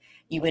work.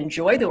 You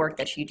enjoy the work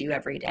that you do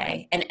every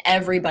day, and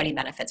everybody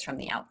benefits from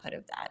the output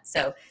of that.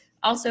 So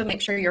also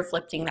make sure you're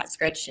flipping that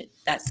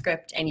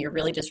script, and you're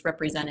really just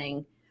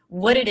representing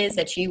what it is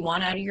that you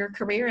want out of your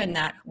career, and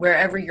that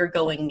wherever you're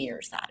going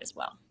mirrors that as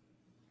well.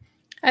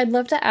 I'd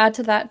love to add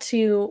to that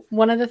too.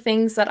 One of the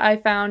things that I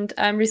found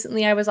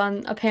recently, I was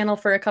on a panel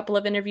for a couple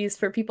of interviews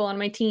for people on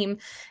my team.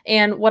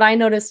 And what I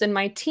noticed in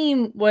my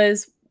team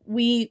was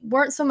we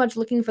weren't so much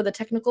looking for the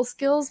technical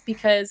skills,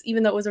 because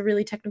even though it was a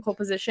really technical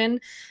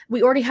position,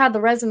 we already had the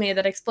resume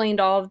that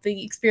explained all of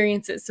the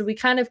experiences. So we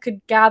kind of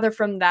could gather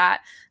from that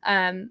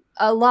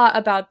a lot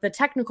about the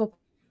technical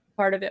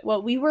part of it.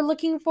 What we were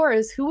looking for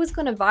is who was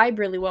going to vibe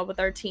really well with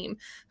our team,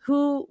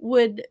 who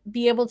would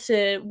be able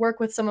to work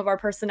with some of our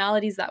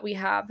personalities that we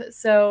have.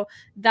 So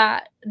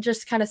that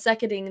just kind of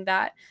seconding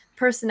that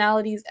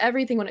personalities,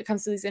 everything when it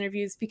comes to these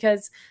interviews,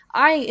 because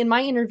in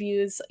my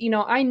interviews,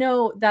 I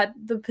know that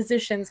the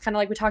positions, kind of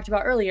like we talked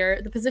about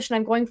earlier, the position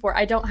I'm going for,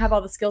 I don't have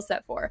all the skill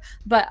set for,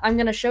 but I'm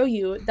going to show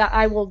you that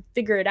I will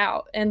figure it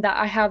out, and that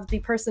I have the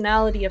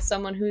personality of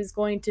someone who's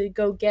going to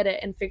go get it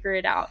and figure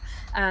it out.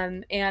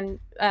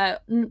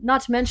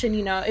 Not to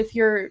mention, if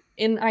you're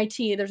in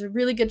IT, there's a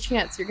really good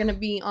chance you're going to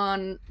be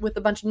on with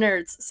a bunch of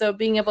nerds. So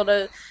being able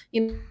to,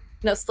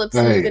 slip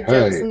some good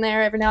jokes in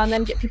there every now and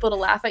then, get people to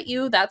laugh at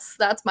you. That's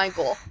my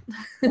goal.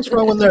 What's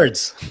wrong with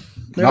nerds?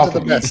 Nerds are the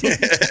best.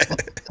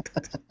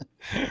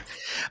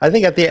 I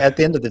think at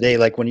the end of the day,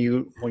 like when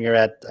you're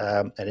at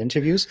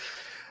interviews,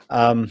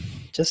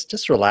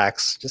 just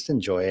relax, just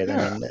enjoy it.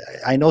 Yeah. I mean,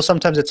 I know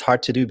sometimes it's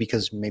hard to do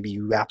because maybe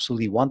you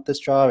absolutely want this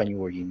job and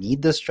you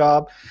need this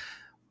job,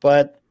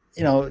 but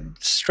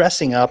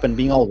stressing up and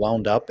being all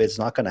wound up is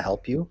not going to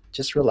help you.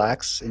 Just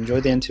relax, enjoy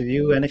the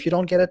interview, and if you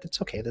don't get it,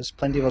 it's okay. There's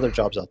plenty of other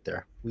jobs out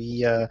there.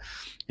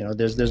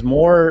 There's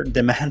more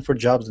demand for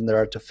jobs than there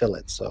are to fill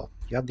it, so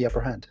you have the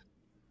upper hand.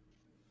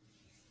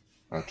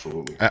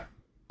 Absolutely.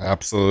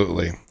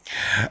 Absolutely.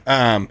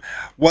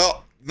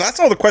 Well,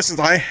 that's all the questions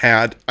I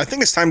had. I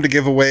think it's time to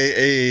give away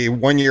a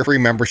 1-year free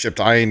membership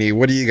to INE.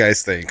 What do you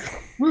guys think?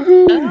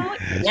 Woohoo!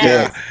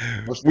 Yes.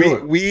 Let's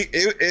do it.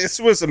 This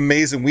was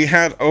amazing. We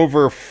had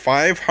over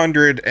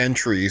 500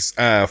 entries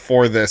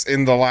for this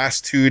in the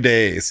last 2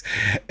 days,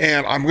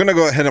 and I'm gonna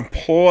go ahead and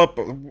pull up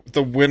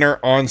the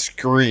winner on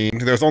screen.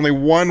 There's only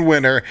one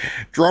winner.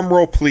 Drum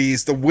roll,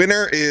 please. The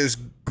winner is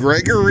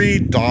Gregory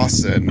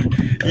Dawson.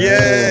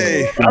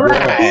 Yay! All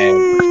right.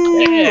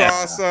 Woo,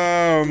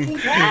 awesome.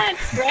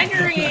 Congrats,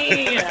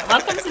 Gregory.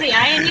 Welcome to the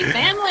INE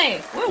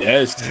family. Woo.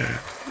 Yes.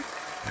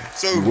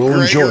 So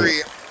We'll enjoy Gregory,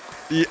 it.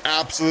 yeah,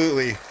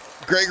 absolutely.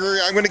 Gregory,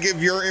 I'm going to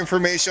give your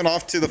information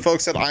off to the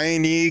folks at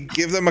INE.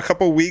 Give them a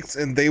couple weeks,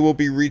 and they will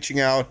be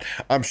reaching out,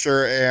 I'm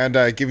sure,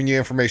 and giving you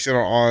information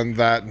on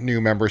that new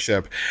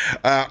membership.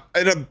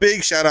 And a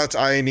big shout out to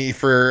INE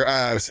for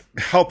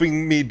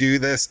helping me do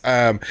this.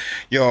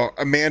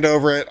 Amanda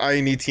over at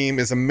INE team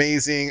is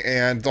amazing,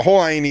 and the whole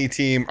INE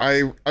team,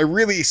 I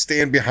really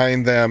stand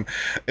behind them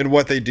and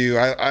what they do.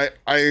 I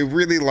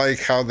really like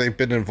how they've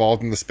been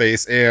involved in the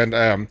space, and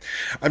I'm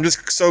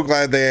just so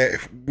glad they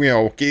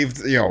gave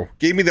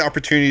me the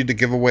opportunity to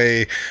give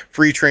away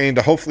free training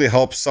to hopefully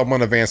help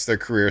someone advance their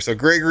career. So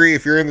Gregory,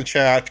 if you're in the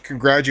chat,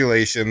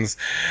 congratulations.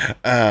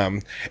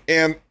 And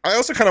I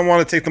also kind of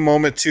want to take the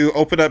moment to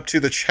open up to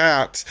the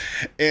chat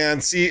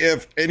and see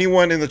if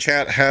anyone in the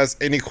chat has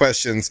any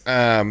questions.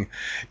 And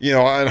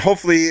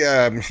hopefully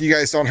you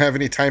guys don't have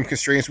any time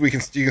constraints. You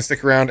can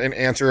stick around and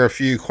answer a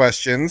few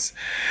questions.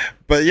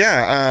 But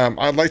yeah,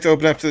 I'd like to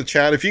open up to the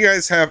chat. If you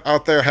guys have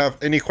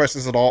any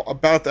questions at all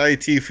about the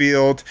IT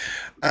field,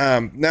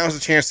 now's the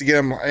chance to get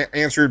them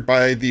answered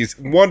by these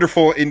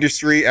wonderful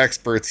industry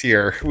experts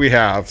here we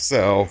have.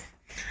 So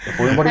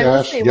Before anybody I will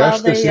asks, say, yes, while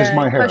this is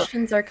my hair.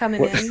 questions are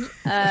coming in,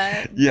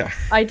 yeah,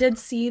 I did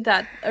see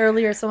that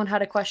earlier someone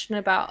had a question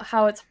about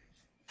how it's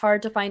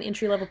hard to find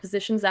entry-level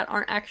positions that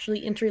aren't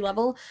actually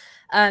entry-level.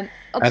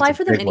 Apply a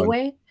for them big one.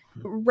 anyway.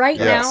 Right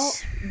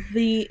Yes. now,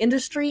 the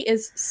industry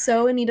is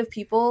so in need of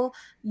people.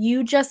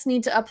 You just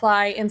need to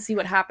apply and see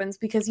what happens,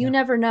 because you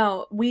never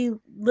know.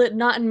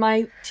 Not in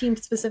my team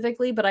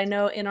specifically, but I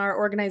know in our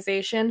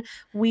organization,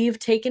 we've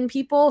taken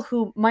people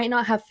who might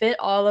not have fit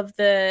all of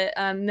the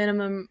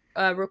minimum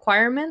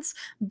requirements,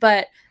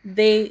 but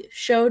they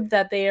showed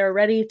that they are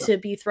ready to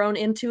be thrown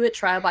into it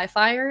trial by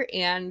fire,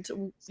 and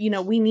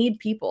we need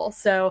people.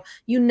 So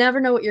you never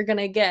know what you're going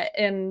to get,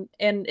 and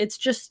it's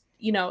just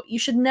you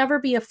should never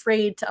be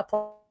afraid to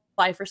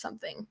apply for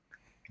something.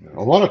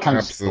 A lot of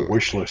times Absolutely. the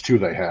wish list too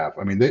they have.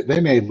 I mean, they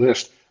may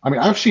list. I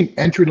mean, I've seen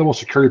entry-level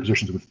security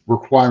positions with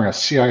requiring a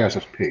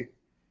CISSP.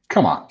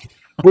 Come on,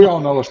 we all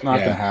know it's not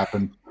going to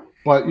happen.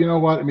 But you know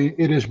what? I mean,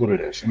 it is what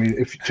it is. I mean,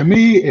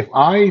 if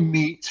I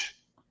meet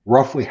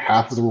roughly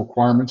half of the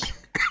requirements,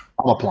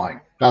 I'm applying.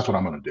 That's what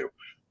I'm going to do.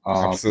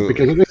 Absolutely.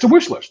 Because it's a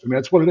wish list. I mean,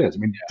 that's what it is. I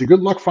mean, to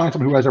good luck finding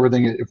someone who has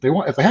everything. If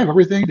they have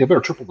everything, they better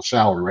triple the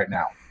salary right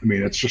now. I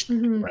mean, it's just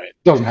Right.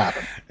 doesn't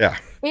happen. Yeah.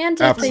 And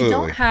if Absolutely. they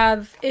don't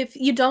have, if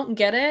you don't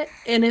get it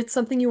and it's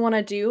something you want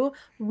to do,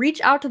 reach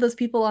out to those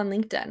people on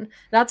LinkedIn.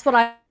 That's what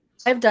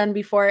I've done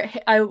before.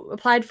 I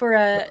applied for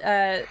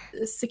a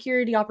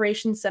security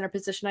operations center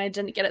position. I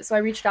didn't get it. So I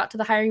reached out to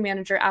the hiring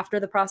manager after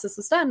the process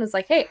was done. It's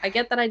like, hey, I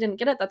get that I didn't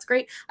get it. That's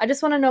great. I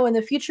just want to know in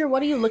the future,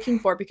 what are you looking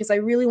for? Because I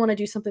really want to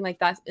do something like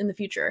that in the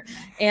future.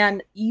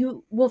 And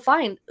you will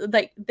find,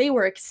 like, they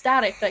were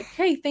ecstatic. Like,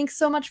 hey, thanks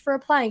so much for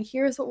applying.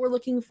 Here's what we're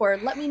looking for.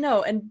 Let me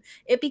know. And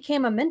it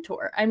became a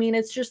mentor. I mean,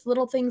 it's just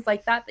little things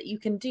like that that you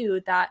can do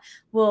that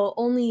will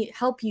only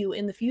help you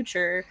in the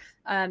future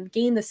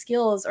gain the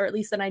skills, or at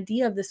least an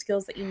idea of the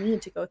skills that you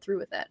need to go through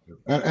with it.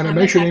 And it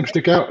makes your name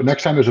stick out.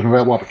 Next time there's an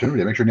available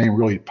opportunity, it makes your name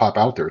really pop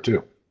out there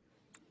too.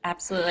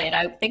 Absolutely. And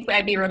I think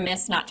I'd be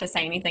remiss not to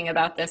say anything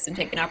about this and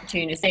take an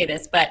opportunity to say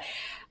this, but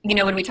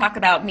when we talk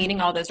about meeting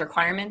all those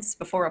requirements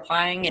before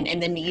applying,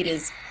 and the need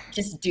is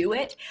just do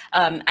it.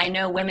 I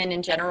know women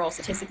in general,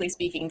 statistically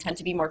speaking, tend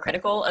to be more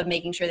critical of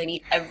making sure they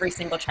meet every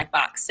single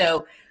checkbox.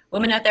 So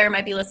women out there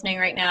might be listening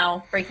right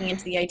now, breaking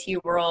into the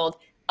IT world,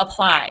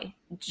 apply.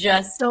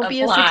 Just don't apply.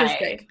 Be a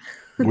statistic.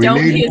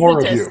 Don't be a more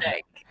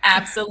statistic.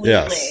 Absolutely.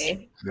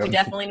 Yes. We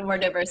definitely need more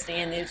diversity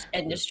in the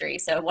industry.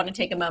 So I want to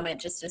take a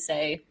moment just to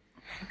say,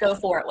 go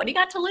for it. What do you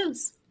got to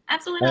lose?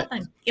 Absolutely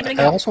nothing. Give it a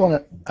go. I also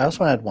want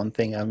to add one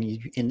thing. I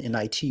mean, in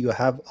IT, you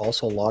have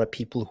also a lot of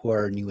people who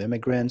are new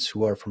immigrants,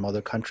 who are from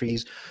other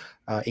countries.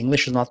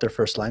 English is not their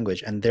first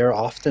language, and they're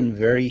often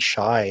very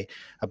shy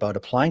about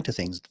applying to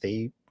things.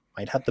 They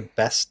might have the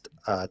best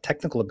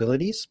technical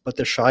abilities, but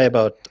they're shy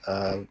about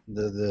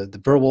the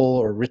verbal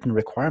or written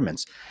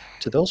requirements.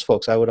 To those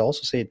folks, I would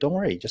also say, don't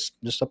worry,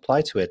 just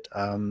apply to it.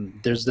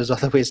 There's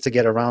other ways to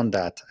get around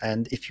that.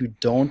 And if you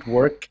don't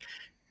work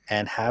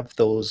and have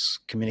those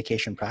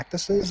communication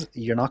practices,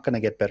 you're not going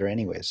to get better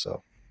anyway.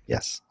 So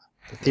yes,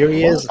 the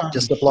theory is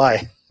just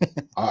apply.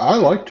 I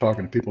like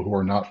talking to people who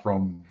are not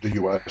from the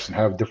U.S. and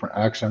have different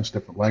accents,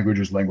 different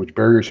languages, language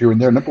barriers here and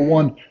there. Number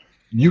one,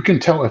 you can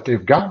tell if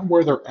they've gotten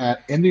where they're at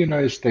in the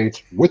United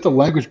States with the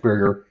language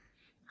barrier.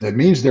 That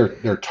means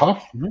they're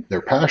tough,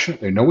 they're passionate,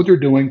 they know what they're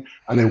doing,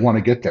 and they want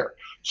to get there.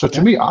 So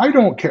to me, I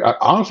don't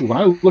care. Honestly, when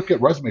I look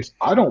at resumes,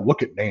 I don't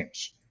look at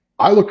names.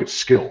 I look at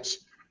skills.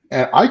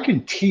 And I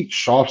can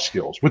teach soft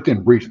skills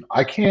within reason.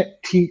 I can't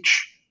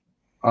teach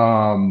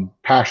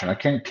passion. I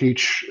can't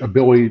teach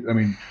ability. I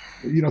mean,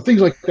 things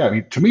like that. I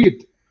mean, to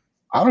me,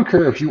 I don't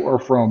care if you are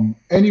from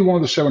any one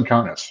of the 7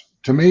 continents.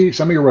 To me,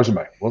 send me your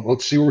resume. Well,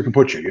 let's see where we can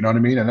put you. You know what I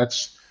mean? And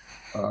that's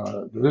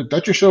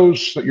that just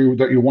shows that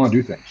you want to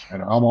do things,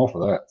 and I'm all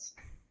for that.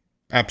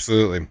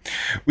 Absolutely.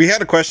 We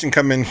had a question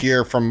come in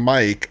here from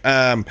Mike.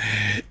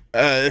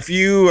 If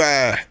you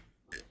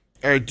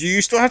do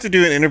you still have to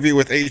do an interview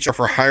with HR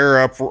for higher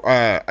up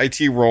IT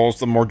roles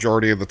the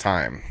majority of the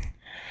time?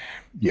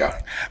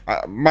 Yeah.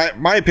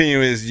 My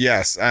opinion is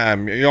yes.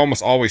 You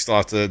almost always still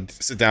have to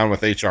sit down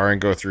with HR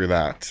and go through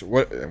that.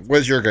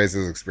 What's your guys'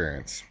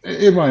 experience?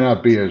 It might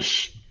not be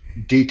as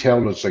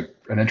detailed as like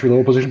an entry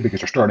level position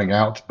because you're starting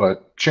out,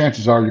 but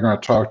chances are you're going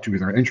to talk to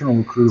either an internal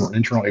recruiter or an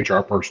internal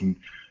HR person.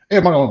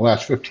 It might only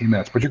last 15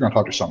 minutes, but you're going to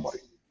talk to somebody.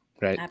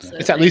 Right. Absolutely.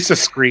 It's at least a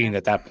screen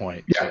at that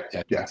point. Yeah.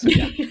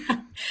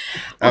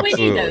 Well, we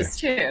need those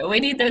too. We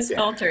need those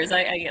filters.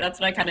 I that's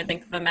what I kind of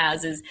think of them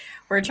as, is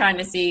we're trying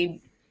to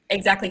see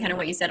exactly kind of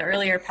what you said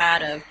earlier,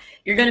 Pat, of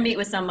you're going to meet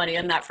with somebody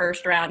in that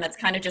first round that's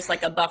kind of just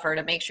like a buffer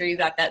to make sure you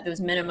got those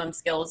minimum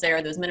skills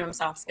there, those minimum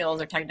soft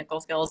skills or technical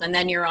skills, and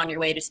then you're on your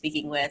way to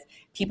speaking with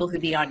people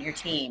who'd be on your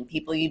team,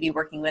 people you'd be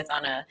working with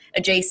on a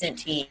adjacent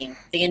team,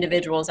 the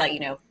individuals that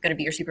going to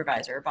be your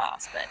supervisor or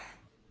boss. But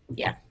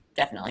yeah,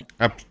 definitely.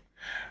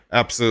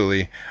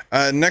 Absolutely.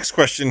 Next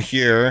question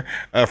here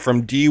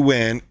from D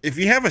Win. If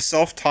you have a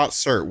self-taught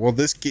cert, will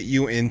this get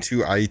you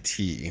into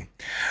IT?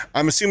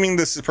 I'm assuming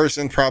this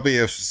person probably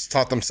has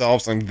taught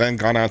themselves and then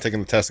gone out and taken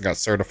the test and got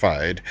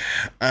certified.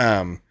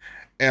 And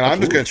I'm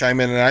just going to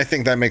chime in, and I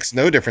think that makes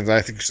no difference. I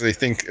actually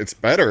think it's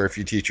better if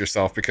you teach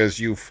yourself because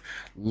you've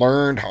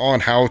learned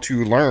on how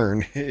to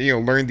learn,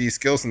 learn these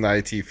skills in the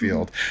IT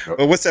field.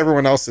 But what's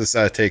everyone else's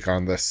take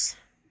on this?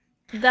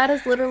 That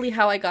is literally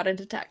how I got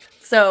into tech.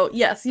 So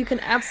yes, you can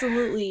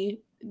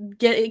absolutely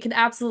get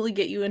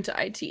you into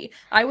IT.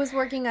 I was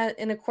working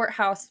in a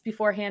courthouse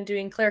beforehand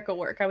doing clerical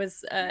work. I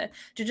was a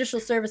judicial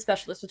service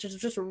specialist, which is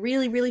just a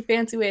really, really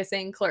fancy way of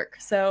saying clerk.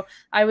 So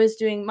I was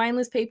doing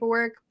mindless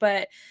paperwork,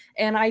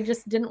 and I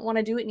just didn't want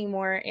to do it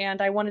anymore.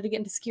 And I wanted to get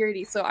into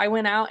security. So I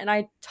went out and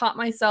I taught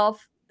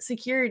myself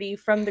security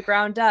from the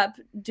ground up,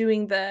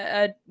 doing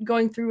the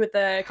going through with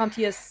the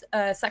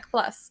CompTIA Sec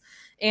Plus.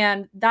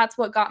 And that's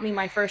what got me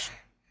my first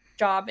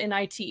job in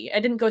IT. I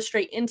didn't go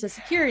straight into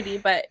security,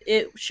 but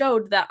it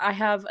showed that I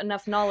have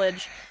enough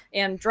knowledge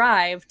and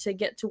drive to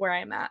get to where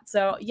I'm at.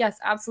 So yes,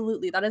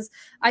 absolutely.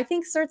 I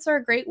think certs are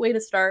a great way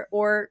to start,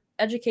 or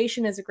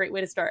education is a great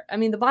way to start. I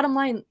mean, the bottom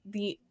line,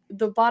 the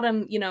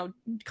bottom,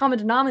 common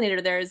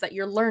denominator there is that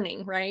you're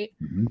learning, right?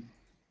 Mm-hmm.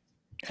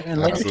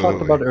 And like we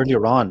talked about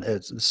earlier on,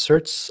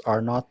 certs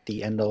are not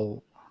the end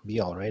all be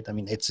all, right? I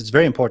mean, it's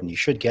very important. You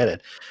should get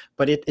it,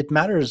 but it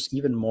matters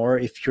even more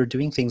if you're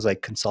doing things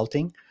like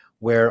consulting,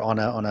 where on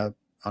a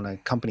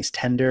company's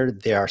tender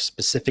there are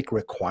specific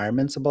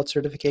requirements about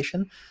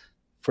certification.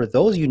 For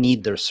those, you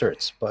need their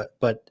certs.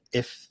 But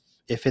if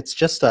it's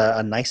just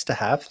a nice to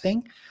have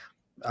thing,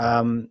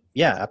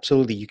 yeah,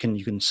 absolutely, you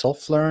can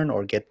self learn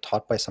or get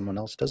taught by someone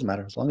else. It doesn't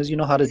matter as long as you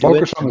know how to do it.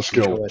 Focus on the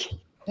skills.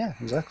 Yeah,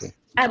 exactly.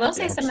 I will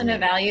say some of Absolutely. the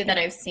value that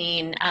I've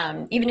seen,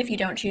 even if you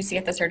don't choose to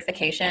get the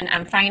certification,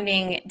 I'm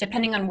finding,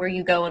 depending on where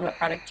you go and what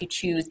product you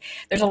choose,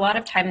 there's a lot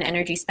of time and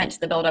energy spent to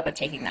the build up of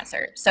taking that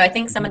cert. So I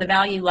think some of the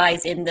value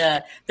lies in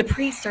the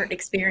pre-cert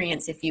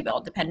experience, if you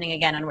will, depending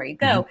again on where you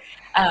go.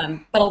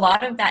 But a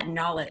lot of that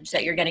knowledge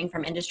that you're getting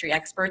from industry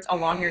experts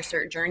along your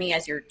cert journey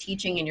as you're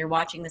teaching and you're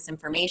watching this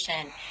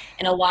information,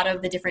 and a lot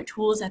of the different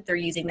tools that they're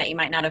using that you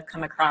might not have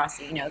come across,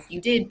 you know, if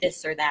you did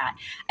this or that,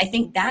 I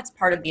think that's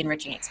part of the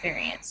enriching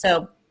experience.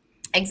 So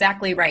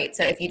exactly right.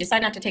 So if you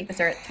decide not to take the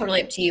cert,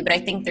 totally up to you. But I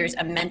think there's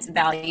immense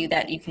value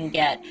that you can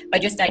get by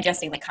just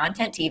digesting the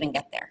content to even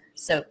get there.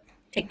 So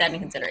take that into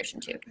consideration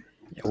too.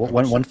 Yeah,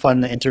 one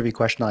fun interview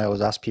question I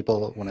always ask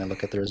people when I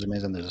look at their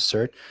resumes and there's a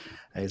cert,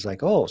 is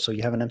like, oh, so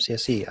you have an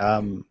MCSE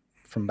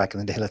from back in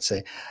the day, let's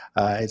say.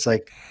 It's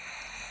like,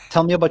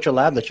 tell me about your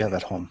lab that you have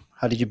at home.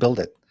 How did you build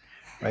it?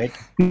 Right?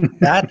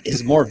 That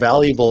is more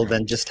valuable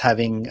than just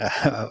having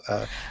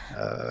a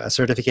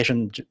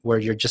certification where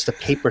you're just a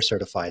paper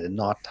certified and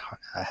not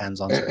a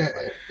hands-on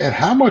certified. And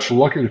how much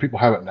luckier do people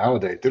have it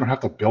nowadays? They don't have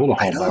to build a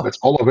home lab. It's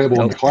all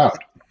available in the cloud.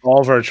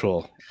 All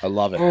virtual. I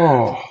love it.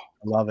 Oh,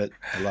 I love it.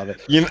 I love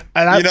it.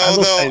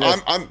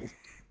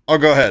 Oh,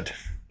 go ahead.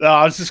 No,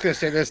 I was just going to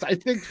say this. I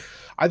think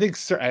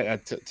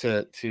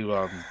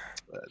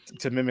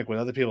to mimic what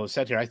other people have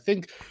said here, I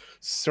think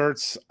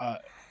certs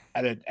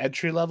at an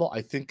entry level,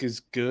 I think is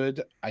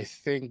good. I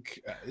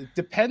think it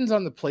depends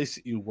on the place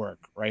that you work,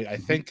 right? I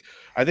think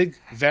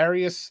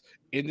various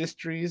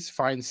industries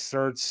find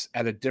certs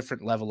at a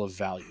different level of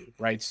value,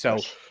 right? So,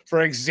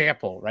 for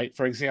example,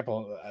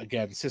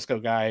 again, Cisco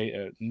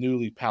guy,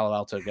 newly Palo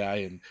Alto guy,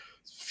 and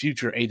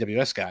future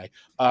AWS guy.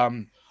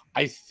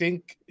 I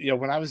think,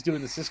 when I was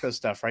doing the Cisco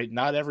stuff, right,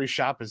 not every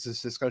shop is a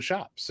Cisco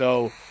shop.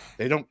 So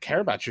they don't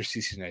care about your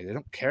CCNA. They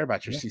don't care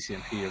about your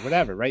CCNP or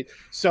whatever, right?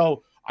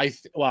 So I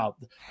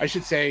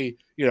should say,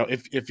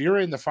 if you're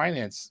in the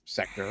finance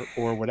sector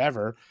or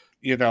whatever,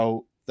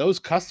 those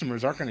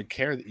customers aren't going to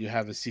care that you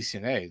have a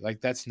CCNA.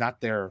 Like that's not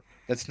their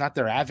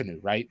avenue,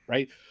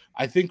 right?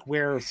 I think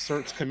where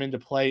certs come into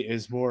play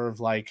is more of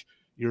like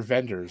your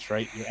vendors,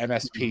 right? Your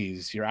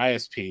MSPs, your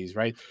ISPs,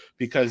 right?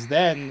 Because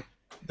then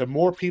the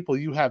more people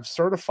you have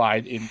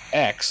certified in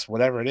X,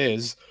 whatever it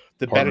is,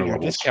 the better your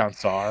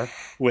discounts are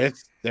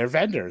with their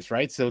vendors,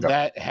 right? So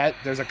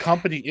there's a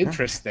company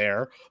interest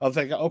there of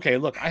like, okay,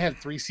 look, I have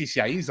 3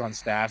 CCIEs on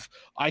staff.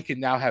 I can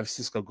now have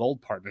Cisco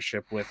Gold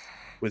partnership with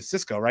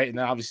Cisco, right? And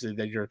then obviously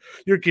then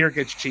your gear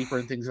gets cheaper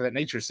and things of that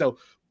nature. So,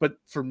 but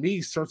for me,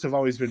 certs have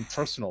always been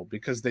personal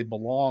because they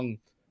belong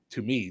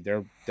to me.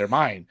 They're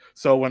mine.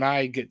 So when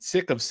I get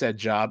sick of said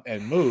job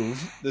and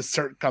move, the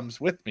cert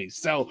comes with me.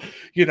 So,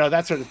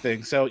 that sort of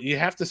thing. So you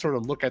have to sort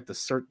of look at the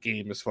cert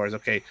game as far as,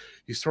 okay,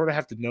 you sort of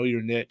have to know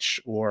your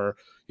niche, or,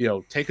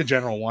 take a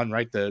general one,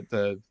 right?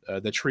 The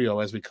trio,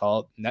 as we call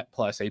it, Net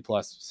Plus, A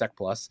Plus, Sec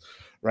Plus,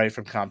 right,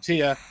 from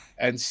CompTIA,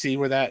 and see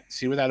where that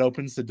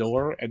opens the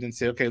door, and then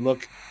say, okay,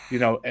 look,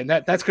 and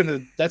that's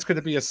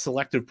gonna be a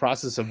selective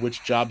process of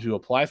which jobs you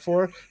apply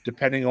for,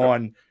 depending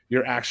on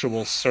your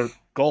actual cert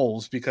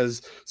goals,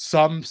 because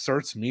some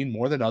certs mean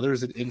more than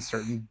others in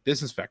certain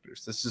business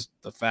vectors. That's just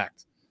the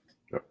fact.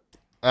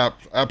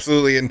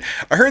 Absolutely. And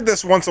I heard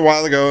this once a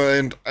while ago,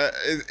 and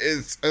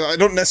I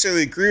don't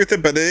necessarily agree with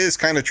it, but it is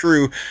kind of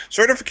true.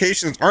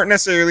 Certifications aren't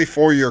necessarily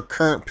for your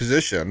current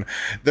position.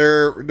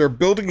 They're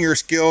building your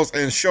skills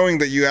and showing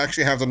that you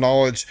actually have the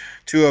knowledge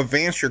to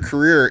advance your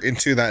career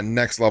into that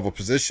next level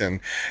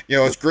position.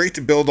 It's great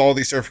to build all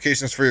these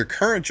certifications for your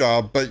current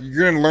job, but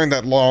you're going to learn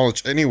that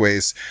knowledge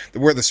anyways.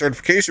 Where the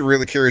certification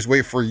really carries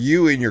weight for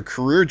you in your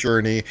career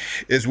journey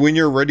is when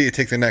you're ready to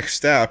take the next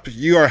step.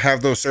 You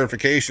have those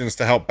certifications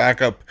to help back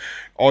up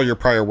all your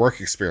prior work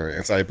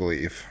experience, I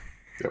believe.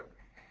 Yep.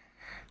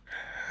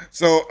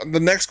 So the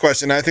next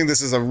question, I think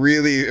this is a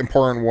really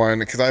important one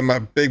because I'm a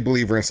big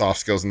believer in soft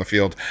skills in the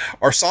field.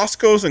 Are soft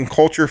skills and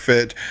culture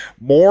fit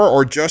more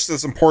or just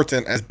as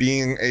important as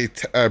being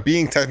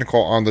being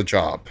technical on the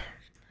job?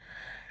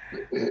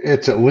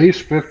 It's at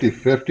least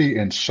 50-50,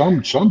 and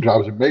some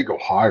jobs it may go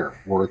higher,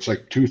 where it's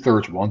like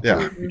 2/3,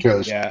 1/3.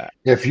 Because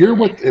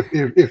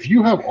if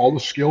you have all the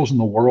skills in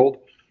the world,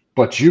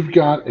 but you've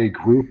got a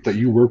group that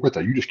you work with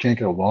that you just can't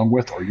get along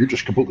with, or you're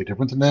just completely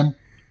different than them,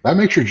 that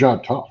makes your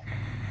job tough.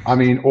 I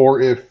mean,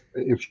 or if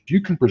you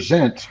can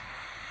present,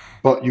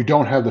 but you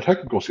don't have the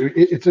technical skills,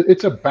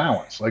 it's a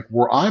balance. Like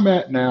where I'm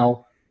at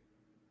now,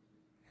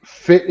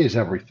 fit is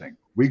everything.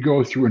 We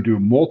go through and do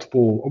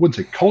multiple, I wouldn't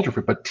say culture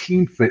fit, but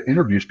team fit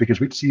interviews, because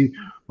we see,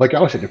 like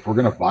I said, if we're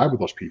going to vibe with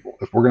those people,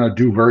 if we're going to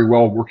do very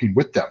well working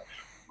with them.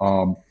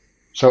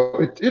 So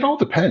it all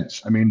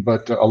depends. I mean,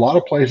 but a lot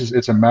of places,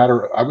 it's a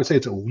matter. I would say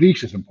it's at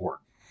least as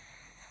important.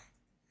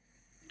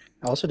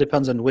 It also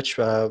depends on which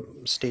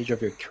stage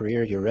of your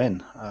career you're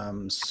in. Yeah.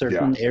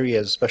 Certain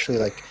areas, especially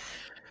like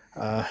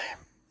uh,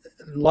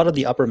 a lot of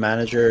the upper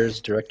managers,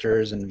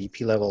 directors, and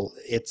VP level,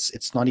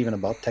 it's not even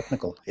about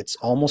technical. It's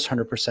almost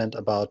 100%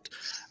 about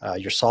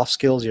your soft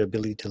skills, your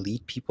ability to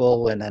lead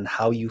people, and then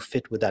how you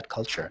fit with that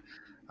culture.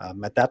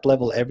 At that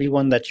level,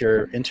 everyone that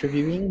you're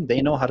interviewing,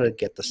 they know how to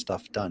get the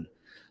stuff done.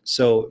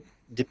 So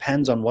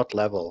depends on what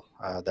level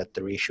that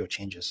the ratio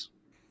changes.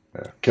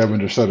 Yeah. Kevin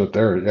just said it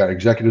there. Yeah,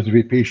 executives and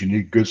VPs, you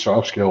need good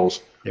soft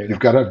skills. There you You've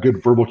go. got to have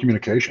good verbal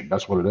communication.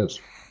 That's what it is.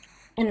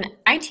 And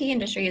IT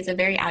industry is a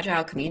very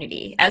agile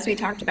community. As we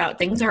talked about,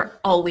 things are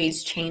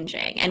always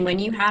changing. And when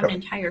you have an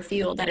Yep. entire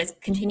field that is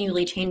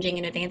continually changing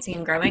and advancing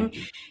and growing,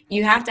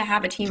 you have to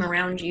have a team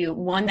around you,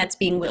 one that's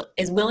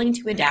is willing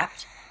to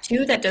adapt,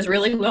 two that does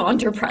really well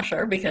under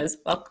pressure because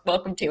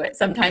welcome to it.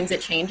 Sometimes it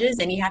changes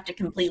and you have to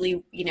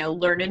completely,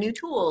 learn a new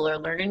tool or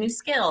learn a new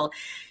skill.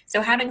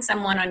 So having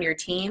someone on your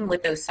team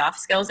with those soft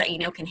skills that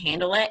can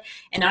handle it,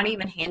 and not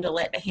even handle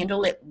it, but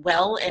handle it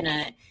well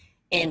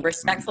and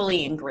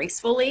respectfully and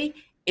gracefully,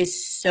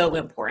 is so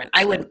important.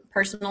 I would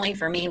personally,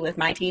 for me with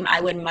my team, I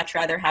would much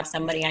rather have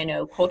somebody I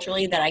know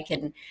culturally that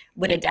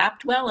would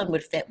adapt well and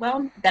would fit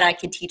well, that I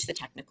could teach the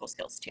technical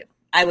skills to.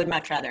 I would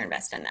much rather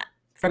invest in that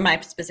from my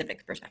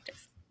specific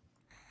perspective.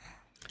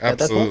 Yeah,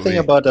 that's one thing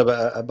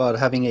Absolutely. about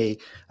having a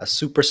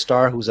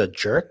superstar who's a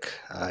jerk.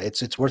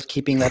 It's worth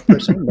keeping that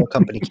person. No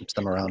company keeps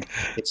them around.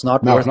 It's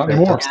not No, worth not the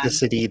anymore. Yeah.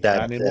 toxicity Not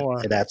that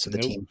anymore. it adds to the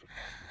Nope. team.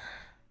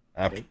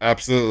 Nope.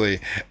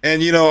 Absolutely.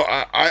 And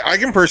I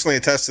can personally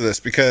attest to this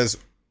because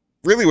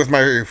really with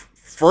my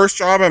first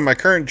job and my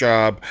current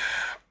job,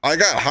 I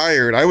got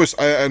hired.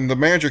 And the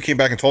manager came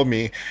back and told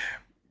me,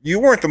 you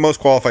weren't the most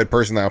qualified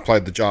person that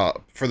applied the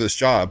job for this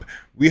job.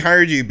 We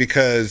hired you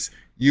because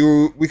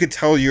we could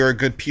tell you're a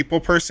good people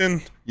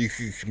person. You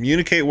could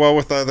communicate well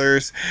with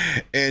others,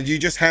 and you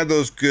just had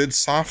those good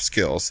soft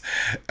skills.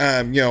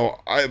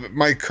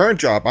 My current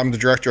job, I'm the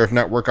director of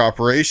network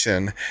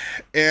operation,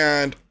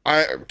 and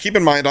I keep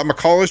in mind I'm a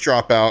college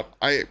dropout.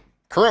 I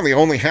currently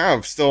only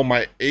have still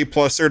my A+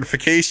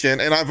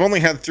 certification, and I've only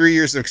had 3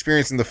 years of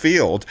experience in the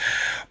field,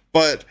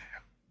 but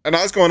and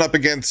I was going up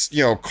against,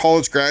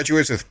 college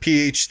graduates with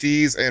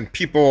PhDs and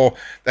people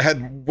that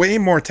had way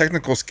more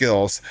technical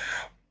skills.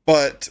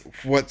 But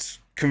what's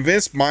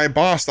convinced my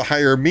boss to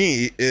hire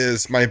me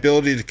is my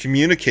ability to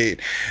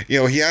communicate.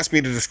 He asked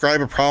me to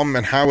describe a problem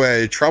and how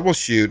I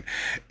troubleshoot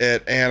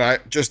it,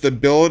 and the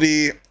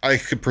ability I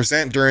could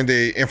present during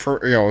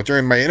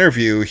during my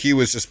interview. He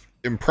was just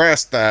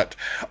impressed that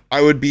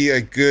I would be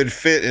a good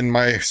fit in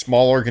my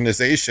small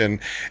organization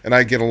and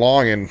I get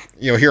along. And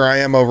here I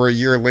am over a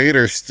year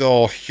later,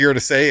 still here to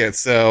say it.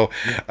 So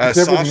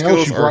It's soft everything else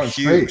skills you are brought in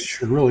spades.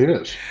 huge. It really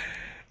is.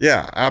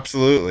 Yeah,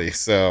 absolutely.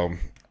 So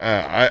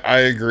I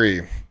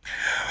agree.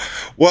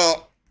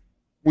 Well,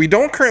 we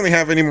don't currently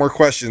have any more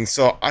questions,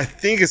 so I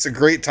think it's a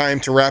great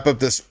time to wrap up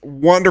this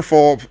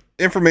wonderful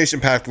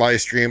information-packed live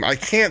stream. I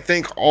can't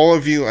thank all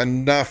of you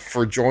enough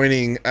for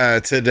joining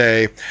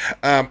today.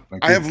 I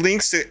have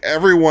links to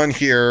everyone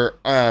here,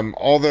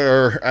 all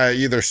their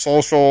either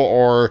social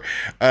or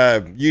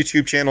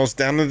YouTube channels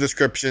down in the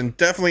description.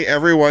 Definitely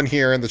everyone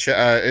here in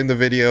the in the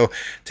video,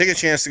 take a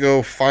chance to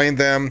go find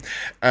them,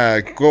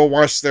 go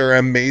watch their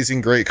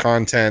amazing, great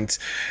content,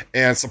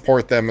 and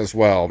support them as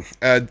well.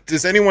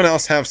 Does anyone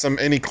else have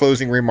any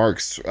closing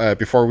remarks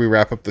before we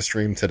wrap up the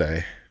stream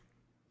today?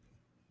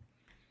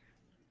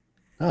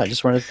 I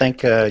just wanted to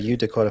thank you,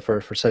 Dakota,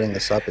 for setting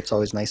this up. It's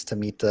always nice to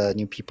meet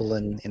new people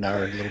in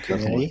our little community.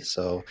 Definitely.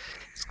 So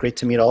it's great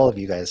to meet all of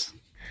you guys.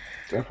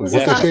 Definitely. This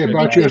What is they say awesome.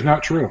 about Thank you you. is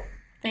not true.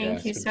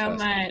 Thank you it's so been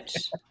much.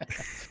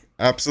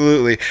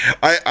 Absolutely.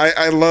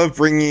 I love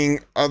bringing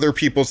other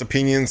people's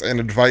opinions and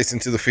advice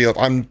into the field.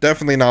 I'm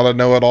definitely not a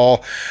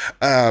know-it-all.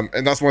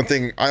 And that's one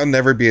thing. I'll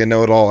never be a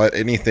know-it-all at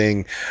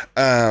anything.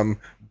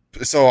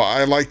 So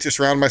I like to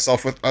surround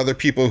myself with other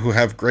people who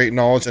have great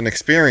knowledge and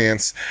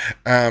experience,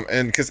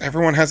 and because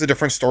everyone has a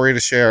different story to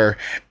share.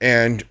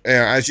 And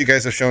as you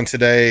guys have shown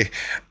today,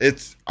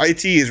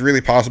 IT is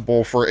really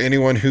possible for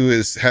anyone who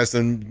has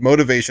the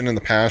motivation and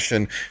the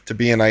passion to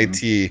be in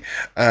IT. It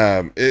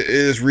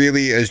is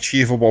really an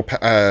achievable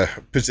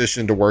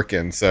position to work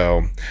in.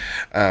 So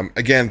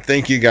again,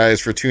 thank you guys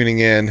for tuning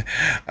in,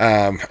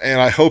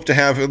 and I hope to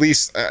have at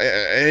least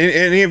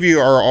any of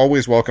you are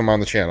always welcome on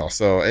the channel.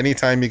 So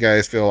anytime you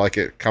guys feel like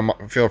it,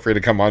 feel free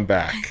to come on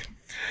back.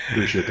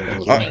 Appreciate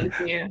that.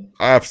 Thank you.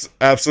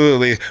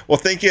 Absolutely. Well,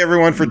 thank you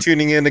everyone for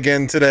tuning in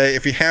again today.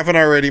 If you haven't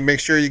already,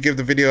 make sure you give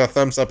the video a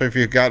thumbs up if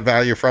you got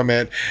value from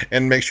it,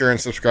 and make sure and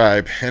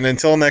subscribe. And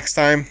until next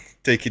time,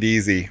 take it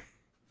easy.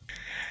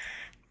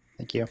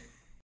 Thank you.